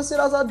 How you gonna say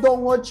that's a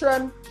downward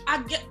trend?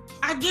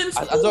 Against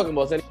I'm talking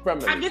about any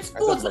Premier League. Against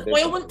Sports.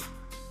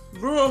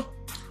 Bro,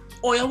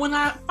 you win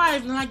a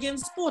 5-0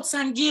 against Sports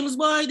and Games,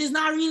 boy. This is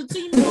not a real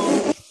team,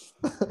 bro.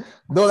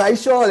 Dog, I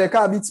sure they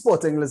can't beat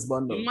Sporting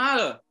Lisbon, though. No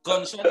matter.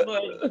 Gunshots, boy.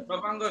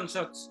 Proper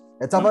gunshots.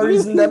 It have a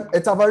reason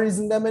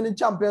them in the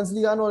Champions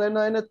League and all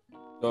in it.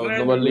 So,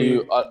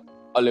 Normally,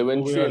 only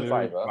win 3 and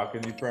 5. Back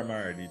in the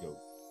Premier already, though.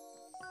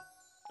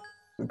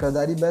 Because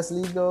that's the best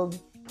league, dog.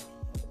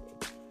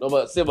 No,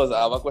 but Sabers,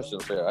 I have a question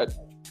for you, right?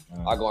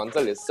 I go and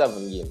tell you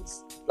 7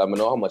 games. Let me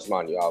know how much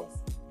man you have.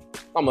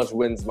 How much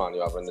wins man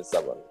you have in the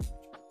 7.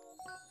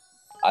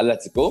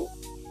 Atletico,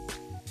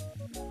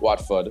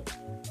 Watford,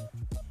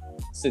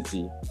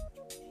 City,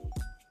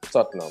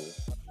 Tottenham,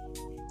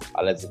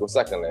 Atletico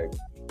second leg,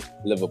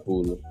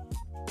 Liverpool,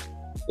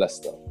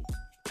 Leicester.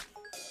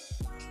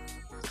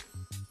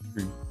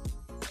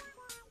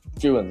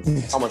 3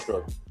 wins. How much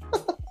draw?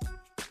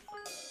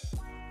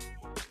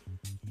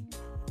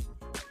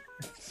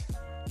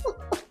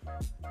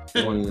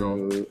 One draw.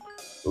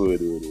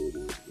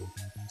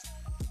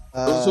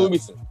 So we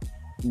see.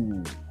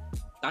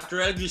 That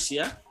Real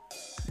Grecia.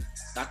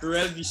 That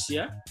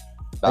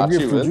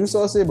grapefruit juice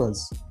or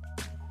Sabers?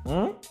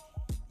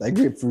 That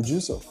grapefruit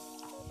juice or?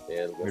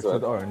 Yeah, It's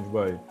with orange,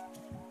 boy.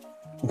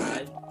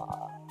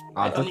 I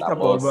I think just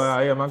about, but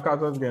I am a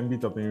cat was getting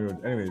beat up in the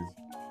road. Anyways.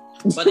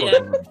 But yeah,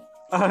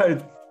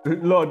 Alright,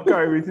 Lord,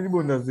 carry me to the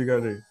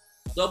Bundesliga day.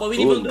 no, but we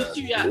need to do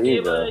Syria, okay,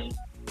 boy.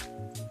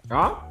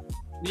 Huh?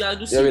 We gotta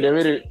do Yeah, Syria. we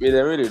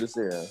didn't really do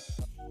Syria.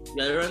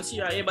 We gotta run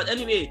Syria, but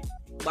anyway.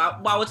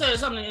 But I will tell you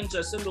something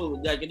interesting though.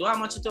 Like, you don't have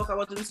much to talk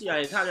about in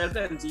Syria. It had real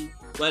plenty.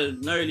 Well,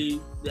 not really.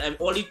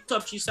 All the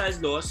top 3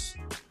 sides lost.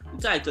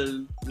 The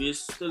title is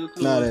still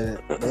close. Nah,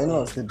 they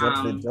lost. They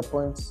dropped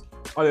points.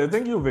 Oh, I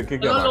think you will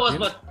kick I don't know back what, in.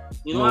 but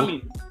you know what I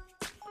mean?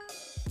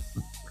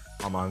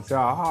 A man say a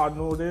hard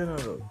no day, no.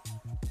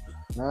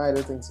 Nah, I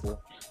don't think so.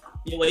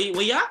 Yeah, where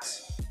you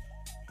at?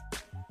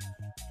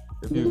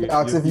 If you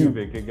Ask if you-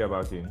 get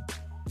back in.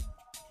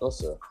 No,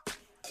 sir.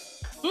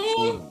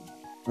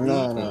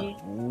 Nah.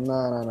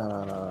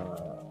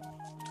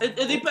 It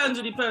depends.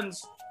 It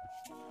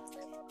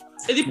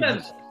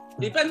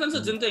depends on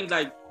certain things.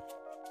 Like,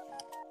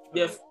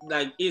 if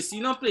like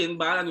AC not playing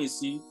bad and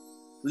AC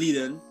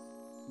leading,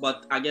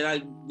 but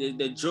again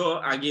the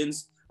draw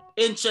against.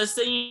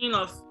 Interesting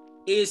enough,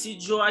 AC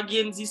draw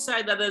against the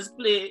side that does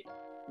play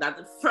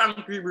that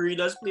Frank Ribery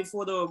does play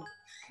for the.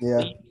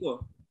 Yeah.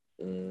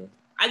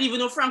 I didn't even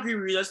know Frank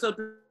Ribery does still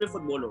play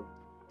football though.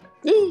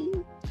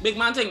 Big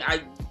man thing.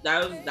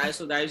 That is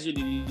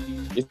really.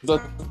 You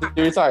thought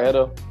you retired,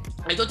 though?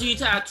 I thought he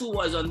retired too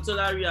was until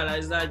I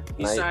realized that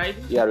his side.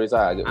 Yeah,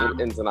 retired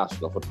with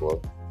international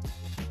football.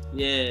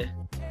 Yeah,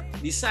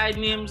 the side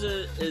name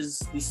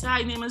is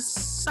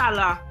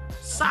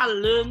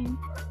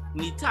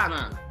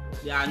Salernitana.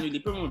 They are newly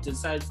promoted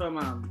side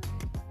from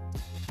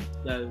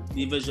the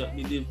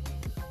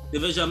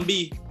division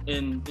B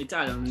in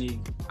Italian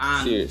league.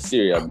 And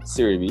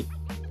Serie B.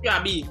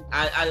 yeah, B.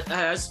 I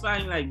just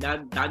find like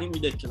that name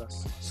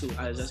ridiculous. So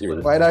I just put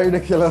it. Why are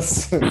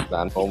ridiculous?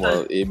 Than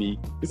normal AB.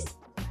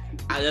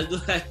 I just do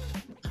like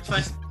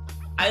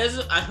I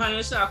find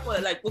it so I call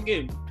it like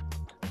okay.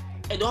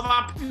 It don't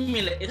have a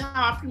Premier League. It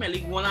have a Premier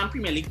League 1 and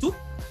Premier League 2.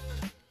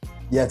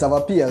 Yeah, it's have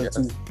a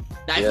PL2.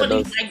 Like for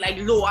things like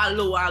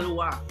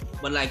lower.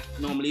 But like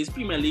normally it's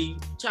Premier League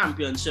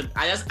Championship.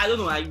 I don't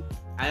know. I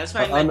just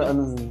find like but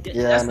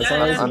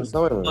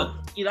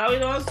you know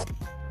it was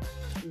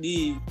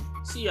the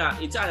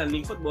Italian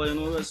league football, you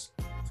know, was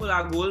full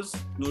of goals,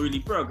 no really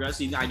progress.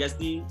 I guess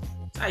the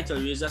title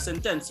race just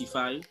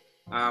intensified.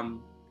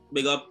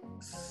 Big up.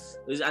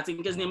 I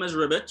think his name is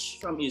Rebic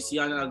from AC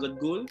and a good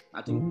goal.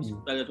 I think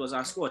it was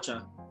a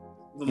scorcher.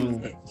 So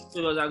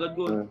it was a good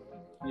goal.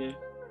 Yeah.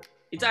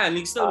 Italian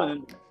league still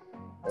winning.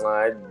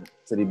 Right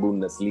to the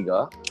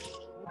Bundesliga.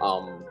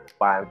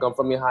 Bayern come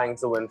from behind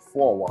to win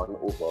 4-1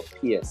 over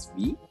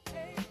PSV.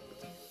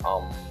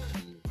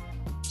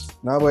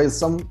 Nah, but it's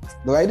some.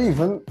 I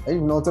don't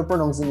even know how to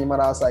pronounce the name of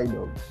that side,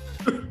 though.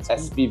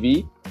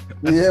 SPV.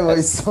 Yeah, but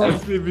it's some.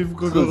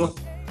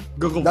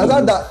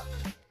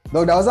 That's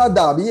that was a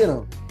derby, you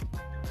know.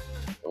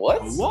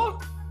 What?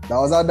 That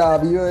was a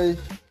derby, right?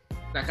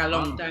 Like a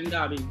long time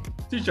derby.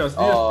 Teach us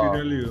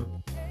the league.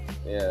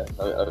 Yeah.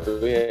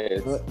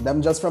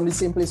 Them just from the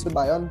same place with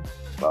Bayern.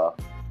 A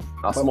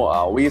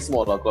way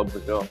smaller club for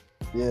sure.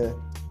 Yeah.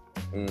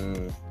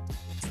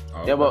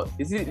 Yeah, but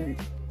you see,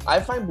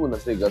 I find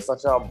Bundesliga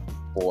such a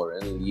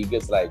boring league.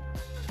 It's like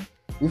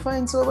you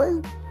find so,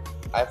 right?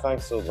 I find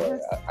so,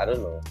 but I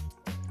don't know.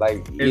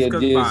 Like it's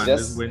because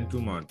just win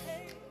too much.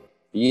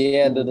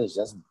 Yeah, they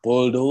just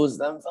bulldoze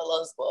them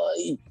fellas,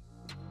 boy.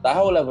 That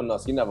whole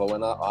Lewandowski never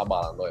won a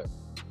Ballon d'Or.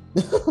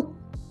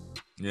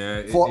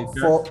 Yeah,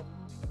 For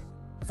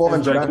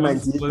 498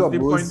 what's the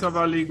goals. point of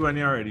a league when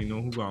you already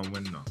know who's going to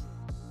win now?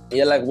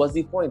 Yeah, like, what's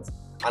the point?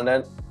 And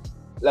then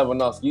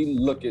Lewandowski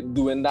look at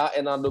doing that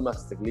in our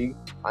domestic league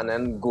and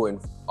then going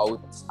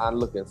out and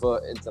looking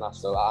for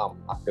international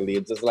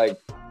accolades. It's like,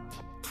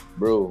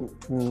 bro,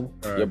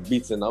 you're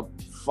beating up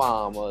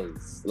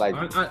farmers. Like,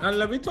 and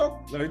let me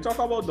talk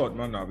about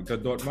Dortmund now, because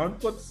Dortmund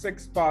put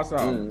 6 passes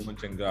out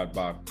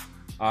Mönchengladbach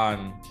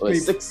and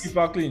keep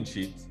a clean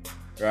sheet,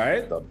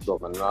 right?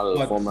 Dortmund not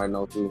in form right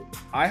now too.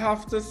 I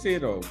have to say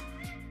though,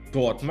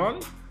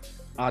 Dortmund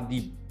are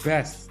the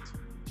best.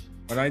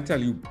 When I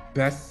tell you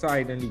best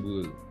side in the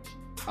world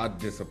at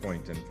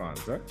disappointing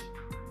fans, right?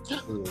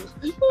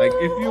 Like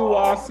if you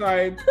are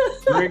side,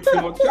 break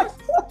your chest.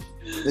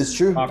 It's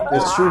true.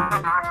 It's true.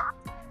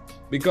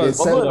 Because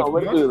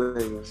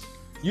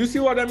you see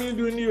what I mean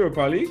doing in the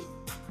Europa League?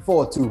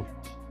 4-2.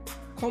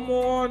 Come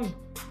on.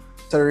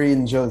 To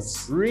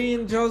Rangers.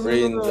 Rangers,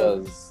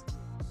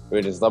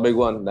 the big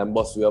one. Them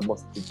boss we have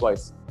busted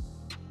twice.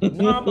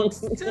 Nah, but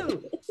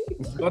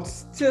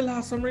still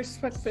have some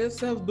respect for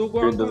yourself. Don't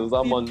go Rangers is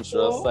a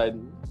monstrous side.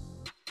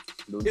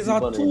 It's a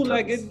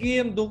 2-legged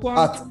game. Don't go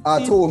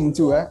at home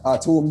too, eh?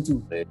 At home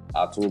too.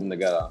 At home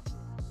together.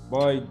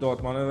 Boy,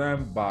 Dortmund is an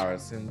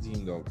embarrassing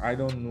team, dog. I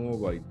don't know,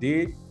 boy.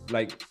 They,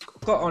 like,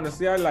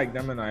 honestly, I like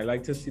them and I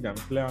like to see them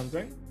play on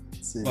thing.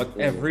 But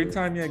every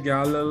time you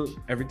get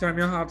every time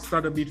your heart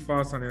start to beat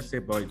fast and you say,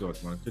 boy,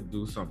 Dortmund could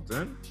do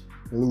something,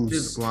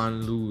 this go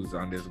and lose,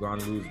 and this go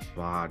and lose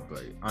bad,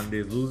 boy. And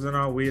they lose in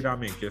a way that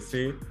make you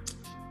say,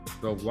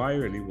 so why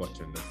really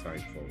watching the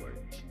side forward?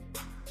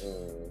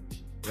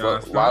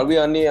 While we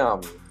on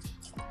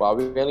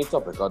the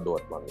topic of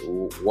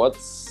Dortmund,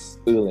 what's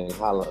Erling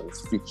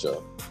Haaland's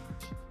future?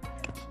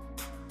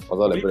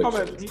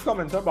 He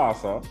coming to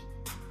Barca.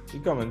 He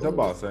coming to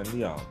Barca in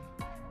the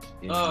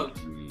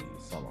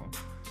summer.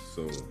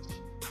 So,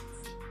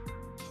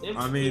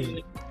 I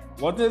mean,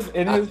 what is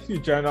in his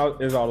future now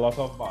is a lot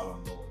of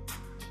Ballon d'Or.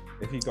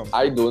 If he comes,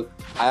 I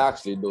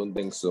actually don't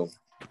think so.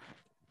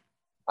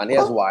 And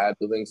here's why I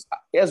don't think so.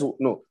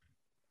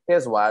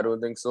 Here's why I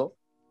don't think so.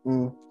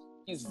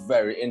 He's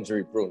very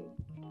injury prone.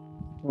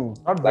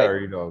 Not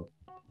very, dog.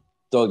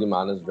 The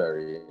man is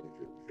very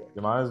injury prone.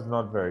 The man is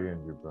not very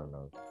injury prone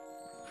now.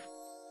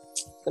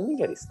 Let me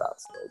get his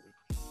stats,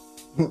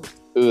 dog.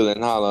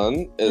 Erling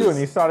Haaland is... When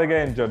he started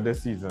getting injured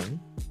this season.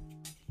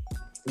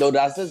 No,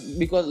 that's just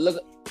because, look,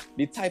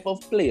 the type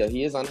of player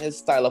he is and his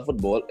style of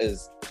football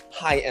is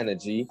high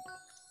energy,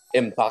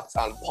 impact,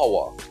 and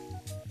power.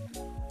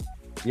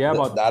 Yeah,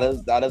 but that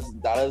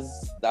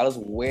is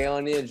way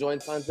on the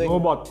joint fan thing. No,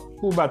 but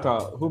who better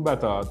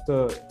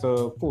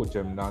to coach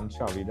him than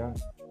Xavi then?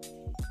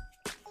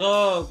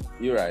 Oh,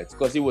 you're right,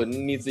 because he wouldn't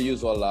need to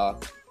use all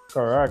that.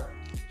 Correct.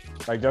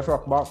 Like just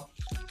rock back.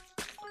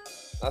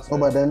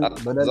 But then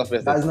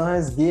that's not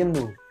his game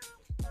though.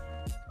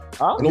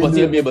 Huh? No, but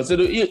he'll be able to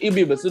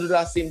do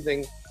that same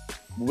thing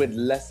with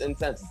less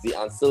intensity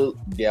and still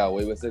get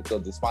away with it,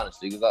 because the Spanish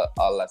leagues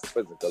are less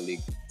physical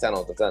league. 10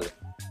 out of 10.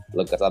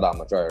 Look at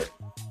Adama Traore.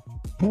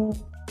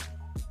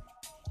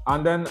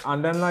 And then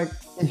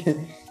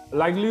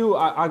like Leo,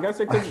 I guess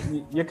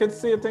you could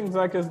say things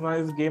like it's not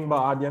his game,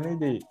 but at the end of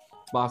the day,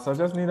 Barca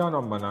just need a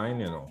number 9,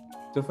 you know,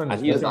 to finish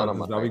the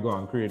chances that we go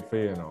and create for,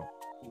 you know.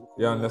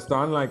 You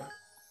understand? Like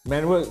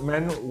men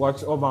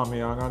watch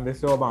Aubameyang and they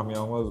say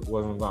Aubameyang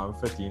wasn't going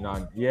 15,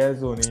 and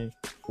there's only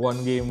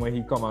one game where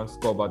he come and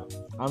score, but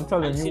I'm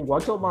telling you,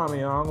 watch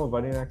Aubameyang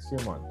over the next few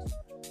months.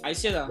 I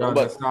see that. You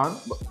understand?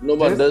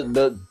 But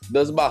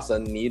does Barca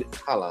need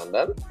Haaland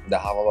then? They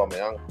have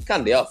Aubameyang.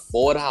 Can they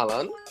afford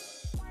Haaland?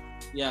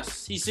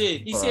 Yes, he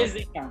says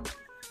they can.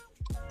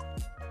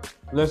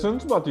 Listen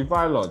to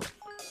Spotify, Lord.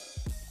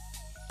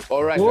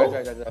 All right.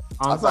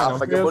 And sign up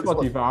for your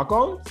Spotify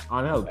account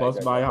and help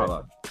us buy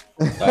Haaland.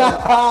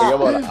 Forget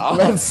about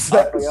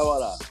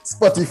that.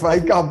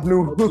 Spotify Camp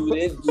Nou. Do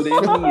they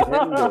need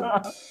him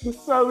though?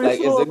 So we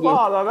saw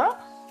Haaland,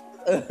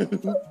 eh?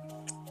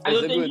 I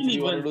don't think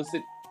he's leaving.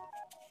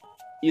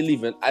 He's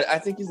leaving. I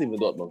think he's leaving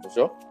Dortmund for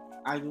sure.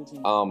 I don't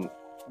think.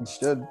 He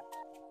should.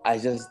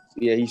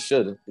 He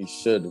should. He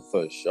should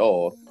for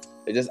sure.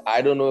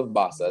 I don't know if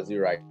Barca, as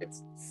you're right,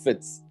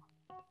 fits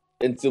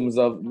in terms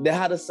of they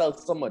had to sell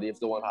somebody if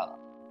they want Haaland.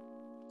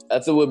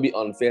 That's what would be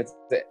unfair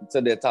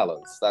to their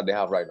talents that they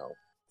have right now.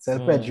 Sell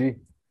Pedri.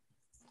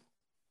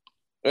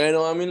 You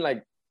know what I mean?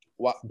 Like,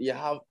 what you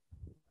have.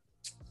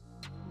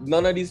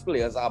 None of these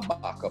players are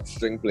backup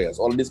string players.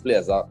 All of these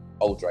players are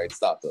outright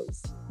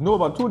starters. No,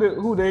 but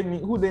who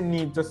they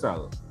need to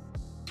sell?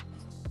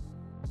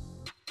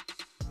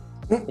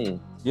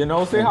 You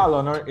know, say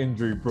Haaland are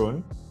injury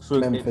prone, so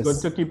Memphis. It's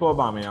good to keep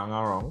Aubameyang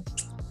around,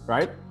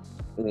 right?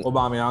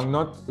 Aubameyang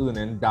not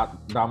earning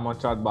that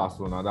much at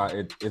Barcelona that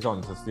it's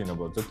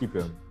unsustainable to keep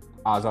him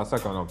as a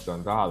second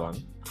option to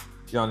Haaland.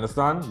 You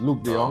understand?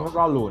 Luke de Jong is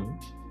alone.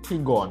 He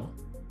gone.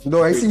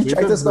 No, I see he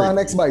tried to start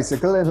next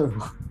bicycle and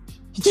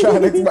he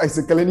tried next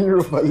bicycle in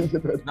Europa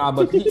League. Nah,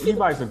 but he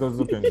bicycles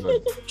looking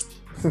good.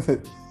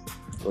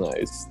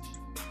 Nice.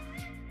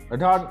 I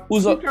thought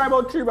Who's he up? tried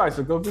about 3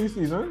 bicycles this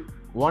season.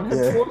 1 hit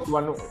Yeah. post,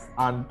 1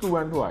 and 2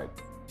 went wide.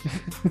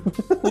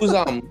 Who's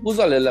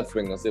our left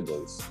winger,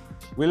 Sibbles?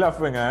 We left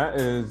winger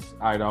is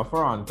either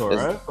Ferran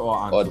Torres or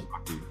Ansu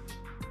Fati.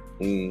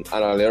 And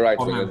our right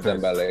Or winger is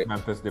Dembele.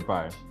 Memphis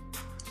Depay.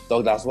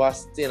 So that's why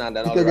Stain and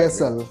then You all the can right get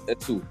Sal. winger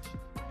two.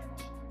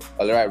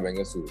 All the right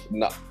winger two.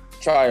 No,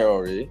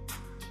 Traore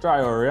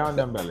Traore and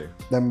Dembele.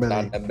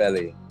 Dembele. and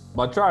Dembele.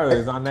 But Traore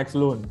is our next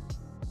loan.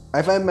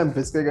 I find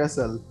Memphis can get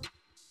Sal.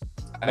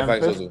 I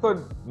find so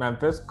too.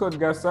 Memphis could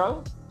get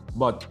sell,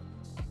 but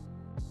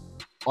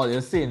all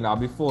you're saying that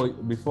before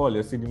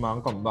you see the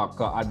man come back,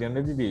 'cause at the end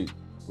of the day,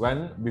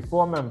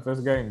 before Memphis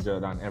get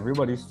injured and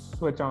everybody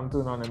switch on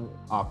turn on him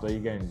after he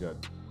get injured,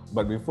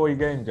 but before he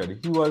get injured,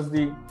 he was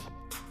the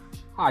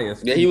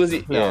highest Yeah, he was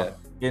player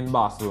in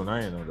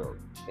Barcelona, you know, though.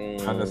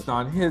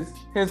 Understand?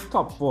 His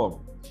top form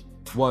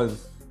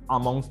was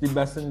amongst the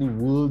best in the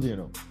world, you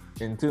know,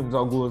 in terms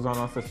of goals and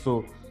assists.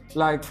 So,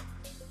 like,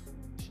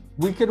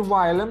 we could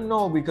wile him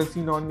now because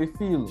he's not on the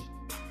field.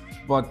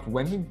 But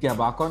when he get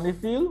back on the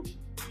field,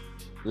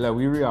 let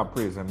we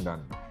reappraise him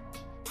then.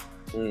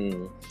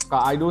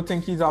 I don't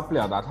think he's a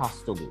player that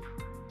has to go.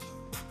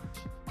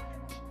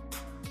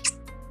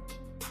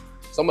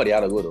 Somebody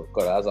had to go though,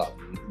 because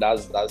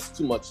that's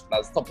too much.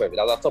 That's top heavy.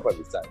 That's a top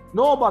heavy side.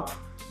 No, but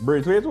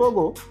Braithwaite will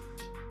go.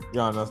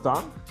 You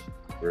understand?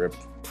 Rip.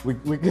 We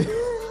can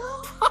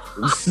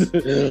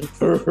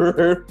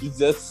You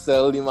just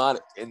sell the man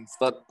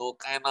instant, no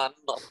kind of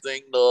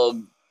nothing,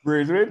 dog.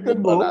 Braithwaite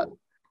could go.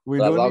 We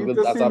don't need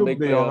to see Luke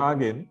De Jong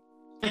again.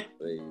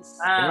 Please.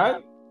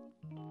 Right?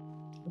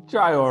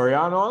 Traore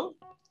and all.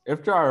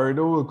 If Traore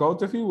don't work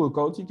out, if he work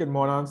out, he can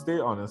more than stay,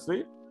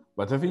 honestly.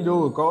 But if he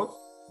don't work out,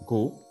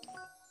 go.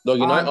 Dog,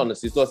 you know,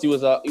 honestly, so he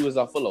was a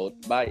full out.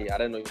 Bye. I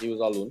didn't know he was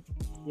alone.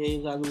 Yeah,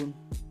 he's alone.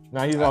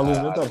 Now he's always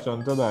in touch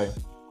on today.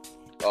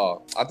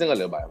 Oh, I think a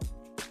little by him.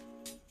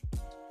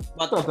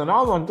 But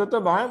Tottenham wanted to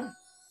buy him.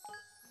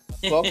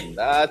 Fuck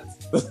that.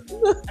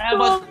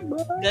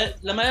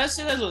 let me just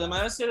say this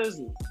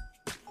though.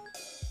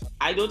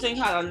 I don't think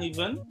Haaland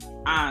even.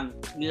 And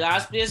the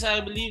last place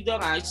I believe that,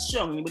 and I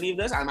strongly believe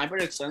this, and my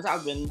predictions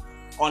have been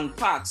on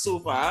path so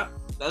far.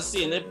 That's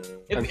saying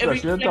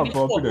Especially top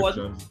four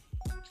predictions.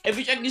 if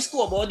you check the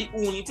scoreboard, the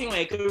only thing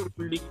I can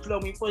really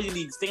club me for the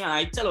league thing, and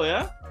I tell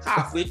you,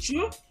 halfway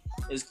through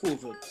is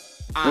COVID.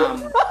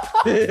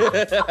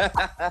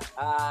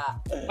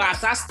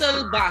 Barca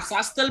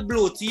still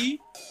bloaty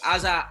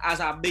as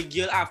a big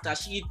girl after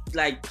she eat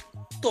like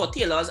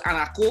tortillas and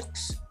a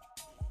cokes.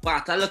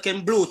 Barca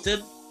looking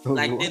bloated,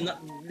 like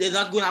they're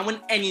not going to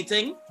win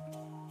anything,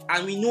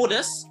 and we know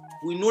this.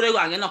 We know they're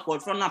going to get knocked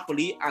out from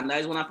Napoli, and that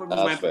is one of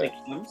my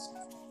predictions.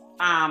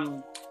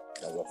 On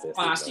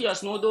a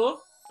serious note though,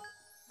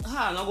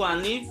 I'm not going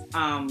to leave.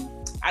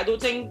 I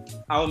don't think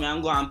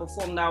I'm going to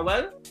perform that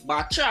well.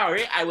 But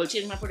Traore, I will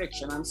change my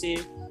prediction and say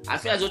I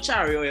feel as though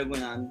Traore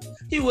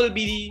he will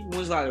be the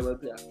most valuable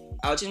player.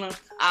 I'll change my.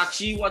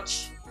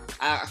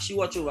 I actually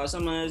watch over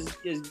some of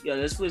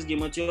his first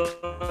game at Joel,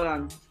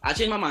 and I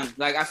change my mind.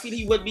 Like I feel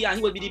he will be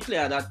the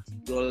player that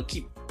will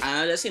keep.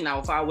 And let's say now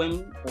if I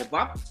win or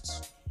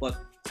baps, but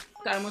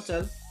time will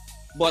tell.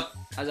 But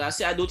as I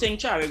say, I don't think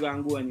Traore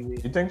going to go anyway.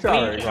 You think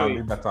Traore going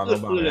to be better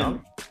than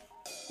Aubameyang?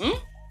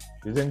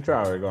 You think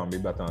Traore going to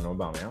be better than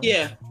Aubameyang?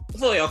 Yeah,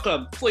 for your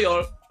club, for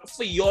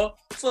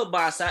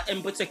Barca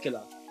in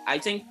particular, I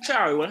think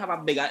Traore will have a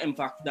bigger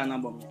impact than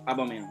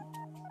Aubameyang.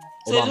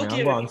 So Aubameyang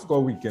okay. going to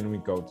score week in,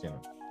 week out, you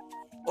know.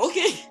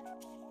 Okay.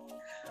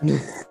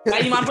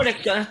 My man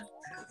prediction.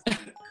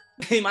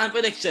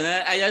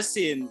 I just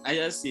seen.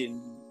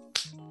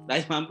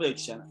 That's my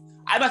prediction.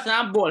 I bet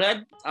I'm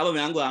ballhead.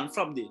 Aubameyang go and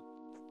flop day.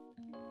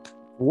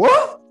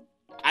 What?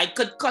 I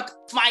could cut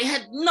my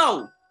head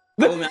now.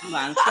 Aubameyang go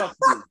and flop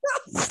day.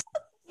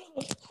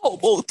 How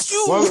about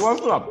you?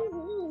 What's up?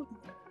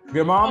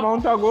 Give me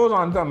amount of goals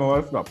and tell me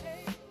what's up.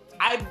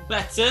 I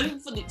betting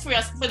for the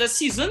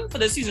season,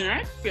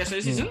 right? For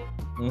the season.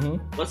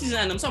 What season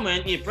end them somewhere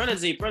in April?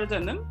 Is April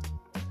end them?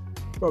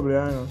 Probably,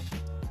 I know.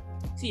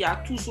 See, I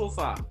have 2 so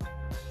far.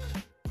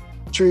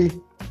 3.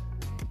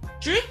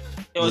 3? It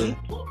wasn't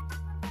 2.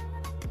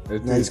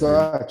 Yeah, he scored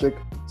a trick.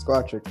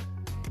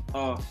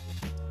 Oh.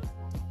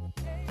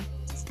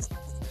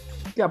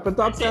 Cap it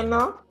up 10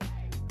 now.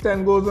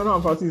 10 goals in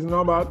half a season,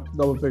 not bad.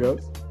 Double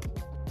figures.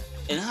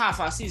 In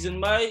half a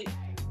season, by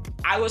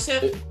I would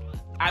say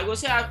a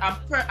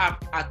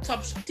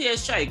top tier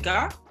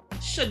striker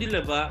should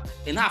deliver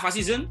in half a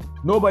season.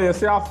 No, but you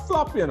say a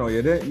flop, you know.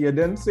 You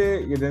didn't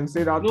say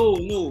that.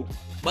 No.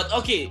 But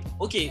okay.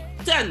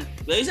 10.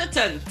 Where is it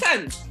 10?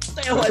 10.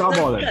 That's a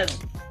baller.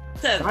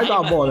 10. I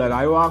got ball and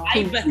I walk.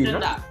 I bet in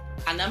that.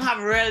 And them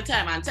have real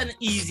time and 10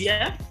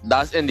 easier.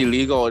 That's in the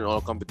league or in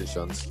all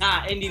competitions?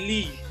 Nah, in the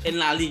league, in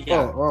La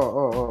Liga.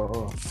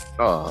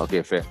 Oh,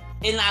 okay, fair.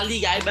 In La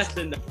Liga, I bet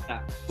in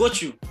that. Go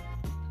through.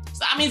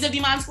 So that means if the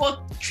man scored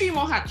 3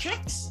 more hat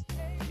tricks,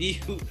 the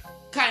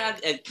kind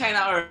of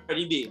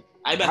already there.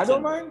 I bet. I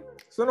don't mind.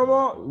 So no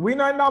more. We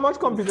not in that much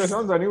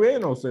competitions anyway, you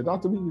know. So it has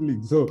to be the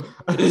league. So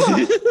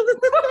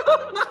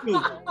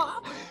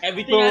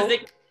everything has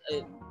like,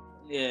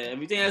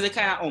 everything has a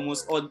kind of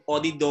almost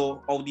out the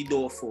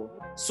door for.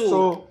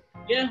 So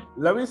yeah.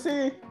 Let me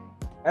see.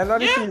 End of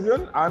the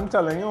season, I'm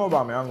telling you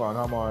about me. I'm going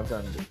to have more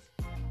attendance.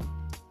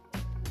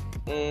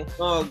 I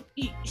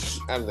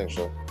don't think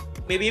so.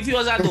 Maybe if he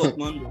was at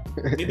Dortmund.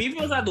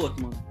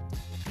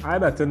 I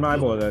bet in my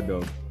ball that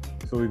dog.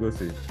 So we go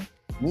see.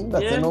 Me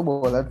better no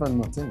ball that for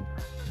nothing.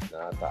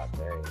 Not that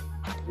thing.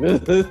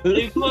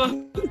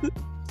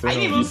 I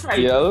didn't even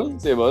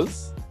frightened.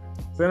 Tables.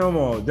 Say no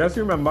more. Just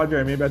remember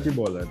Jeremy Betty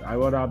Ballard. I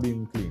would have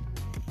been clean.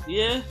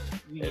 Yeah.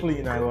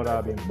 Clean, I would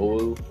have been.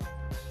 Bowl.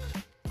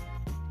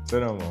 Say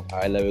no more.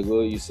 Alright, let me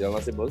go. UCL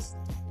and tables.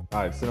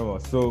 Alright, say no more.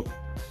 So,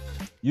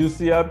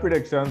 UCL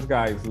predictions,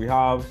 guys. We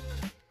have,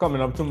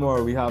 coming up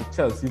tomorrow, we have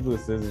Chelsea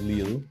versus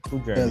Lille. Who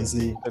Jeremy?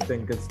 Chelsea. I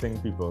think it's Sting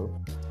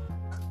people.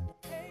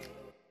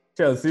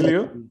 Chelsea,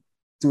 Lille?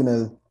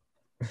 2-0.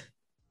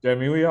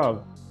 Jeremy, who you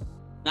have?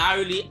 Now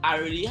I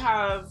really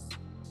have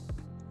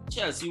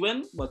Chelsea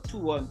win, but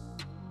 2-1.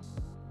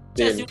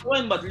 Chelsea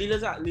win, but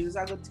Lille's a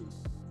good team.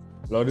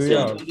 Lord, who you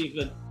have?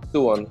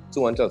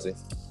 2-1 Chelsea.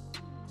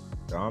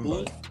 Damn,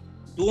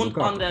 Don't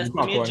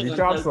underestimate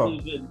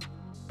Chelsea.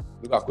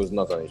 Lukaku's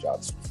not on the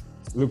shots.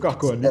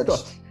 Lukaku on the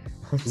touch.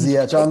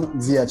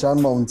 Ziyech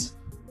and Mount.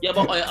 Yeah,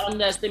 but I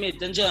underestimate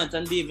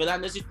Jonathan David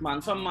and the sweet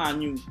man from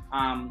Man U.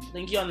 I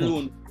think he on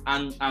loan.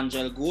 And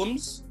Angel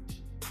Gomez.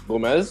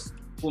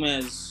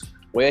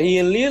 Where he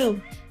in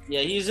Lille?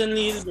 Yeah, he's in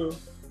Lille, bro.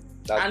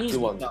 That's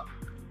 2-1.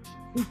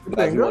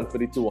 That's 1 for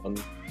the 2-1.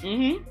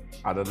 Mm-hmm.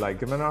 I don't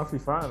like him in our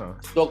FIFA, no?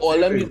 So all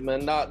them youth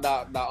men that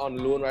on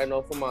loan right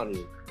now for Man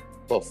U.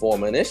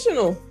 Performing, you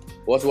know.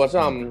 What's this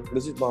man?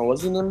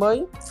 What's his name,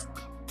 boy?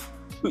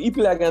 He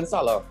play against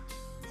Salah.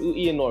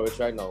 He in Norwich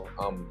right now.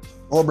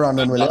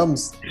 Brandon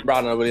Williams.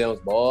 Brandon Williams,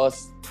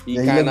 boss. He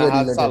kind of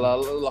had Salah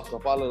locked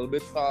up a little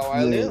bit for a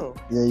while, you know.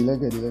 Yeah, he look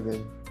good.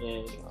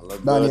 Yeah.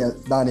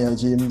 Daniel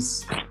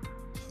James.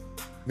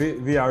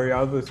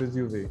 Villarreal versus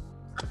Juve.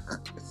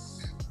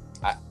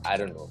 I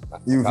don't know.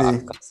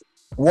 Juve.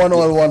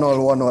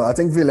 1-1. I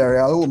think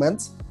Villarreal who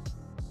meant.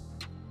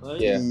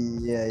 Yeah.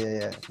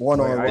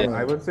 1-1.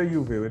 I would say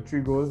Juve with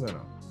 3 goals, you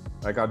know.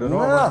 Like, I don't know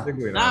how much they're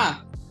going on.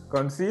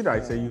 Concede, I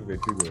say Juve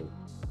 3 goals.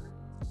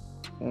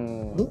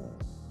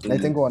 I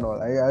think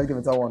 1-1. I'll give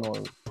it a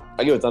 1-1.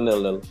 I give it a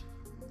 0-0.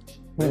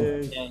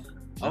 Yeah.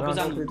 I'm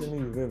not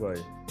playing Juve, boy.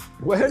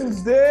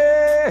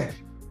 Wednesday!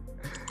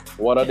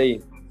 What are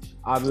they?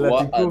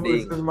 Atletico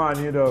versus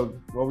Man U, dog.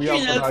 What we have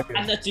for that game?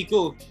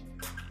 Atletico.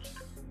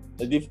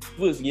 The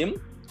first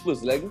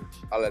leg,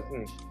 I like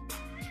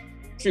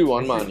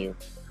 3-1 Man U.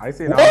 I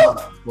say that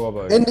score,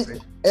 boy.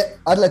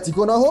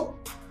 Atletico na home?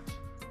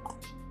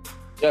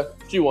 Yeah,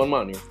 3-1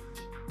 Man U.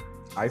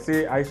 I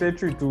say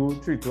 3-2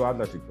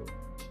 Atletico.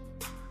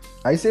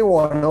 I say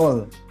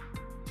 1-0.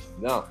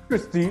 Yeah.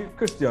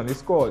 Christian, he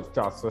scored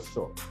just for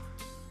sure.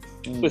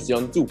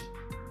 Christian 2.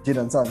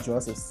 Jadon Sancho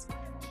assist.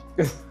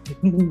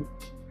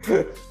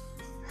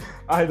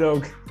 I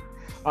know.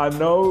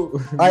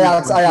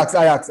 Ajax.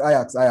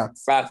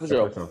 Right, for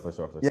sure.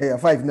 Yeah,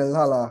 5-0.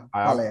 Hala.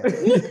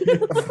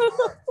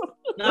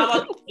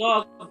 No,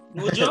 but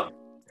no joke.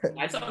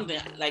 I something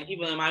like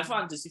even in my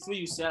fantasy for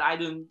you said I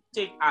didn't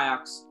take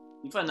Ajax.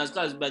 You find that's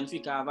because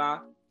Benfica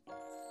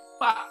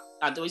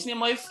that was name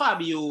my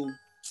Fabio.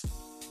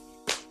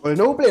 Well,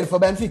 no playing for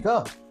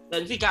Benfica.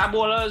 Benfica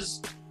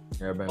ballers.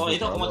 Yeah, Benfica. Oh, you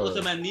talking about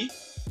Otamendi?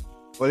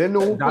 Well, you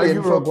know that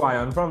playing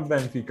Uruguayan from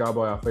Benfica,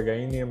 boy. I forget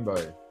his name,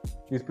 boy.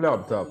 He's play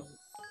up top.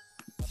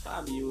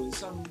 Fabio.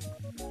 Some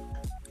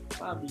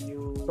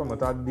of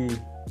that the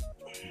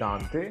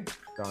Dante.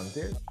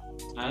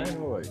 I don't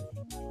know why.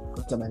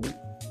 Otamendi.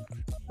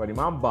 But the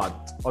man bad.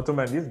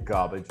 Otamendi is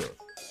garbage.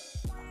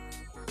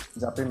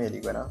 He's a Premier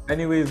League winner.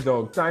 Anyways,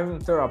 dog, time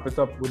to wrap it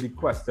up with the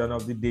question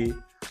of the day.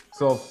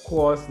 So, of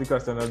course, the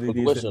question of the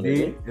day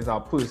today is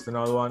our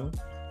personal one.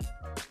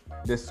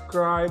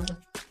 Describe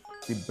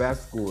the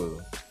best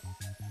goal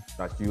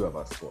that you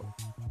ever scored.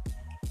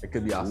 It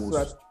could be a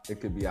sweat, it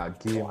could be a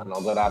game. I'm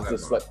not gonna have to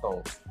sweat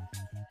now.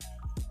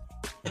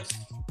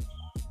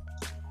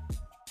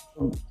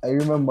 I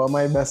remember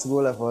my best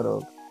goal ever,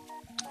 dog.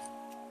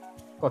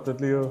 Cut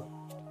it, Leo.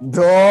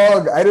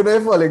 Dog, I don't know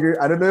if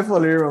I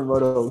remember,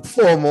 dog.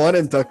 Form 1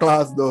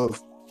 interclass, dog.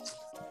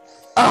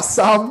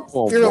 Assam.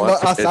 You remember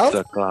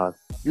Assam?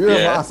 You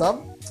remember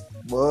Assam?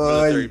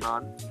 Boy.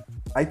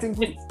 I think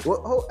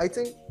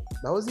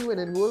that was the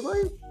winning goal,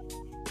 boy.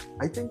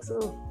 I think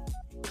so.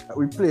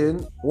 We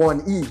playing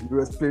 1E. We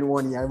was playing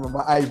 1E. I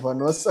remember Ivan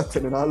was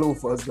sitting in our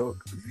loafers,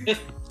 dog.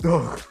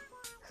 Dog.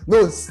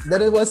 No,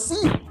 then it was C.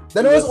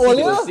 Then it was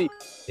Olia.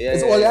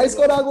 Is Olia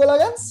scored a goal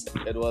against?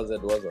 It was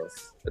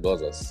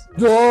us.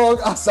 Dog,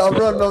 Assam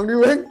run down the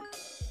wing.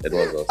 It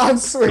was us. And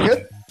swing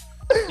it.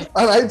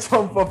 And I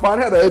jump up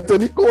and had a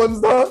Tony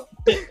Cones down.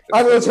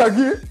 And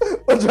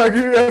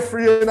Ochagi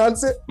referee and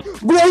say,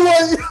 "Boy,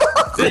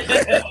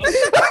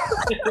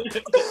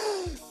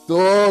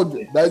 Dog,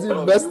 that's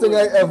the best thing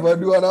I ever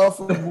do on a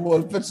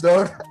football pitch,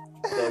 dog.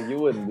 Dog, you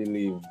wouldn't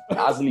believe.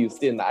 As you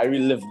staying, I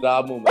relived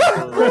that moment.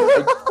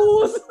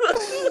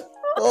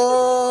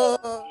 Oh,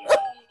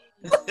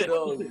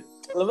 Dog,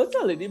 let me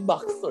tell you the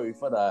backstory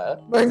for that.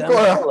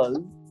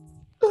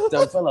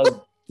 Them fellas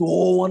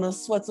don't want to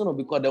sweat, you know,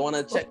 because they want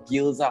to check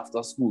girls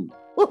after school.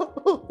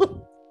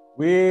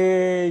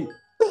 Wait.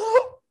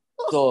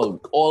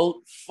 Dog,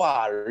 all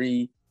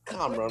Fari,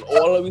 Cameron,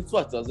 all of the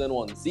sweaters in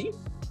one. See?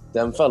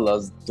 Them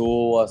fellas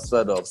do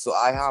sweat up. So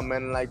I have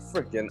men like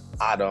freaking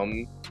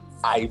Adam.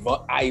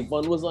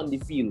 Ivan was on the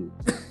field.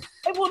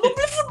 I want to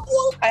play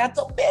football. I had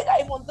to beg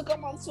Ivan to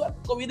come and sweat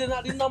because we didn't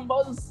have the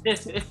numbers.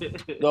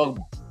 Dog,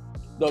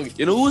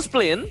 you know who's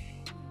playing?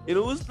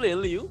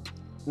 Leo?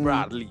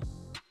 Bradley.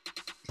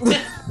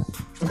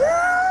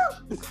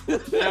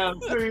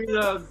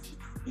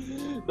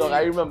 Dog,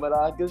 I remember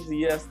that because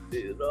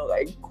yesterday, dog,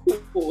 I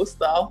coached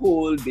the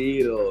whole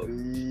day, dog.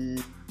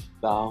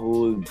 The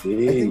whole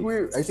day.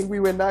 I think we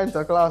went down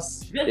into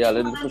class. Yeah,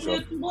 let me push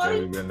up. Yeah,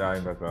 we went down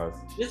into class.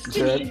 This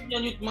kid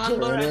youth man,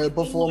 bro.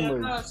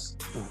 Performance.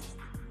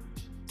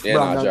 Yeah,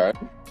 nah, Jared.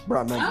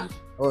 Brandon.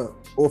 Oh,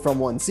 from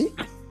 1C?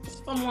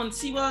 From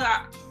 1C, bro.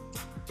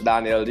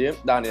 Daniel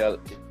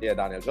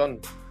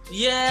John.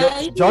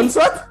 Yeah. John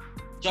Sweat?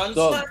 John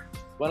Dog, Sweat.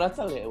 when I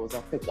tell you it was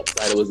a pickup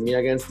side, it was me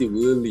against the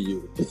world,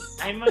 you.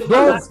 I remember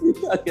Dog, Me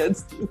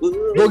against the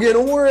world. dog, you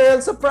know who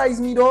else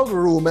surprised me, dog?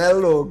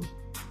 Romel, dog.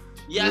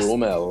 Yes.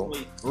 Romel.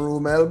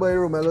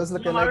 Romel was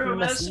looking like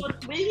Messi.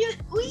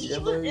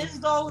 Even is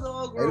dog.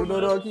 I don't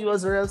know, dog. He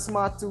was real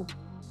smart too.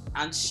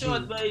 And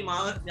short, boy,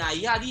 man.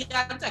 Yeah, he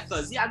had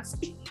tackles. He had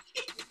speed.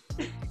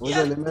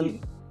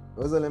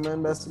 Was a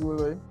lemon best school,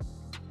 boy?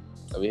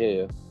 Are we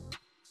here?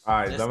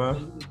 Alright,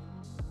 Dama.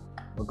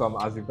 We'll come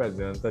as the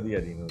president of the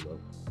Edino, dog.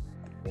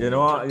 You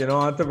know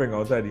what to bring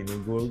out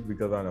Edino goal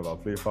because I never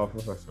played for a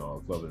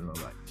professional club in my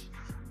life.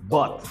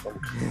 But,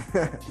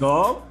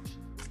 no.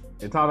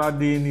 It had a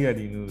day in the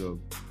Edino, dog.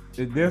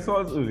 This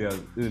was early.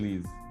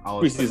 I was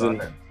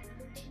Pre-season.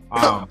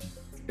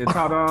 It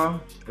had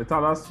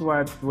a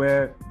sweat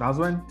where that's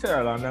when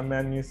Terrell and the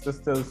men used to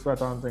still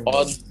sweat on things.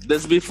 Or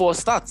this before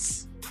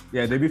stats.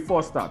 Yeah, they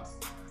before stats.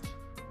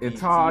 It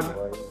had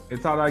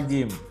a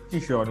game.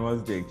 Kishon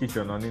was there.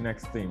 Kishon on the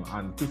next team,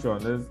 and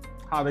Kishon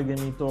had a game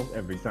he talk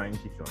every time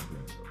Kishon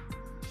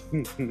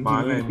plays.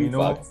 Man, let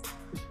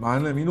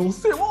me know.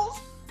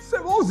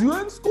 Sebos, you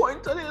ain't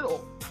scoring today,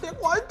 though.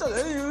 Take one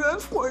today, you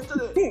ain't scoring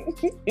today.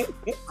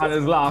 And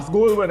his last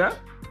goal winner,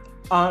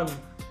 and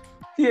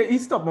he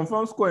stopped him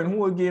from scoring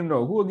whole game,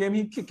 though. Whole game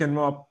he kicking him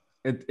up.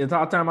 It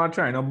had time I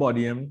trying to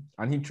body him,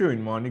 and he throwing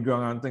him on the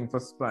ground and thing for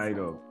spy,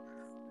 though.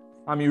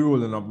 And me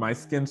rolling up, my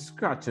skin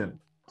scratching.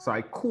 So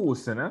I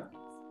coasting,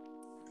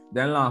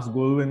 Then last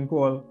goal win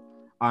call,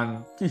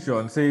 and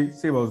Kishon say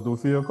Sebos don't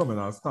feel coming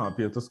and stamp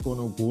here to score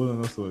no goal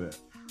and so there.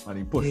 And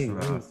he pushed me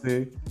and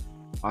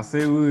I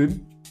say word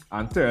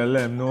and tell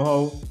them know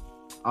how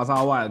as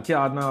a wild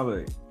card now,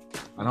 boy,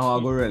 and how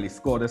I go really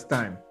score this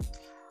time.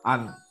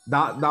 And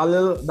that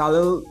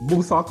little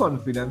boost of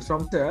confidence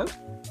from Terrell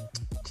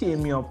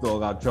came me up,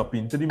 dog. I drop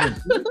into the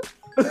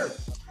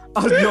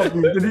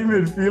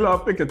midfield. I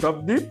pick it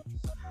up deep,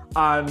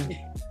 and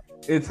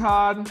it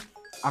had,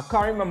 I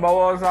can't remember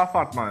what was a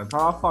fat man. It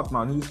had a fat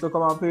man who used to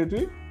come and play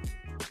to.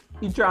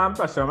 He try and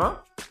pressure me,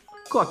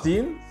 cut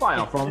in,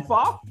 fire from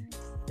far.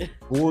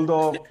 Hold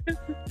off,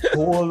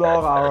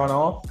 I run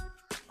off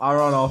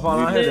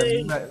and I hit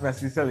him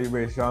Messi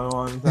celebration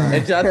one time.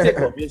 And you take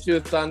up your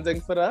shoes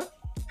standing for that?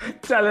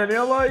 Telling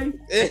you, boy.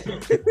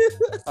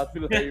 I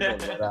feel like I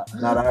remember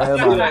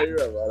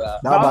that.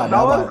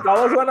 That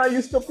was when I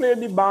used to play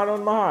the band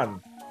on my hand.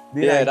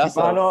 That's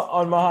band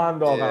on my hand,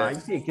 dog, and I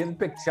taking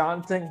picture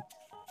and thing.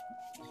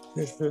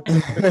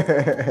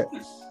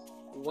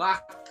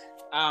 Whack.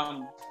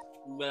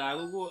 But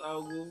I'll go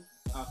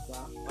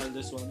after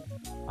this one.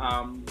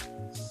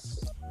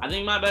 I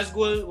think my best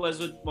goal was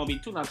with maybe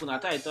Tuna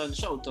Titan.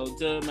 Shout out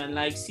to men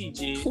like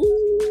CJ,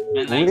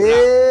 men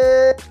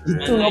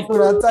like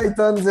Tuna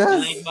Titans, yes.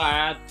 Men like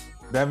Barat.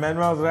 Them men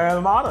was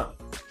real mad.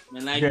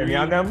 Men like Jerry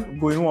and them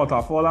going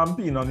waterfall and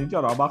peeing on each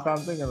other back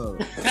and thing. No,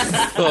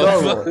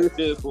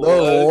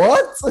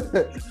 what?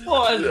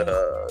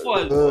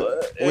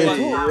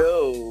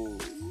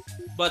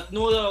 But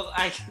no,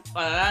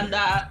 other than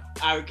that,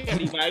 I reckon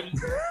the vibes.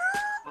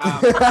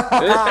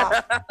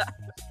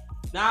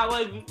 Now,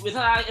 with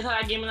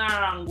that game in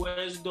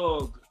Aranguez,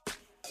 dog,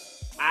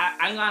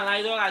 I ain't gonna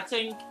lie, dog.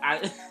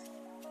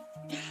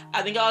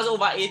 I think I was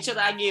over age of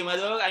that game,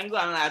 dog. I ain't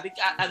gonna lie.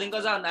 I think I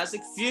was under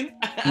 16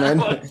 and I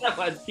was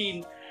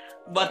 17.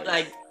 But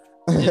like,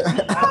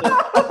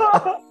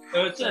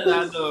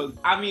 dog.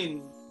 I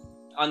mean,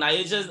 on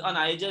ages,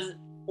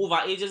 over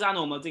ages are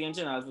normal thing in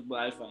China football,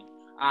 I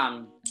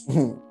find.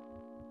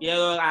 Yeah,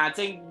 dog, I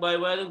think boy,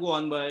 where to go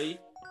on, boy,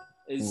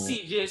 is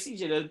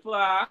CJ the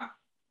player.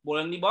 Ball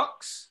in the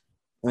box,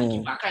 and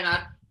keeper kind of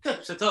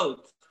tips it out.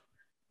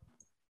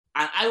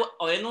 And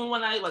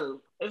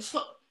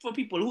for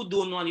people who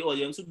don't know, the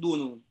audience who don't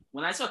know,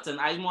 when I certain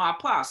I'm more a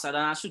passer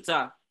than a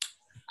shooter.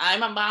 I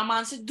remember a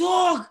man said,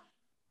 dog,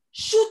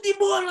 shoot the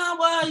ball now,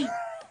 boy. And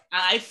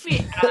I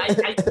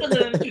turned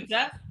it on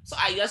Twitter. So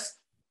I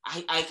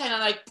kind of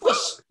like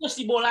push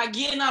the ball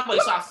again now, boy.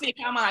 So I fake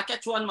him and I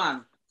catch one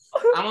man.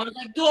 And I was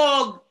like,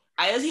 dog,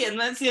 I just hear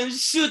man say him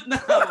shoot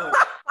now. and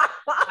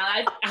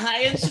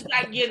I didn't shoot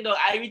again, dog.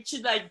 I reached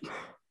it like,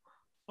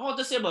 how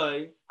to say,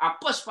 boy? I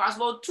pushed past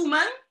about 2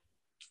 men.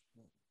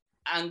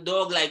 And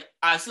dog, like,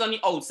 I still on the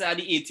outside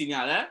the 18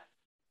 yard, eh?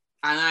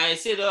 And I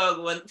say,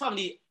 dog,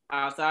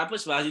 after I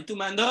push past the 2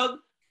 man, dog,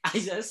 I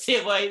just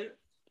say, boy,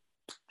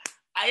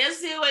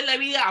 let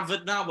me have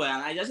it now, boy.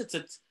 And I just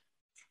hit it.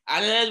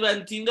 And then it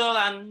went in, dog,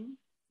 and...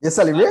 You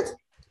celebrate?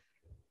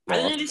 I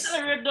didn't really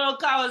celebrate, dog,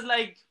 because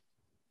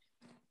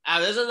I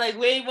was just like,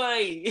 wait,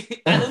 boy.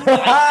 I don't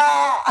know.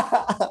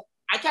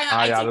 I think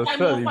I'm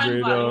more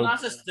fun for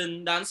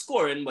assisting than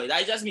scoring, boy.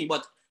 That's just me.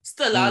 But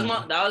still,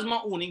 that was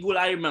my only goal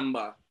I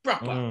remember.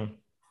 Proper.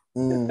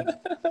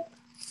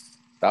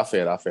 That's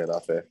fair.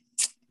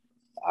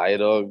 I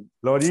dog.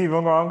 Lord, you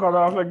even go and cut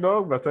off like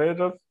dog, but I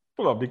just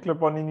pull up the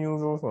clip on the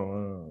news or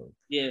something.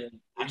 Yeah.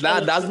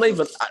 That's not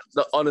even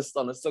the honest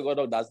to God,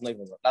 dog. That's not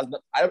even. I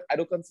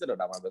don't consider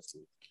that my best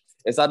goal.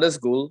 It's at this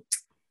school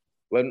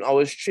when I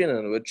was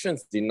training with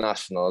Trinity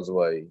Nationals,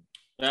 boy,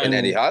 in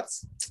Eddie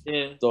Hats.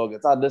 Yeah. Dog,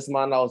 it's at this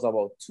man that was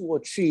about 2 or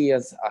 3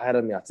 years ahead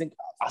of me. I think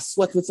I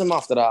sweat with him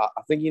after that.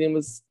 I think his name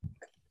was.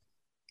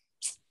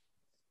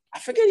 I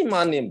forget his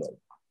man name, dog.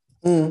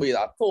 But he's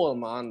a tall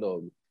man,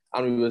 dog.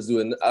 And we was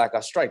doing like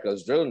a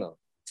strikers drill now.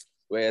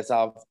 Where it's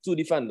have 2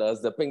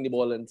 defenders, they ping the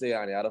ball into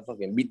and they had to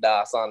fucking beat the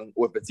ass and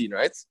whip it in,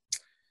 right?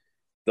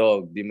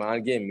 Dog, the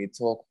man gave me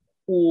talk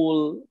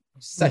whole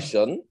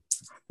session.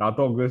 That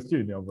talk was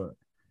junior, but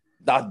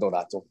that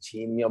talk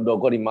changed me up,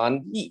 dog. Got the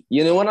man,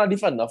 you know when a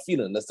defender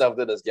feeling the stuff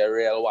that just get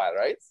real wild,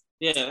 right?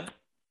 Yeah.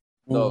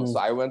 Dog, so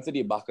I went to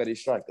the back of the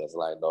strikers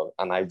line, dog,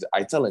 and I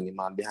telling the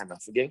man behind me, I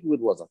forget who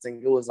it was. I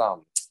think it was a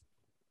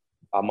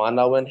man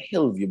that went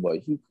Hillview,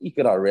 boy. He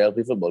could have real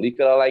play football. He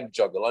could have like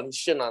juggle on his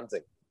shin and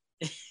thing.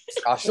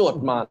 A short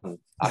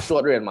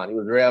real man. He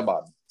was real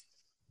bad.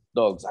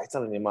 Dogs, I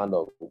telling him, man,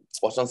 dog,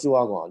 watch and see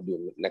what I'm going to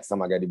do next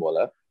time I get the ball.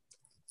 Eh?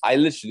 I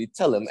literally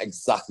tell him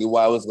exactly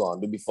what I was going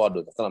to do before I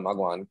do it. I tell him I'm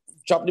going to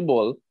chop the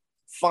ball,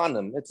 fan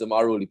him, hit him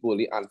a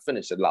roly-poly, and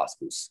finish it last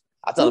boost.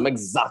 I tell him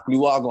exactly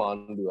what I'm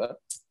going to do. Eh?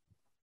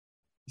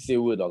 He say,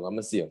 wait, dog, I'm going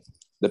to see him.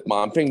 The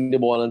man ping the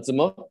ball into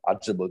me, I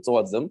dribble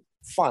towards him,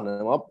 fan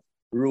him up,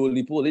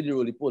 roly-poly,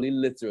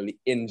 literally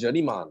injured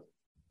the man.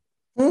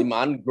 The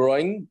man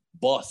growing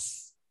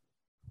boss.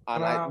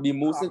 And I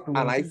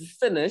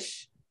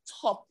finish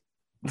top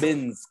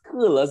bins,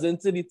 curlers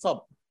into the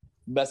top.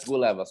 Best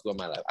goal I ever scored in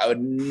my life. I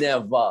would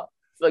never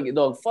forget,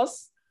 dog.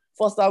 First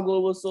our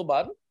goal was so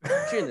bad.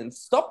 Training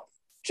stop.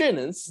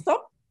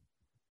 The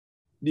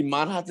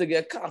man had to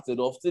get carted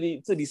off to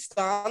the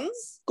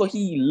stands because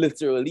he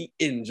literally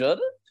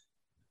injured.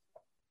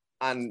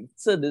 And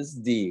to this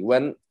day,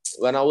 when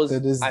I was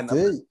I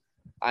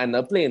ended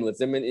up playing with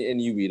him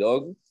in UB,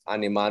 dog.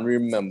 And the man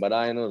remembered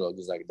that, dog.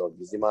 He's like, dog,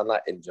 this man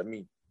that injured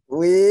me.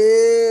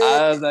 Wait.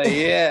 I was like,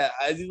 yeah,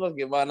 I just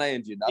fucking man that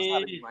injured. That's how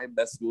to be my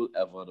best goal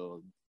ever,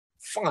 dog.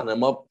 Fan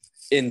him up,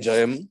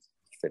 injure him,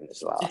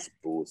 finish last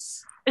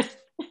boost. That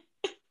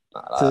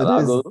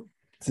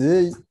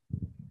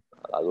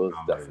was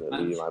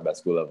definitely my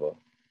best goal ever.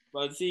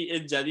 But see,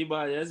 in Johnny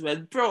Myers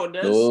went proud.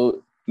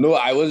 No,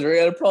 I was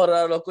real proud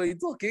of that. Look, you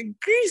talking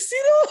greasy,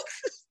 dog.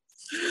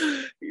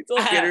 You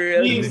talking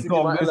real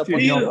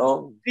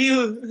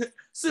Feel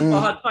super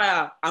hot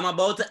fire. I'm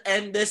about to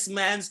end this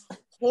man's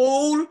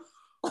whole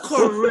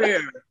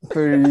career.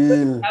 For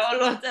real. I was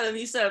not telling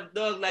myself,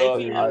 dog, like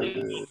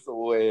so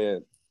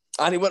weird.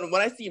 And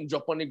when I see him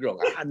drop on the ground,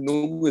 I had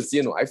no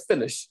mercy, I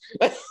finished.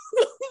 I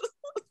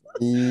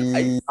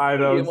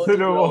don't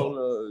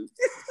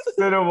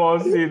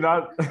see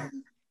that.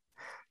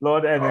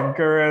 Lord Eden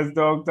Carrer's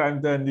dog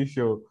time to end the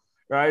show.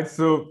 Right?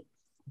 So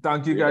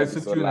thank you guys for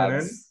tuning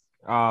in.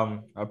 I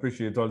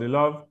appreciate all the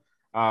love.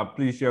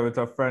 Please share with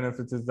a friend if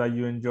it is that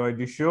you enjoyed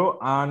the show,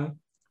 and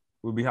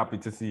we'll be happy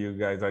to see you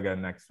guys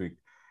again next week.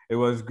 It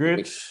was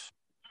great.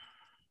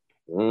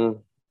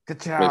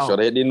 Make sure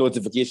they hit the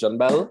notification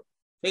bell.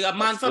 Make up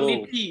man from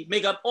the T.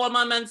 Make up all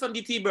my men from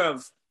the T,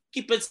 bruv.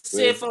 Keep it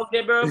safe out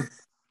there, bruv.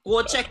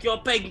 Go check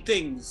your peg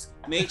things.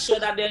 Make sure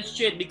that they're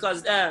straight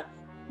because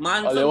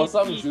man from the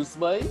some T juice,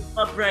 boy?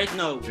 up right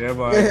now. Yeah,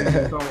 but I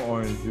think some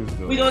orange juice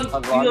though. We don't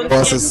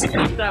Forces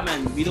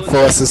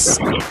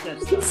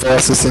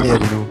in here,